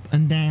 up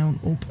and down,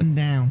 up and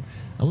down.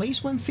 At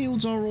least when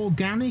fields are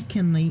organic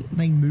and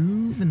they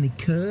move and they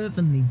curve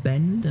and they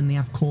bend and they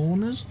have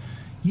corners,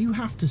 you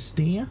have to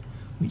steer,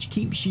 which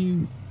keeps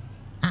you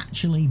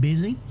actually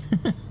busy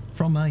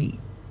from a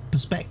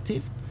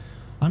perspective.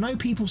 I know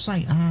people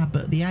say,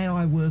 but the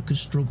AI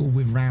workers struggle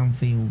with round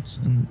fields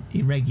and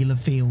irregular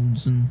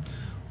fields and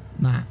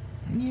that.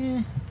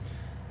 Yeah,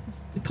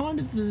 it's the kind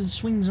of the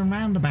swings and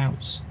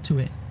roundabouts to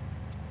it.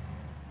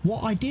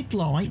 What I did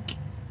like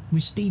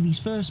with Stevie's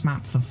first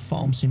map for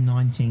Farm Sim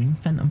 19,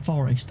 Fenton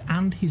Forest,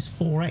 and his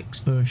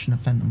 4X version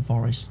of Fenton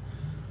Forest,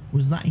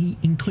 was that he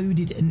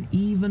included an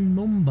even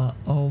number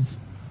of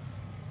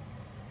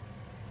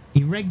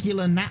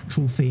irregular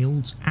natural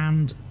fields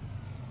and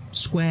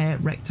square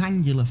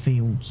rectangular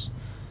fields.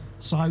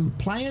 So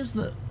players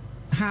that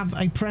have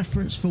a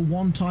preference for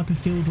one type of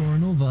field or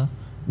another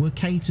were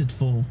catered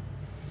for.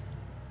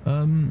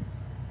 On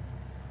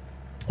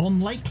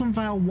Lakeland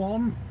Vale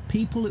 1,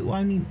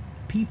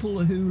 people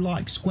who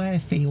like square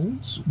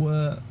fields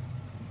were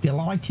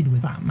delighted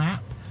with that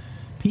map.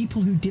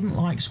 People who didn't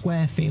like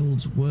square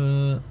fields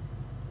were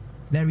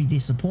very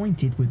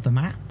disappointed with the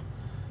map.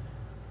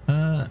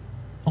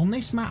 On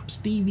this map,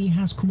 Stevie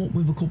has come up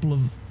with a couple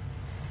of,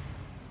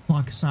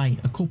 like I say,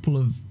 a couple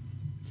of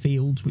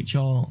fields which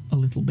are a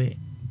little bit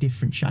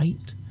different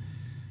shaped.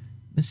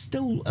 There's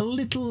still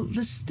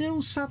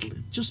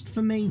sadly, just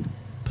for me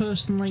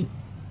personally,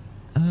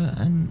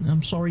 and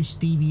I'm sorry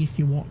Stevie if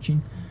you're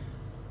watching,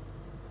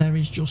 there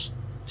is just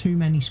too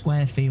many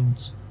square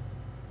fields.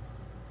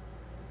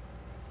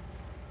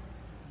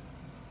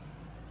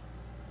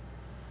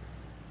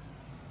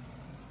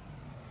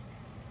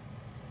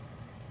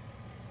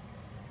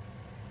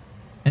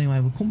 Anyway,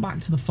 we'll come back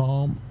to the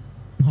farm.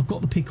 I've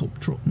got the pickup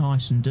truck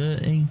nice and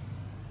dirty.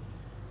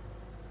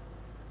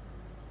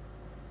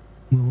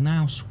 We'll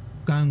now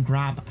go and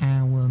grab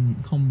our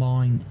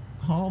combine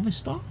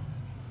harvester.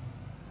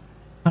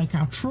 Take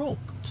our truck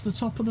to the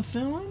top of the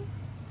farm.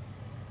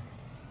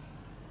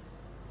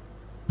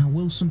 Our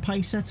Wilson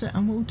pace setter,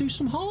 and we'll do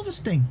some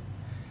harvesting.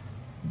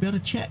 We'll be able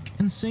to check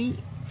and see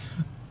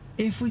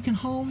if we can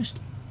harvest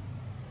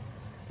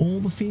all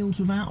the fields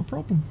without a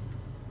problem.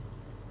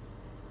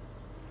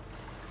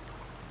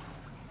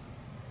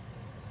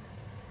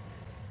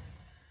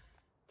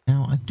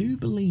 Now, I do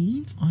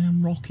believe I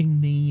am rocking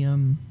the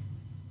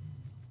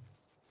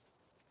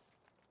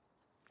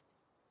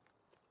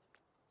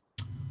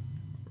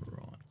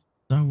right.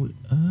 So,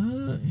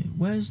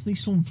 where's the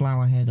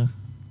sunflower header?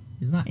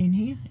 Is that in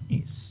here?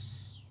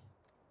 It's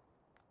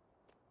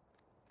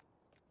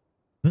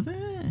over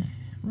there.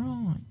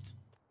 Right.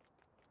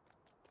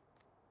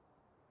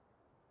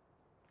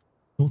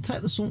 We'll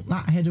take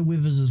that header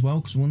with us as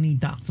well, because we'll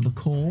need that for the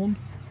corn.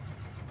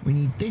 We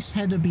need this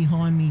header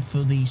behind me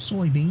for the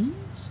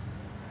soybeans.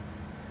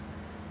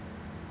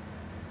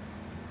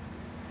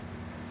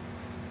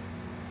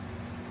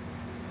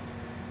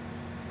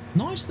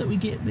 Nice that we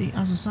get the,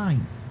 as I say,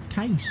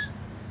 case,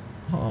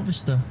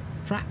 harvester,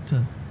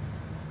 tractor.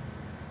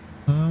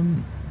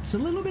 It's a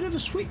little bit of a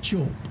switch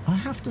up, I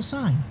have to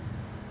say,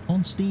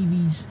 on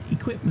Stevie's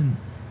equipment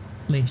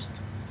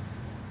list.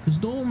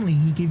 Because normally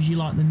he gives you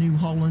like the New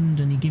Holland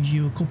and he gives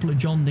you a couple of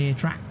John Deere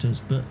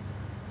tractors, but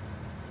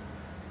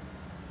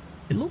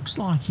it looks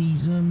like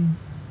he's like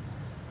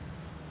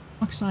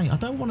I say, I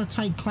don't want to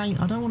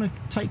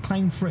take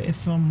claim for it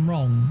if I'm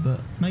wrong, but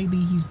maybe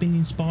he's been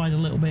inspired a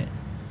little bit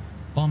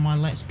by my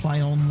Let's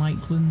Play on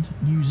Lakeland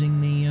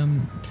using the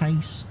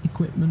case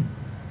equipment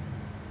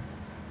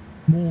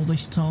more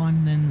this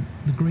time than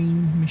the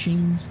green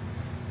machines.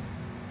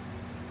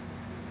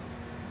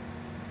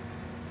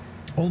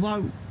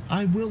 Although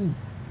I will,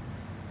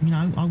 you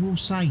know, I will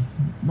say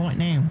right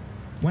now,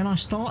 when I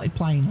started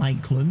playing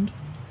Lakeland,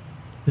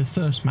 the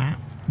first map,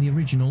 the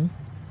original,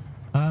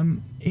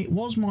 it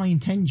was my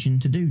intention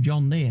to do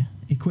John Deere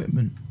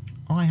equipment.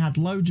 I had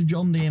loads of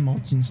John Deere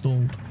mods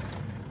installed,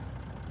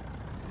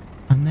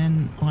 and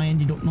then I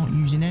ended up not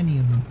using any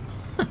of them.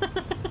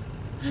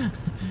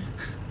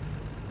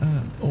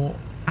 Or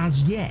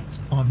as yet,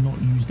 I've not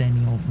used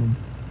any of them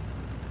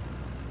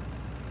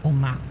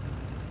on that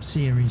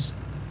series,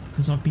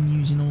 because I've been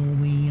using all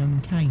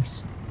the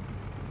case.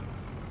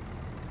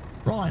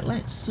 Right,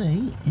 let's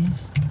see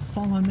if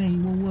Follow Me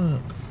will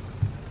work.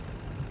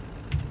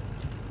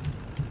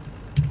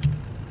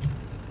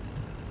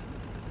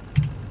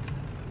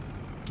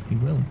 He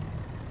will.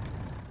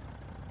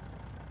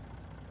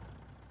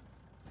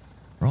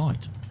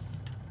 Right.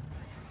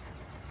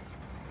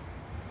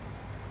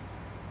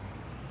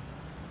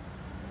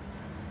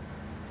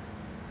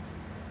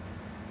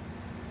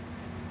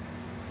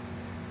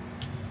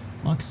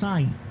 Like I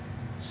say,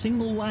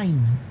 single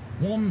lane,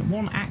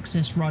 one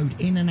access road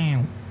in and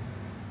out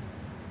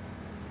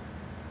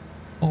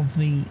of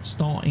the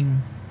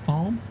starting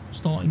farm,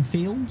 starting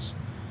fields.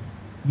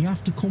 You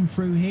have to come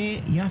through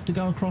here. You have to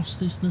go across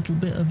this little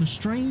bit of a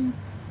stream,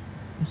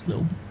 this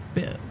little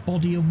bit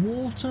body of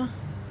water.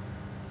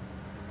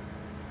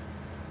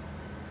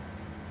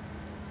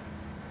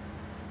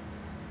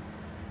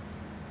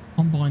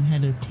 Combine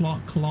header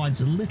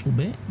collides a little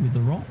bit with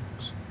the rocks.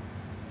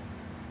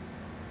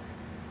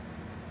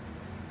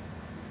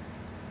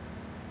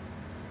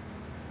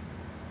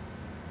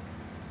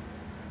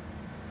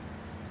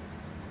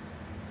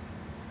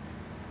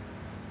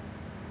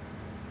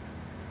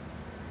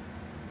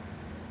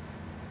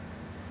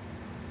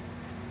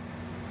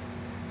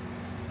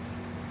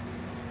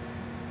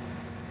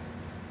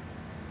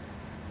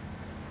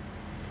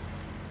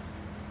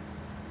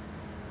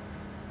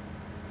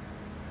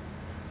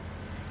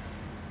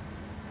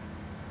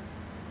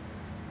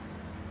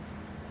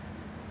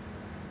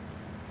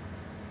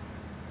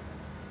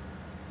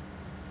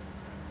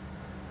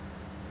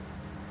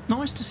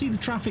 Nice to see the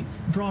traffic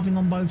driving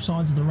on both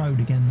sides of the road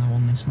again though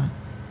on this map.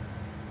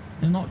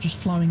 They're not just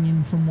flowing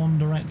in from one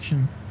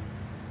direction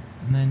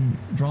and then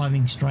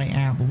driving straight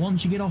out, but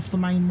once you get off the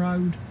main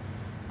road,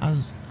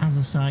 as I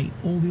say,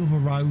 all the other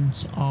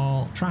roads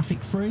are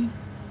traffic free.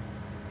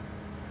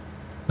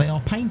 They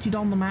are painted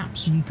on the map,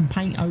 so you can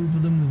paint over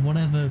them with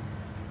whatever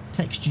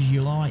textures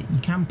you like. You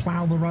can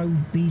plough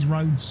these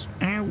roads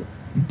out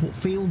and put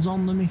fields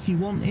on them if you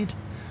wanted.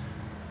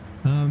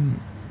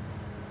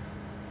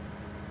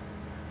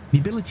 The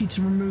ability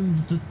to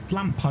remove the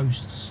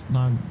lampposts,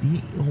 though,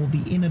 or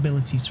the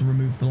inability to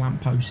remove the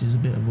lampposts is a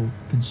bit of a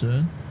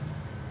concern.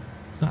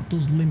 So that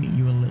does limit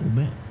you a little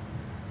bit.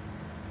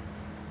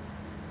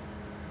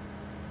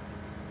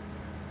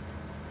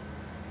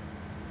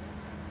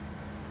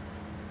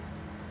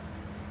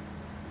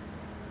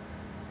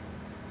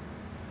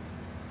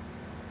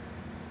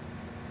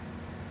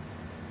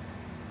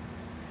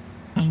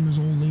 Same as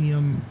all the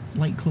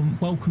Lakeland,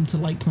 welcome to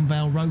Lakeland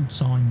Vale road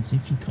signs,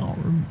 if you can't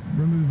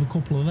remove a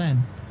couple of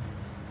them.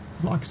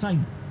 Like I say,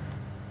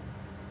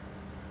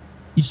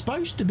 you're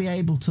supposed to be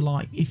able to,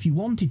 like, if you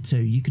wanted to,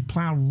 you could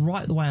plough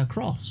right the way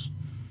across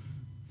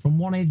from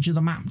one edge of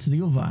the map to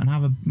the other and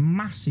have a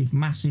massive,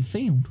 massive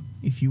field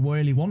if you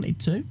really wanted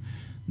to.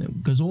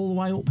 That goes all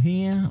the way up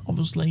here.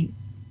 Obviously,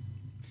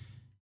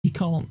 you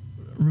can't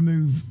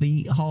remove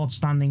the hard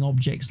standing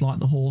objects like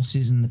the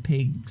horses and the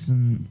pigs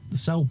and the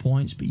sell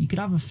points, but you could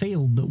have a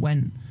field that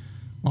went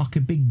like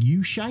a big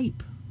U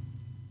shape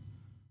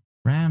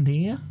round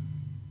here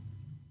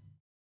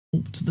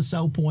up to the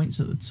sell points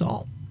at the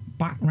top,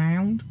 back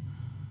round.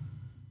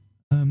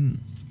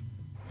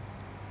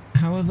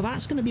 However,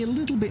 that's going to be a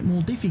little bit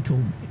more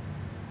difficult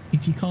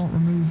if you can't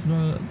remove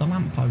the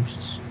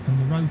lampposts and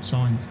the road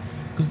signs,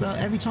 because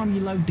every time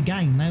you load the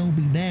game they'll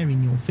be there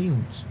in your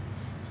fields.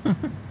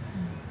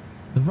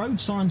 The road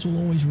signs will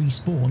always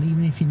respawn,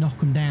 even if you knock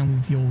them down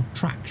with your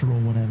tractor or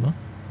whatever.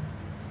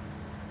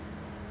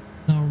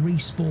 They'll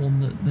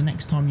respawn the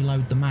next time you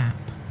load the map.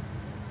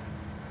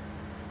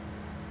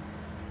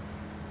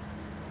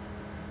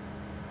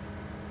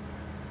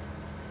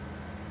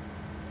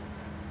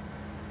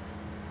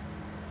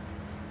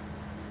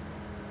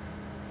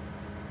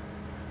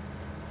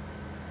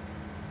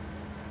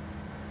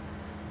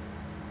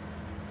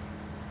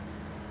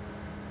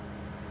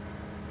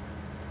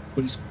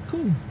 But it's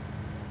cool.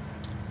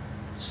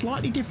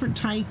 Slightly different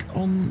take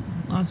on,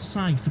 as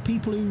I say, for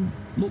people who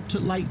looked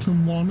at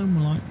Lakeland 1 and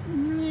were like,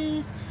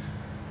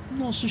 I'm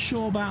not so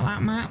sure about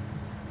that map.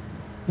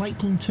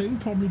 Lakeland 2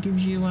 probably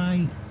gives you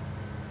a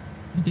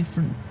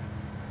different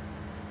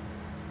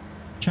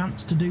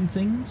chance to do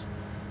things.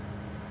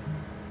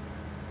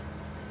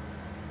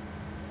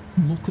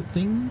 Look at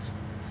things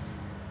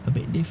a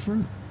bit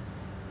different.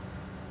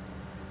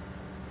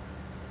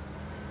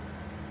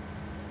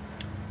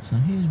 So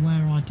here's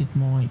where I did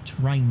my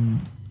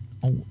terrain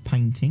alt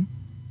painting.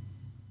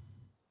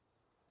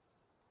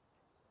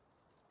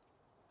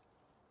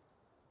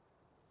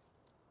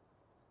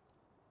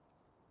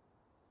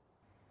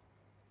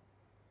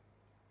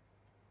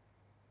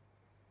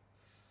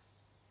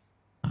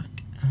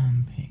 Back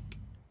and pick.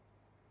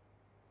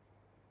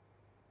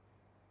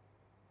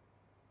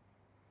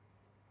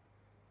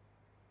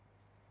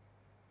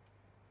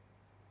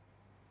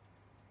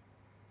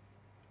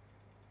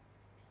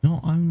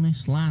 Not own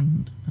this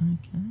land.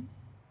 Okay.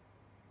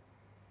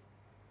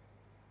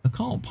 I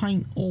can't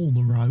paint all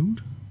the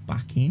road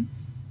back in.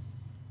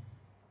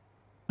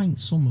 Paint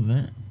some of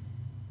it.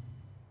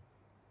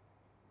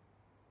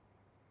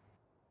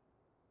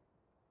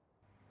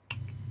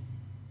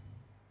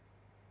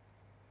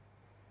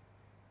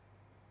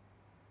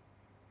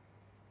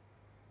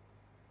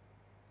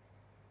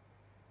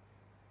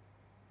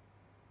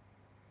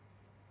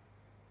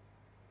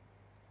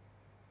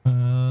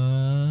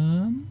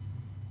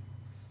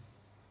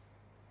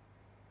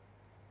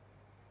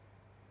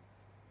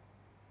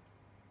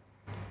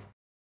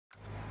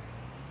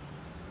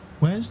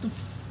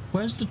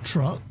 Where's the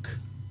truck?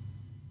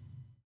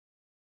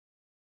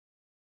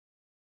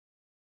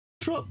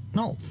 Truck,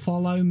 not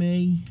follow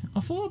me. I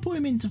thought I put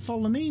him into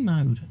follow me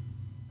mode.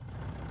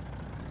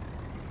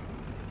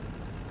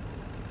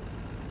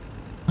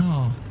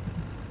 Oh,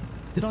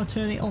 did I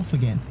turn it off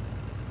again?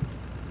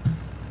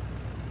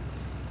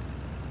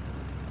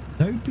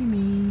 Don't be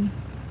me.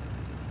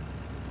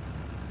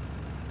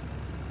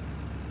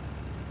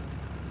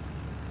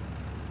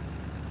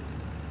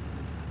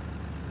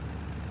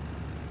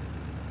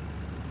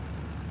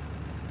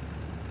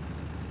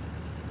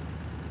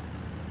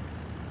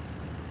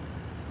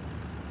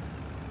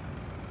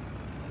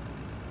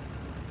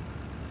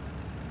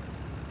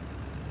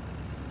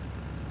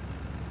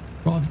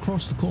 Drive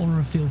across the corner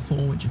of field 4,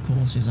 which of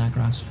course is our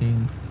grass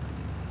field.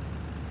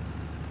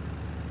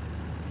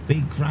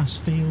 Big grass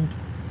field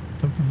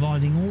for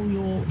providing all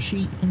your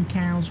sheep and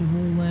cows with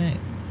all their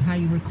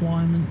hay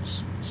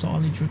requirements,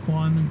 silage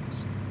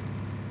requirements.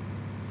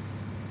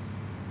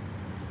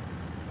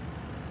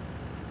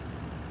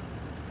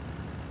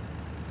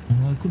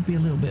 Although it could be a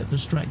little bit of a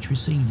stretch with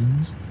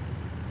seasons.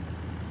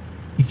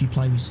 If you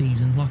play with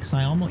seasons, like I say,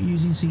 I'm not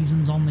using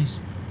seasons on this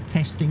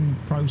testing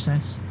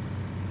process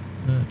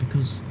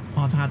because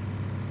I've had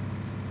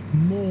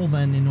more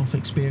than enough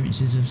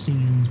experiences of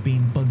seasons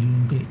being buggy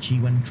and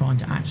glitchy when trying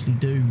to actually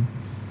do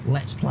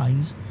Let's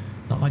Plays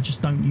that I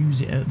just don't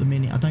use it at the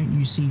minute. I don't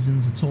use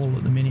seasons at all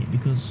at the minute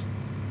because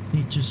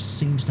it just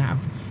seems to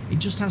have... It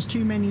just has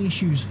too many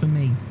issues for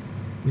me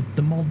with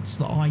the mods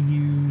that I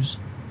use,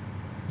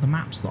 the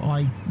maps that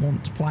I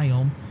want to play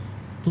on.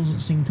 Doesn't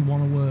seem to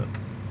want to work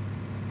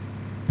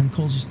and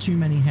causes too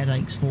many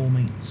headaches for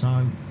me,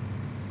 so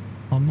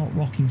I'm not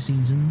rocking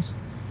seasons.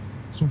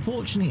 So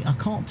unfortunately I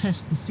can't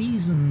test the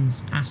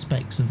seasons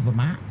aspects of the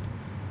map,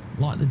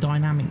 like the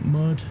dynamic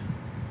mud,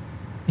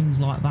 things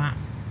like that,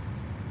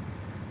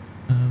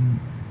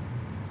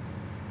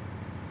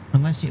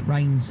 unless it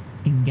rains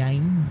in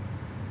game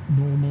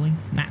normally,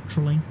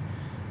 naturally.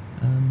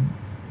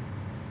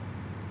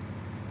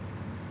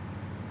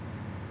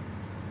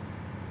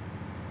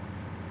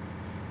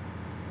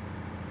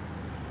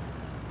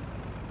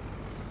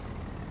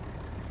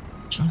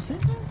 Which I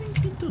don't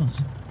think it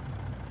does.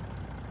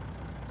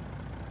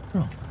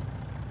 Rock.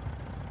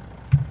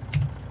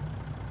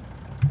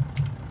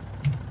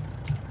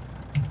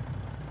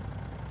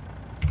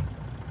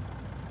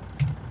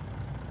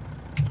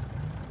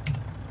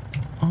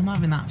 I'm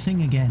having that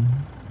thing again.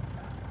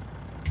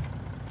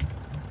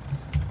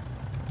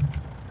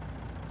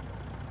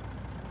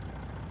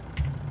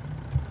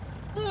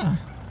 Ah,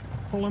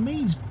 follow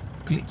me's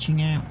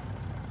glitching out.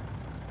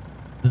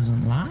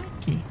 Doesn't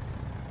like it.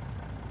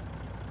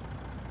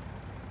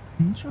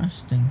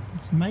 Interesting.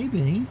 So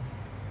maybe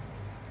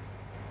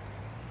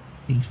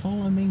the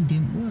follow me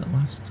didn't work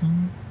last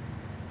time.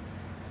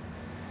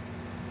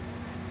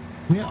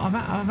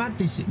 I've had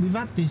this. We've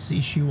had this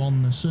issue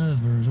on the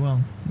server as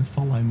well with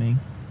follow me.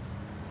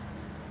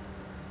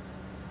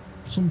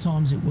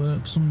 Sometimes it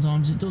works,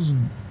 sometimes it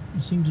doesn't.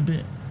 It seems a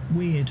bit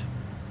weird.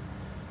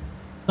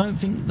 Don't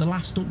think the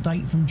last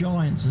update from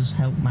Giants has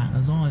helped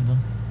matters either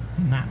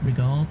in that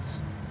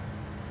regards.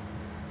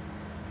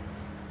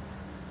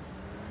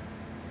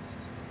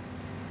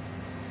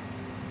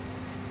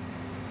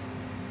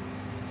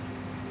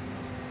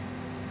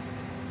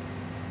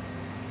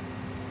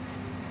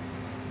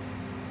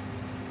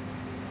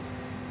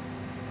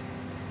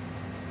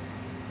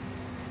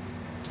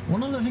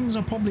 One of the things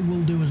I probably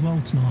will do as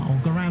well tonight, I'll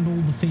go around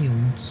all the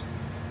fields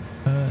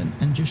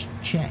and just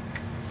check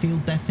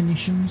field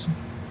definitions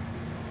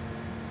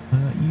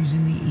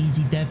using the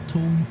Easy Dev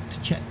tool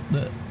to check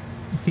that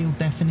the field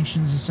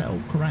definitions are set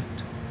up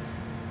correct.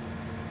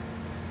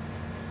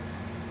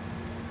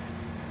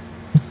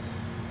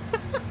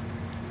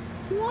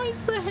 Why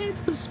is the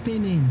header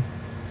spinning?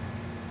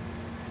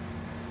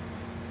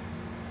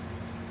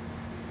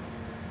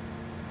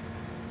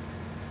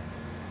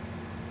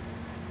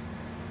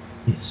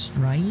 It's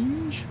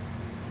strange.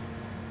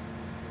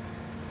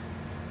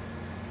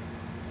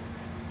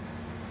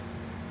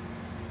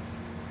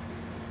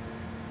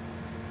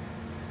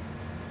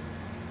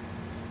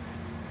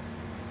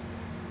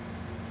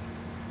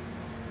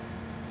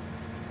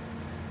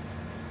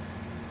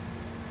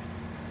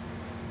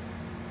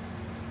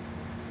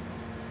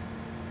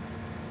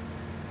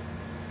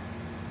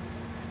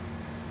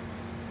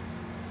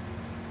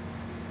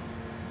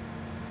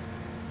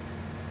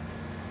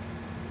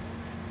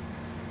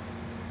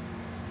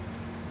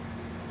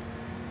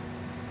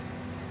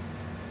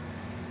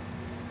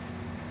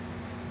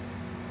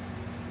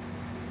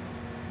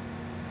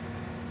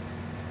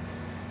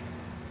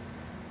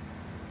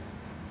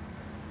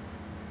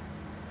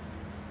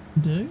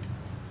 Do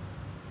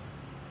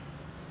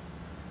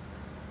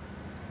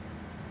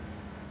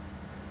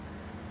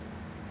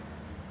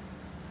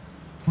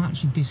I'll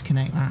actually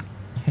disconnect that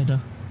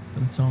header for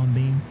the time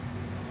being.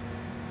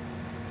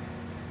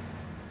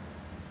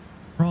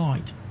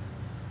 Right,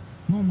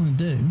 what I'm going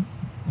to do,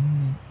 I'm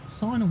going to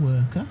assign a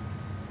worker.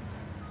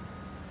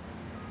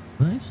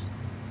 This.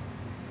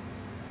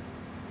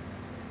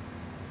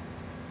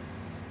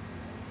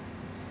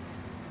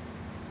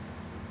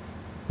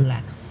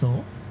 Like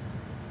so.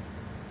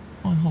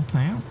 I'll hop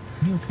out.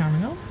 He'll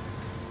carry on.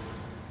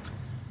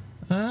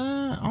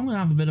 I'm going to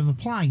have a bit of a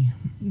play,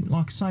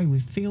 like I say,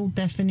 with field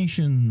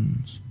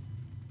definitions.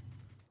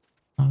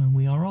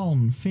 We are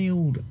on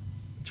field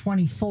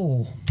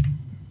 24.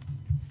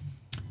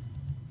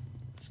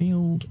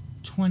 Field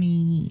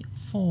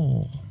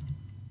 24.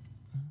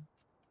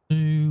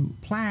 To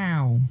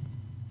plough.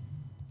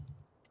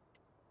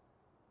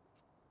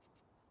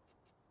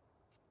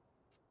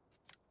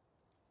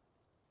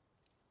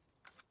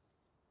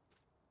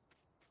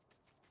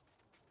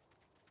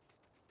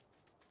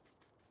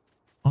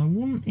 I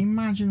wouldn't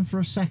imagine for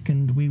a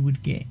second we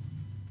would get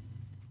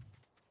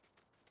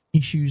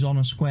issues on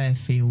a square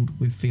field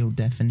with field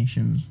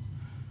definitions.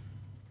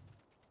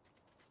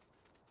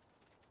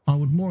 I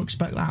would more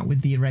expect that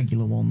with the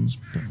irregular ones,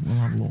 but we'll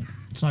have a look.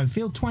 So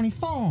field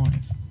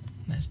 25,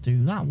 let's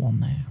do that one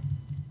now.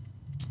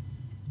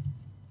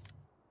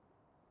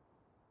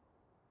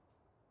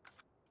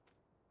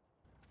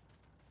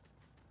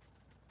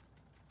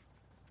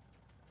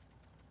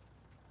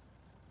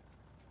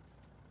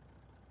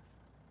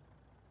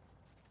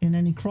 In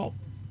any crop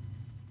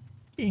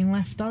getting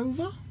left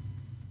over?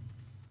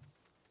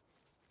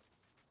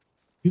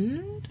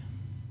 Good.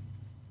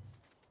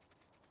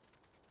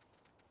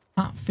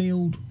 That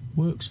field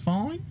works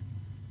fine.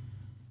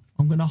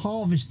 I'm going to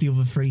harvest the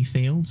other 3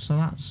 fields, so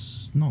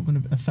that's not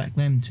going to affect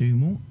them too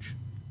much.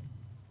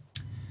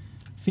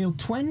 Field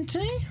 20,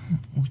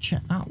 we'll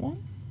check that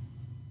one.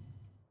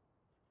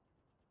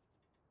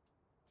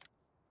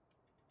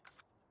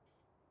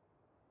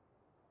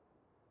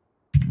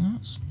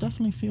 That's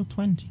definitely field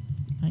 20,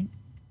 I think.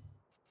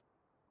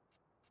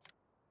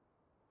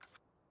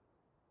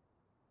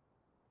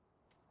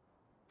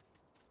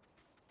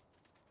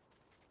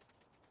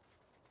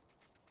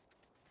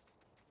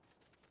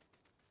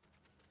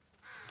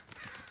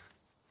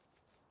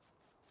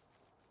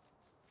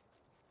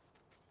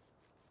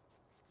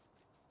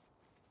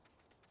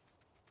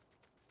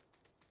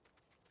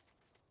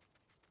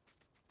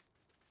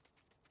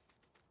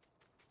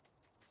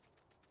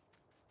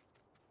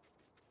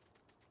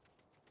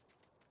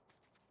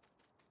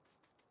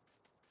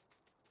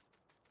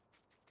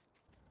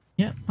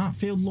 Yep, that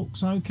field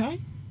looks okay.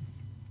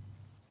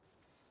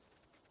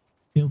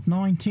 Field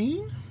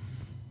 19.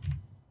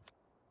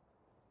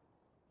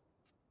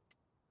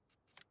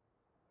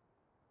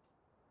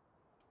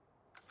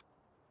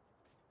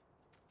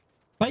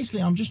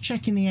 Basically, I'm just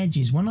checking the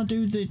edges. When I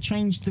do the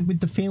with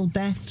the field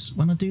defs,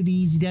 when I do the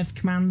easy def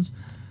commands,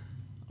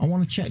 I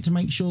want to check to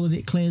make sure that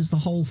it clears the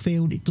whole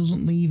field. It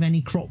doesn't leave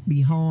any crop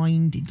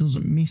behind. It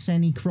doesn't miss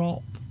any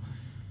crop.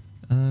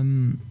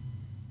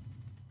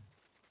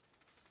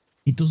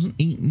 It doesn't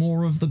eat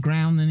more of the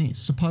ground than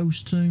it's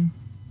supposed to,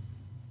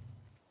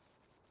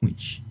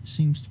 which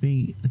seems to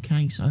be the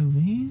case over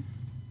here.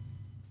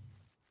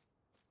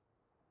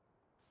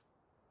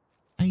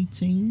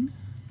 18.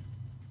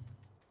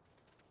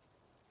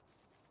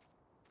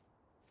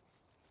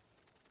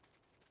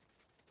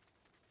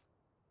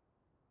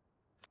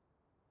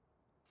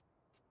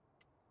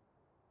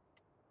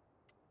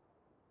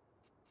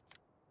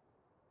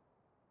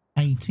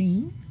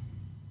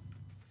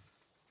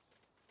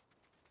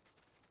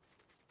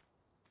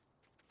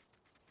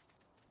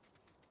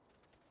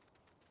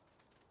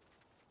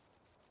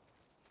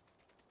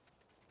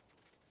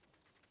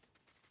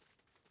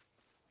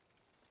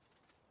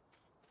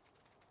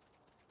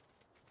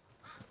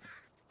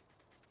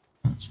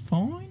 That's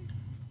fine.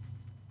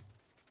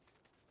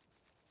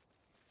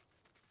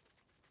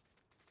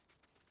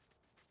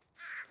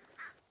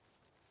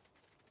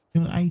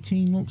 Field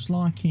 18 looks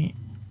like it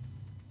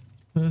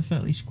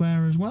perfectly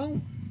square as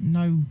well.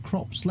 No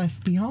crops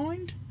left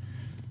behind.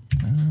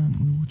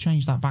 We will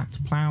change that back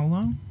to plough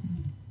though.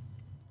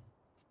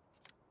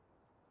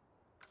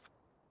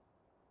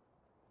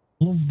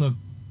 Love the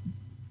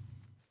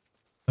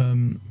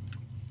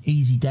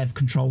easy dev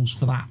controls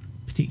for that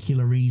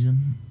particular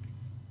reason.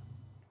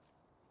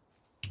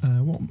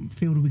 What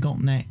field have we got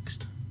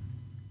next?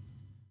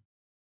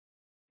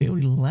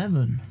 Field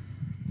 11.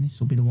 This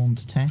will be the one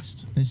to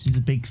test. This is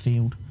a big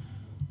field.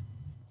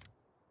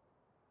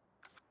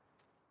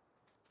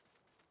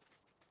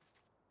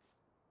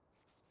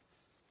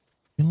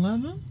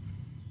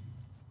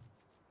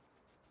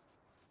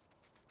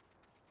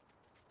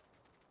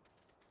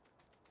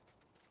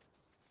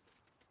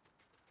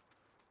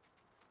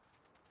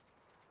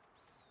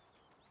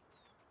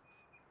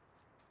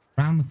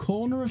 Around the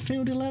corner of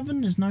field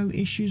 11, there's no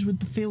issues with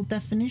the field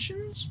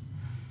definitions.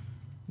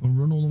 We'll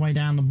run all the way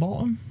down the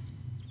bottom.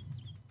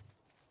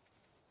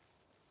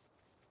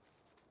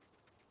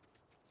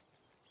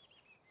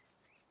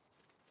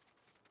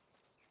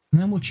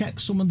 And then we'll check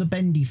some of the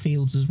bendy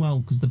fields as well,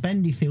 because the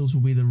bendy fields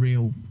will be the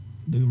real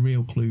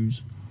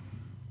clues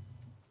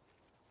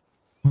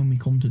when we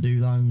come to do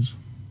those.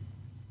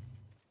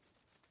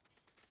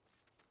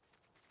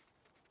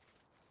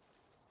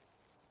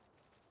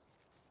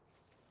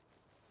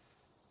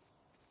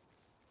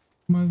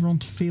 Come over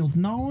onto field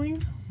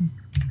 9.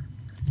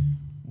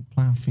 We'll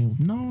plough field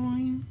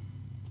 9.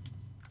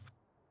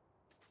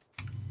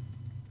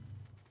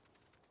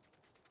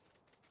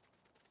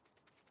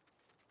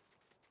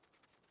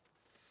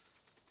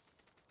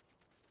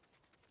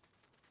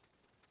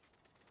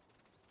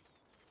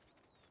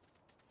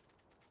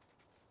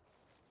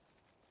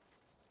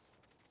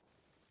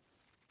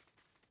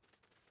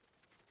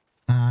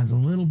 there's a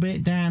little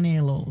bit down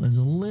here, look. There's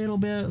a little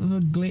bit of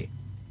a glip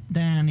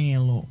down here,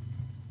 look.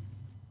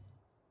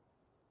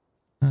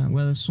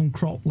 Where there's some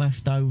crop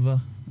left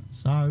over.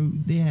 So,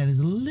 yeah,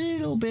 there's a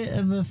little bit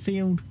of a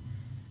field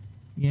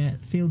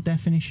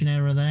definition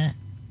error there.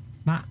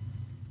 That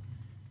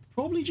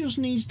probably just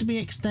needs to be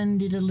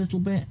extended a little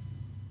bit.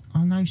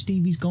 I know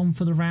Stevie's gone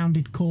for the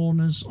rounded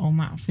corners on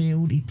that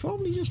field. He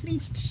probably just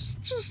needs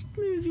to just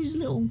move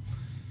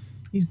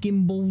his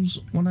gimbals,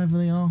 whatever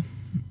they are,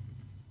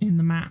 in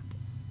the map.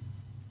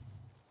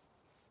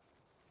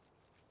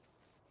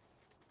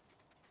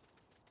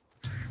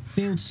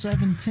 Field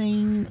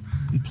 17,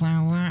 we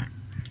plough that.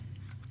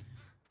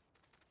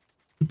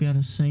 We'll be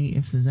able to see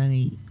if there's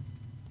any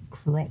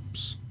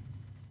crops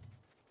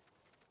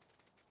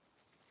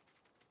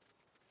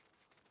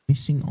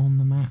missing on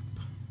the map.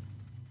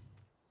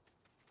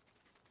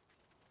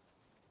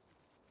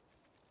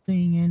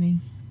 Seeing any?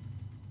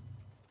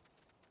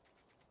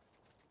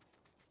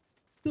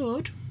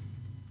 Good.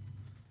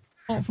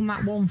 Apart from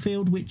that one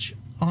field, which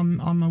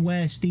I'm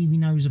aware Stevie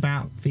knows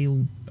about,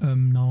 field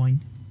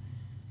 9.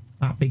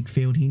 That big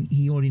field,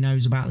 he already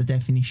knows about the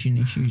definition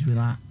issues with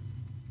that.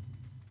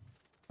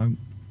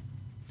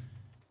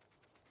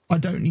 I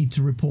don't need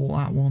to report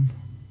that one.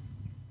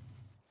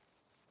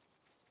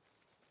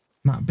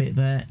 That bit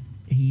there,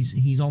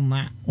 he's on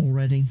that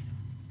already.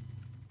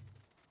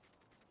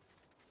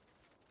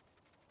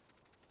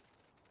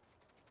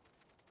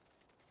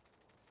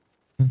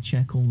 I'll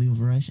check all the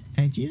other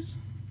edges.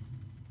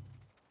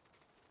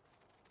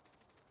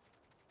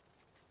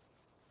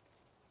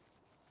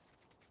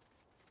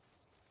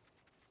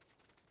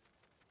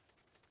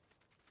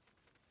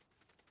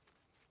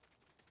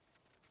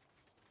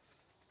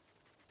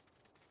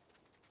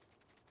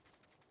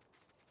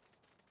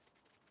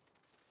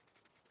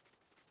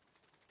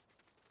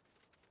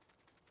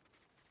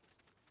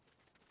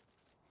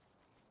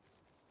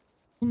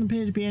 Doesn't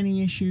appear to be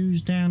any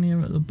issues down here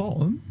at the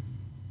bottom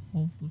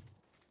of the...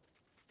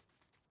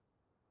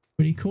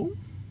 Pretty cool.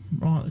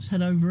 Right, let's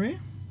head over here.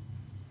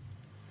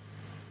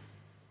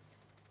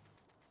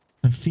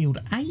 So field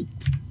 8.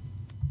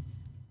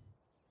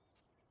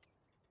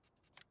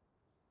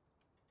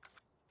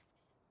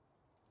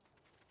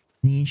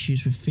 Any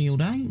issues with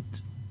field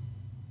 8?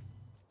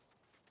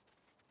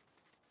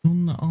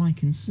 None that I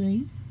can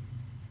see.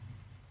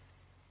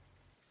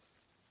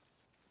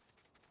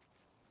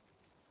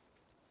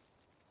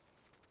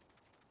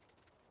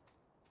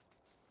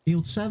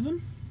 Field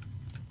 7.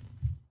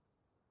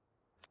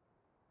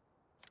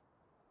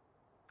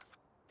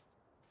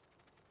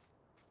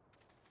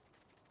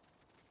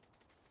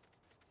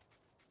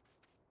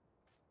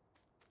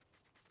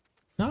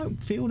 No,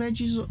 field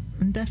edges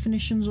and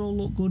definitions all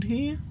look good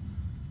here.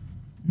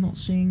 Not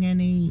seeing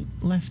any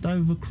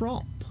leftover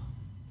crop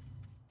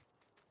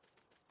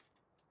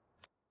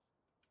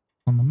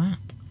on the map.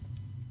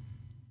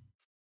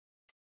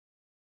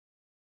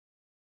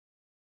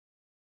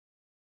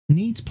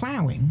 Needs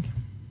ploughing.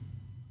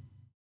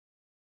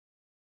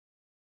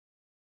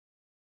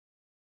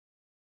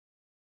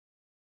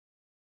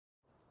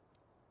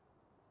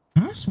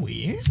 That's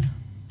weird.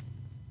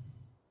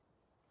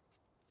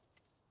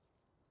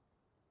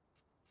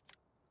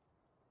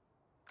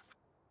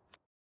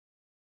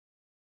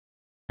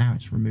 Now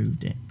it's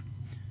removed it.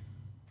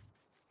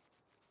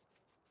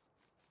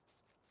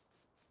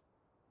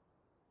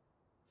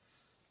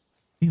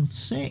 Field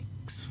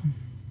 6.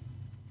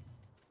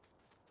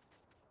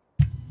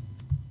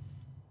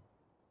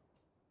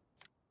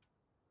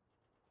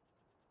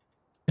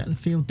 Get the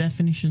field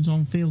definitions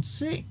on field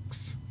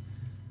 6.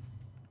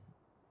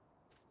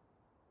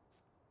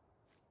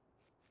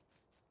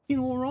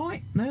 Looking all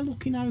right. They're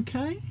looking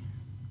okay.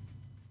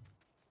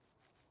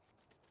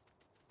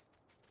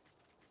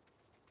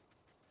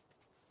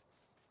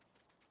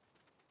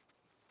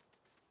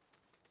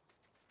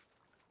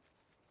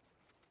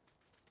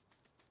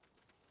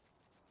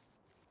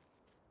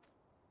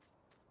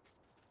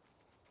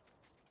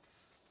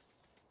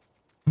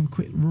 Have a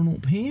quick run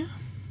up here.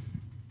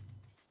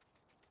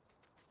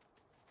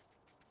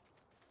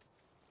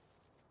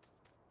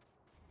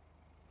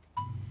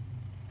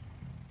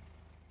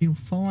 Field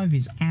 5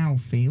 is our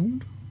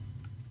field.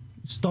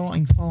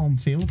 Starting farm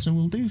field, so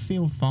we'll do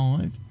field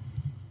 5.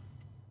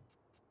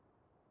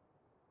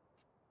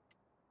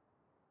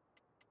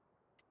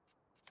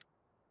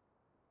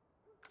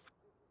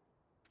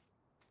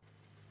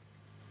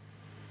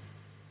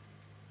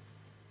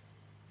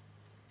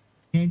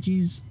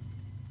 Edges.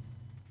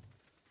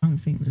 I don't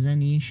think there's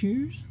any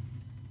issues.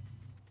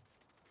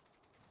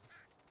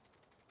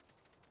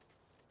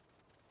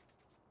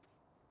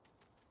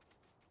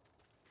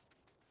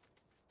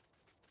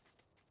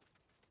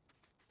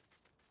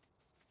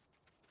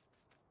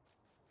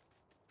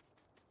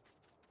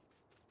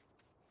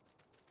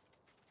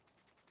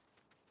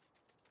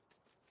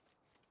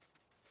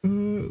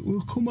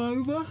 We'll come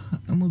over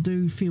and we'll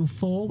do field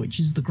 4, which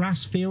is the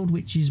grass field,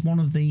 which is one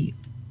of the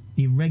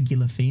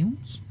irregular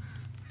fields.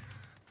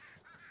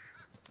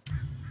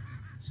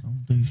 So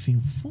I'll do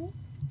field 4.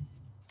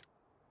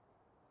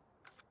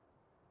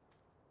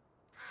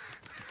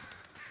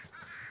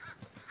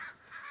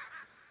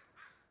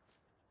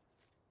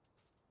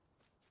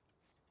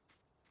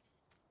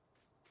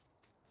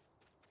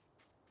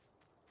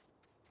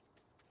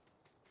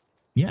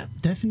 Yep,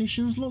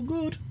 definitions look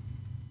good.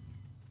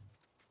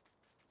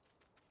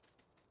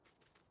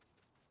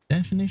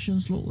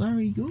 Definitions look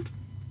very good.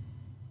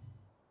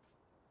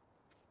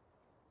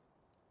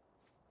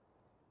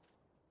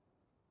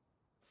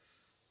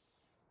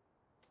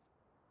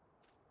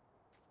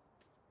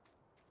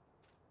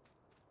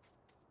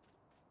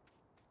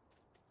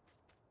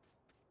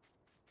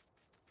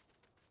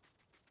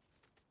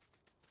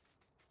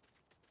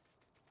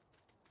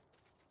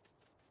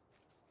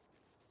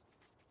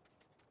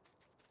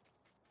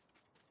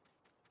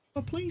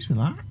 I'm pleased with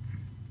that.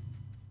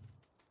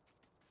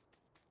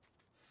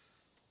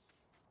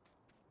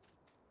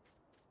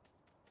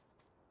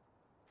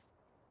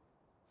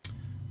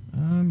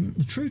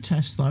 The true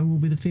test, though, will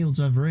be the fields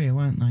over here,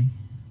 won't they?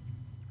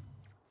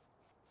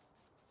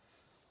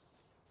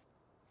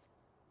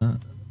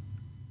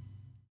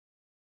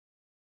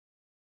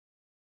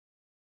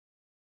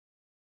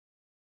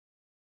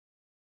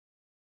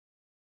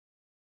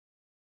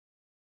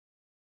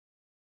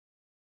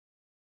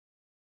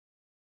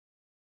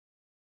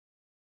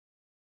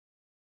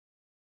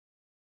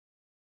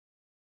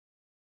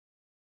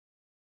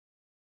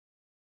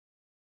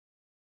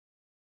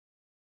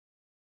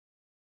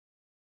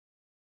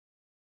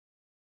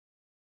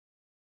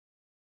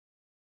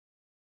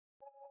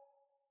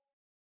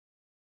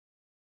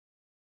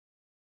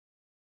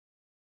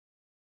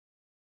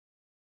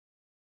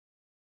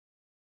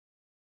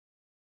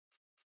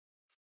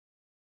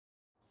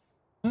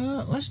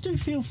 Let's do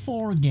field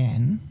 4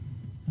 again.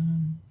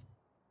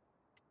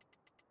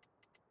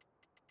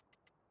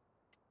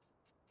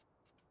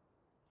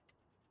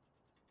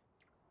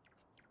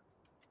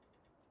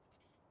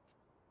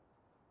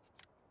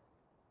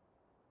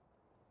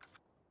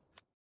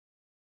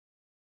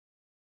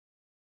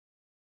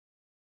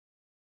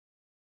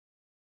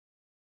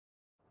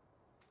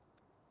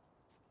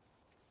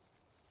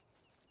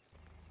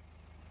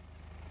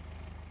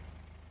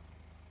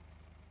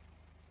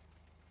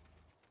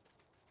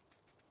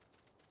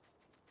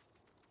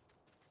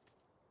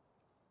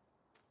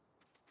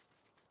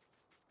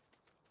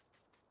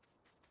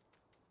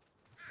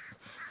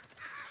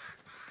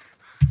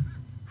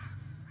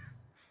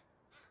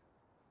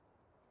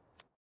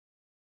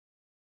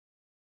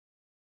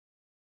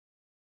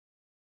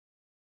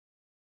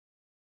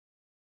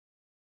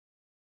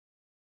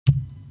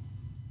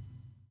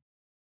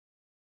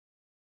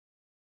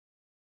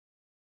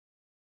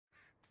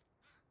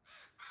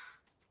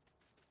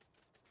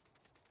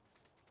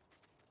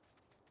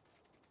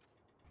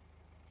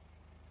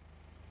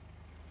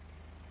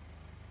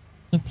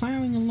 So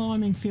ploughing and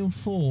liming field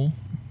 4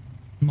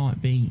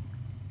 might be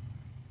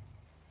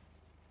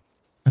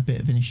a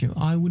bit of an issue.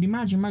 I would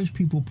imagine most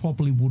people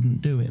probably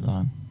wouldn't do it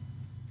though.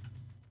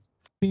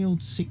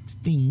 Field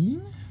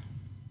 16.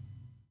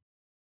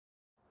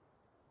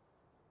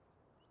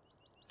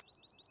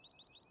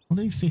 I'll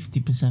do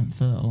 50%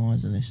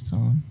 fertiliser this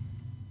time.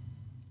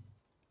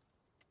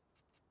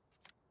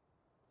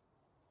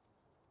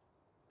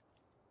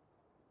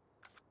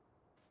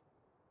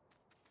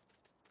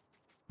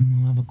 And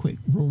we'll have a quick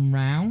run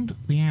round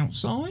the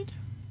outside.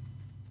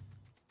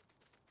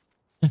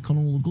 Check on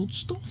all the good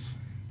stuff.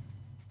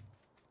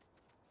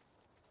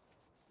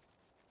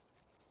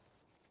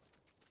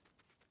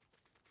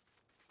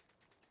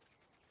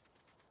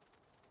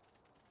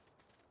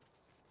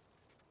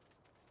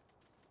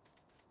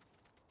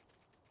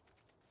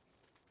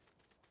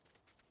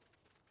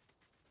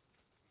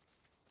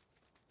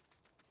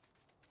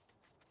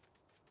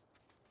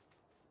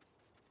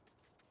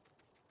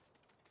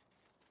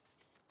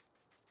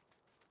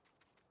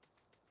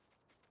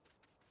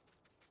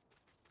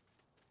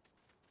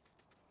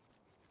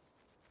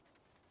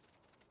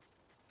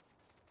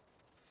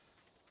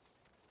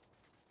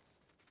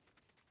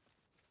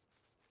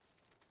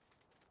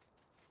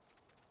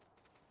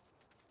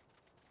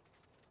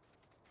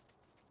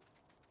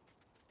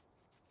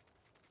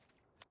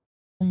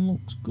 One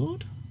looks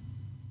good.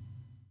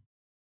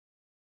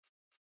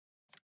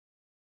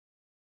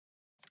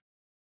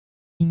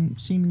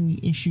 Seemingly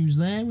issues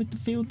there with the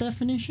field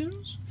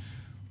definitions.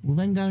 We'll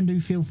then go and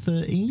do field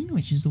 13,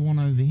 which is the one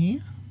over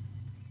here.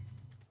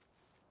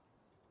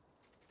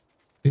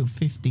 Field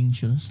 15,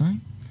 should I say.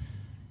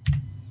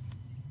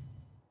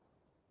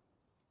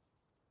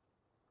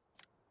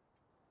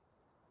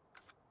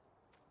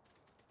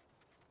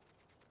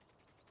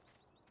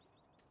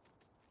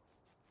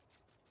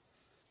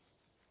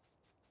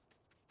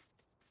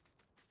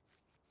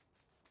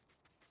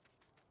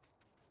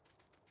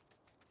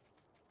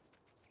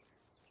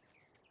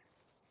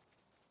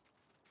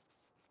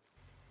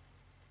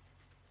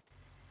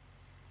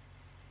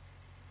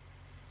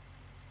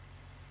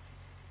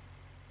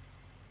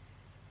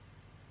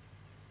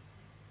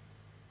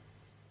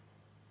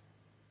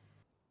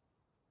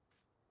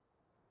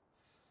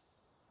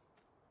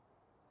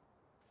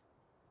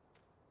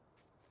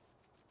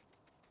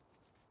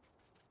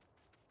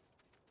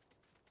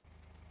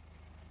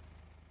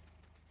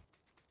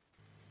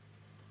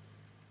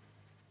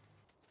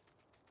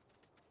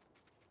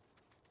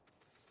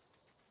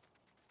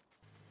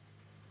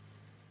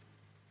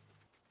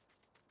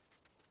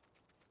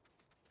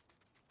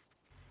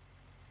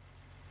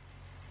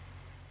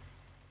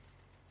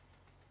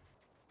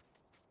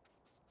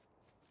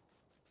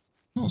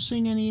 Not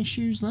seeing any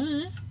issues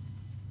there.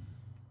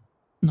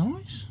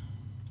 Nice.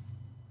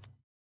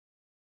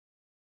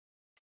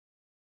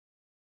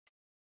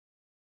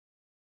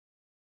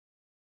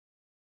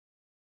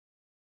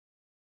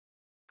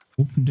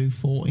 We can do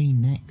 14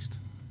 next.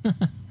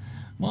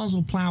 Might as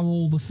well plough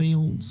all the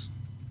fields.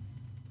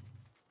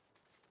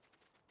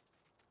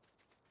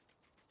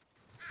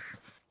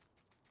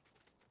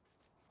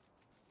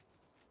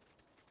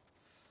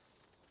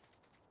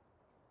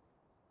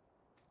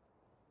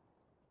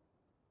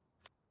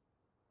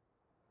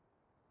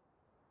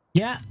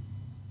 Yeah.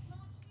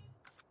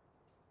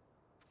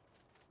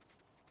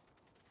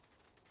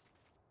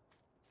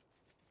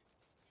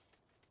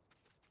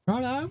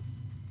 Righto.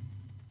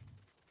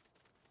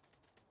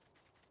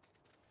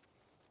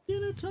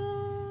 Dinner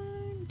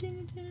time.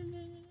 Dinner.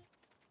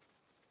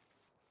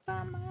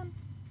 Bam, bam.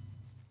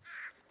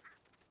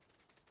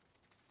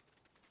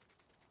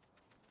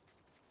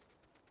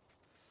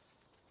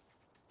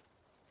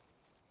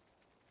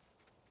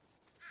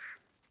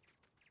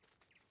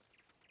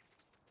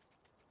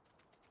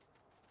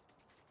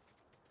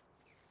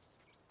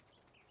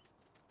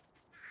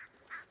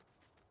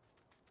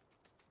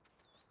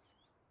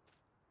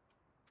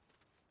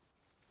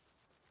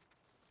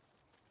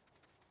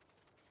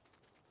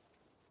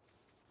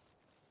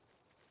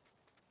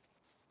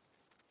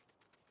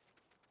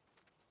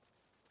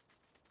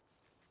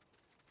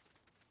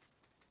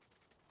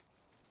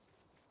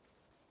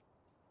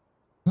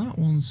 That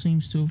one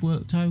seems to have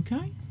worked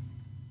okay.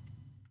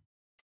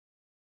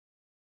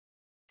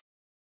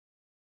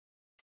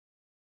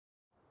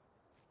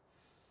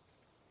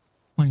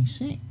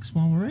 $26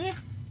 while we're here.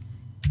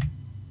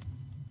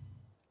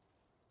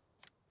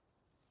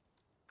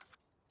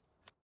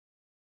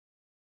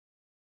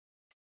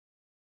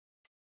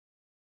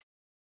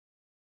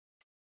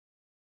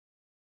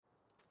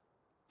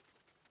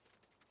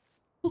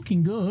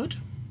 Looking good.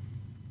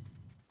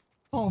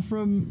 Apart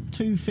from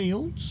 2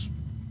 fields.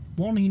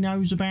 One he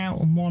knows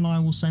about and one I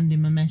will send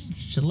him a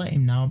message to let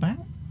him know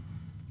about.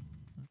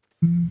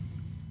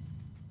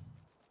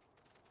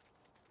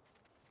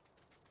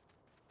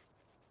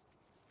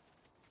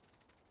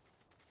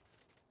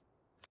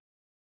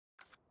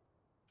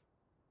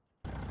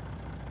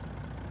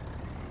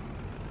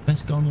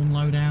 Best go and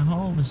unload our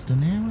harvester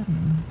now,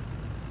 hadn't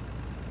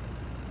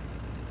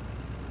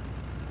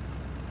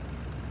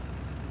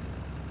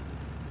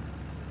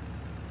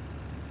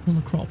we? All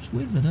the crop's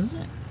withered, has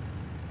it?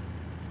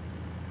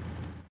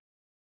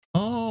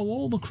 Oh,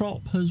 all the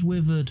crop has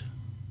withered.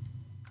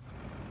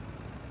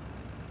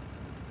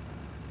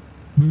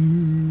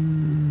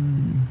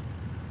 Boo.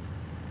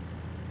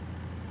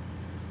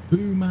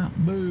 Boo,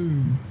 Matt,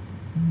 boo.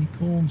 Only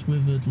corn's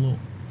withered, look.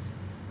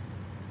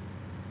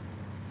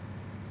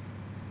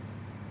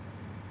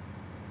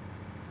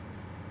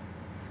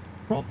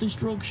 Crop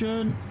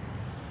destruction.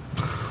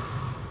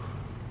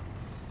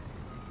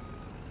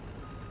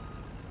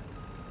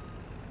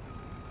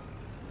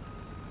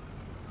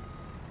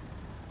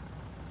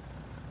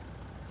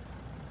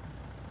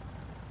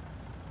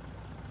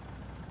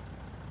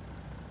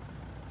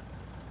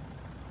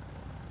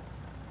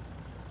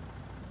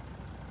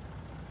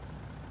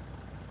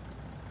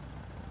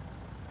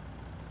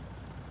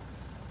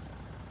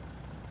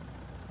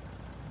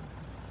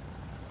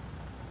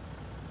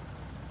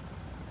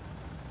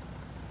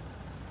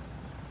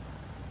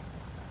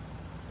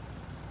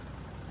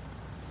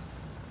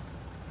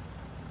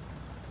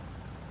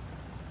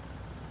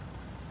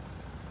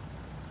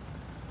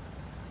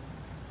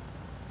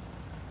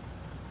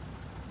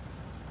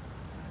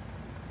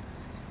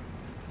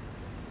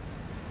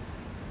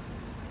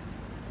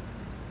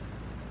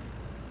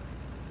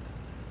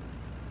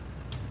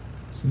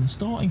 So the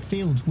starting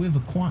fields wither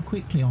quite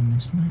quickly on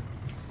this map.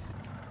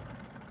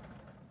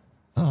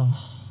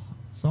 Oh,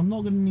 so I'm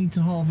not going to need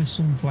to harvest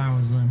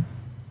sunflowers then,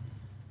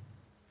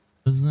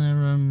 because they're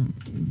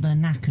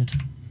knackered.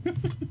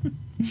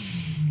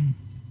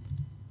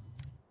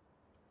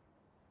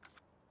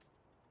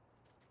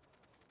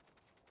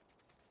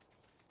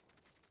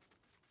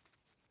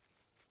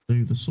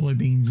 Do the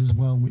soybeans as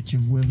well, which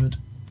have withered.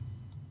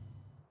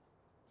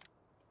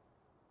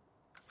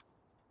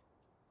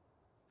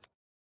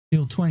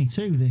 Field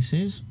 22 this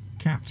is,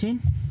 Captain.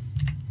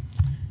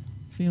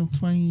 Field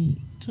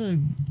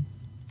 22.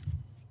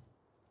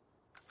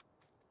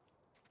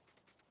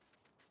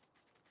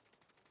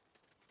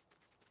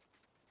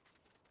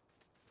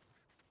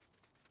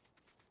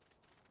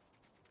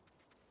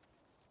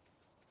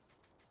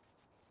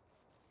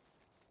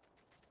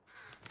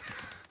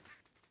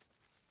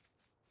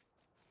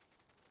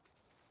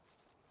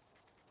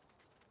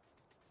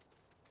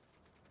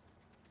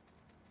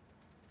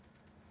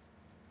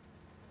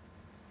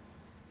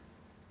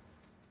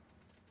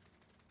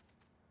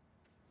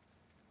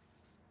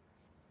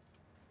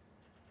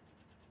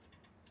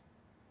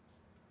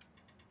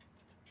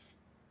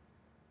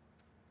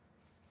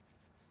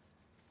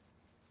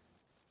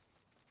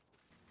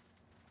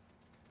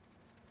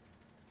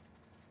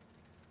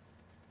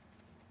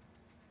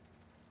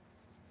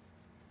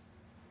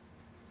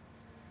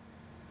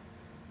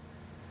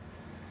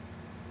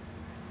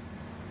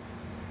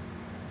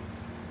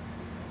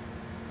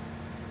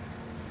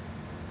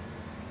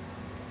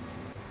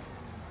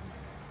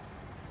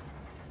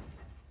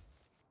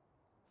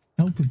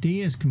 Helper D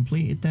has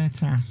completed their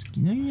task.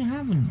 No, you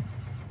haven't.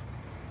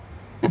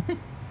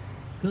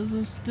 Because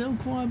there's still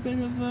quite a bit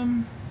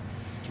of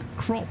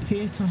crop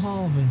here to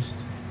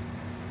harvest.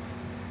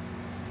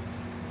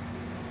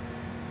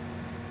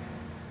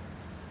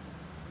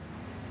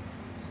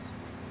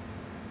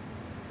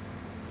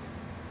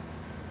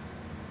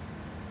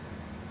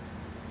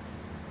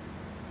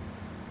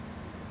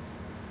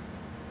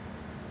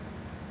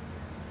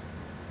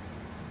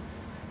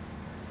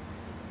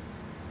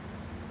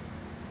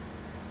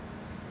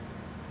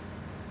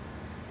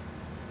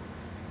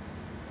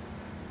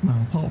 Well,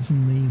 apart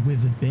from the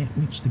withered bit,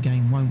 which the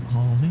game won't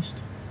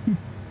harvest.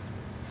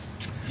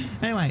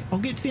 Anyway, I'll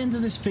get to the end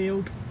of this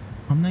field.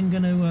 I'm then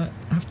going to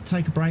have to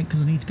take a break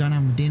because I need to go and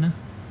have my dinner.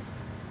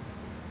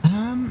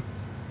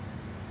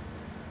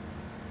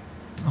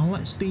 I'll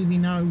let Stevie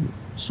know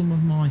some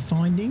of my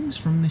findings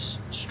from this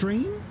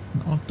stream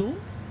that I've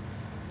done.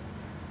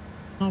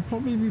 I'll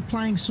probably be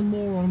playing some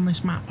more on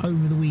this map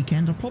over the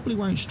weekend. I probably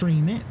won't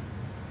stream it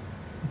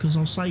because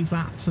I'll save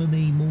that for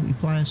the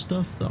multiplayer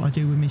stuff that I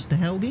do with Mr.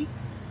 Helgi.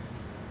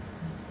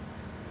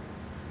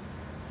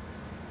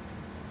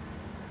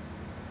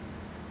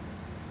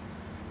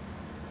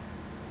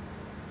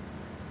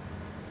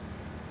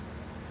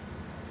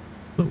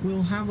 But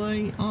we'll have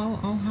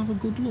I'll have a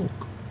good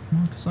look,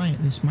 like I say, at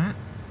this map.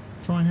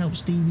 Try and help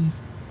Stevie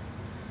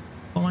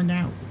find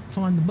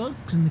the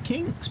bugs and the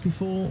kinks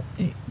before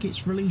it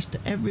gets released to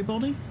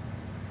everybody.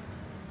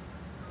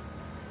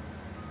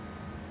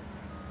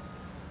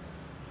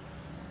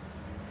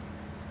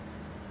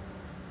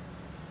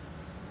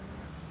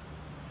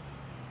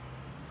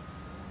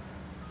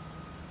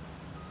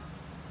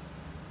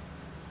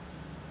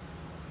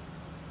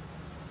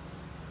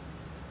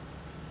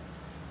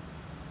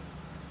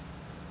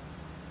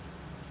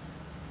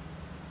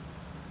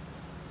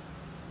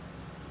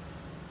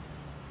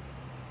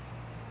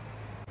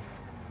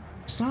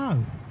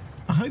 So,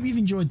 I hope you've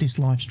enjoyed this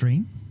live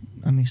stream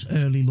and this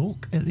early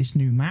look at this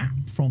new map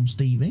from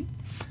Stevie.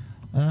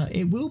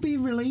 It will be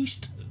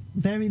released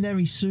very,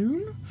 very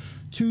soon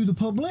to the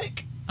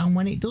public, and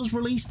when it does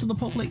release to the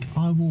public,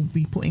 I will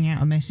be putting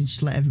out a message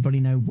to let everybody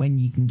know when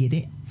you can get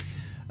it.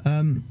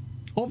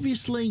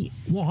 Obviously,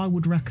 what I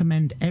would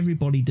recommend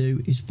everybody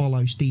do is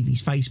follow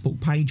Stevie's Facebook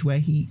page, where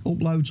he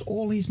uploads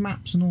all his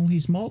maps and all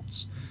his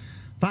mods.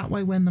 That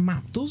way, when the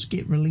map does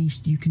get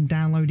released, you can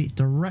download it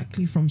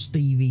directly from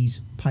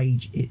Stevie's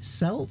page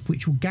itself,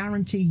 which will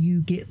guarantee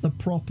you get the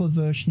proper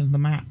version of the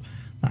map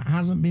that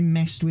hasn't been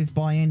messed with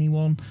by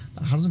anyone,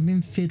 that hasn't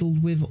been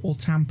fiddled with or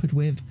tampered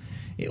with.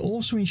 It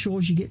also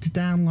ensures you get to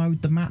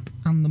download the map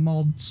and the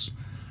mods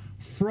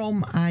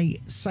from a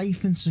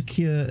safe and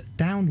secure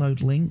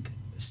download link.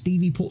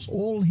 Stevie puts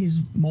all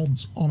his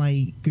mods on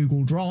a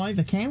Google Drive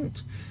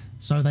account,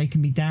 so they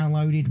can be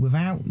downloaded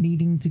without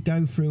needing to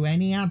go through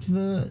any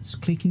adverts,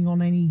 clicking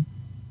on any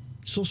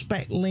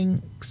suspect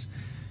links,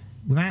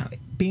 without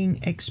being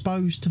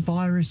exposed to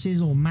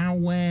viruses or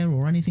malware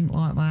or anything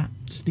like that.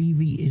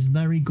 Stevie is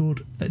very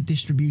good at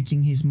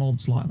distributing his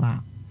mods like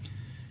that.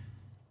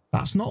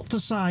 That's not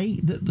to say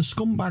that the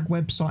scumbag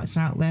websites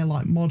out there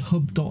like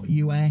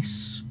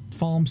modhub.us,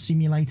 Farm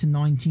Simulator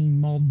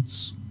 19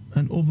 mods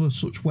and other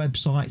such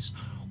websites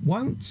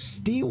won't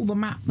steal the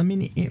map the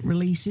minute it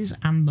releases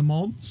and the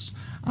mods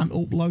and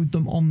upload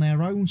them on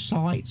their own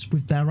sites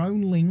with their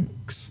own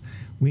links,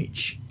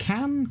 which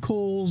can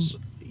cause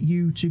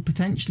you to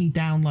potentially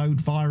download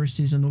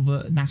viruses and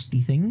other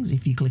nasty things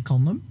if you click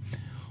on them.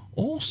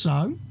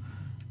 Also,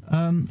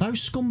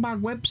 those scumbag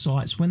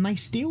websites, when they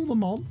steal the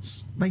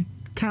mods, they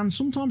can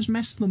sometimes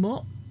mess them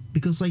up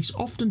because they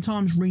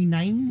oftentimes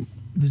rename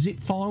the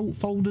zip file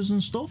folders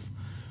and stuff,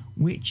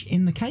 which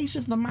in the case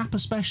of the map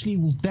especially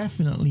will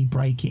definitely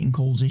break it and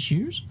cause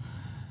issues.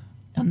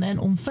 And then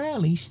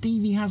unfairly,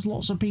 Stevie has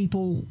lots of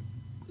people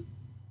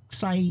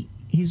say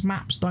his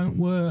maps don't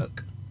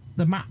work,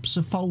 the maps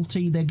are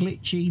faulty, they're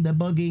glitchy, they're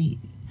buggy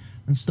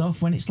and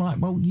stuff, when it's like,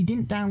 well, you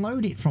didn't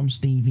download it from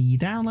Stevie, you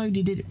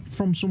downloaded it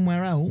from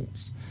somewhere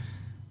else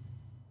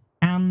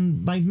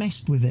and they've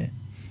messed with it.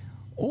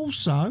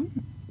 Also,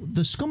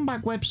 the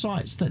scumbag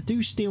websites that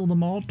do steal the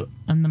mod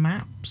and the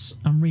maps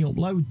and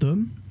re-upload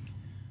them,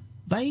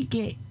 they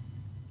get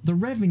the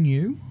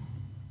revenue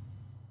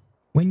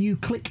when you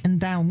click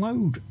and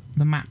download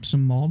the maps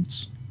and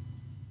mods,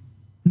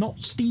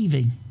 not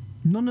Stevie.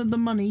 None of the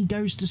money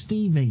goes to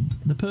Stevie,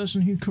 the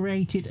person who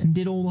created and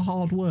did all the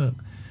hard work.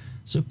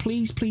 So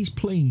please, please,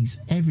 please,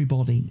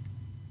 everybody,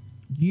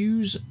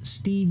 use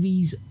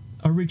Stevie's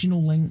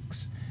original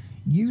links.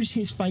 Use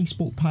his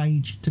Facebook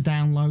page to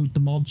download the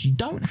mods. You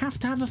don't have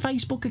to have a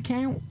Facebook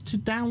account to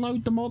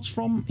download the mods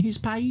from his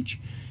page.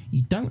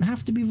 You don't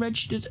have to be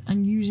registered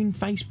and using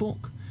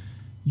Facebook.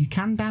 You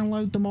can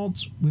download the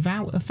mods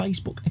without a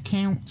Facebook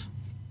account.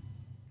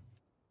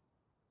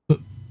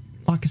 But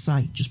like I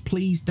say, just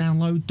please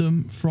download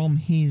them from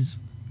his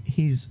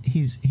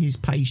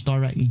page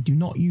directly. Do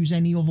not use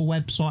any other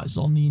websites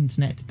on the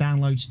internet to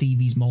download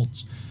Stevie's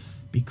mods,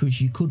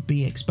 because you could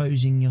be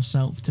exposing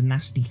yourself to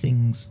nasty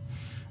things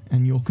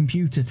and your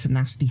computer to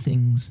nasty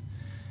things.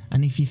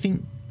 And if you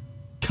think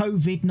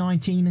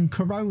COVID-19 and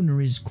Corona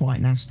is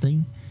quite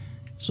nasty.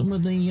 Some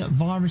of the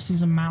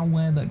viruses and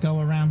malware that go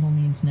around on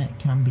the internet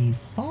can be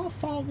far,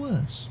 far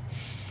worse.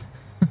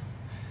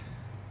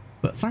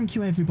 But thank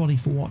you everybody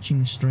for watching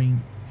the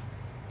stream.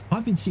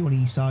 I've been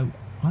CWATTYESO.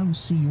 I will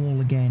see you all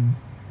again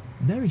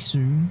very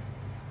soon.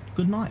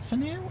 Good night for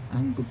now,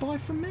 and goodbye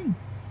from me.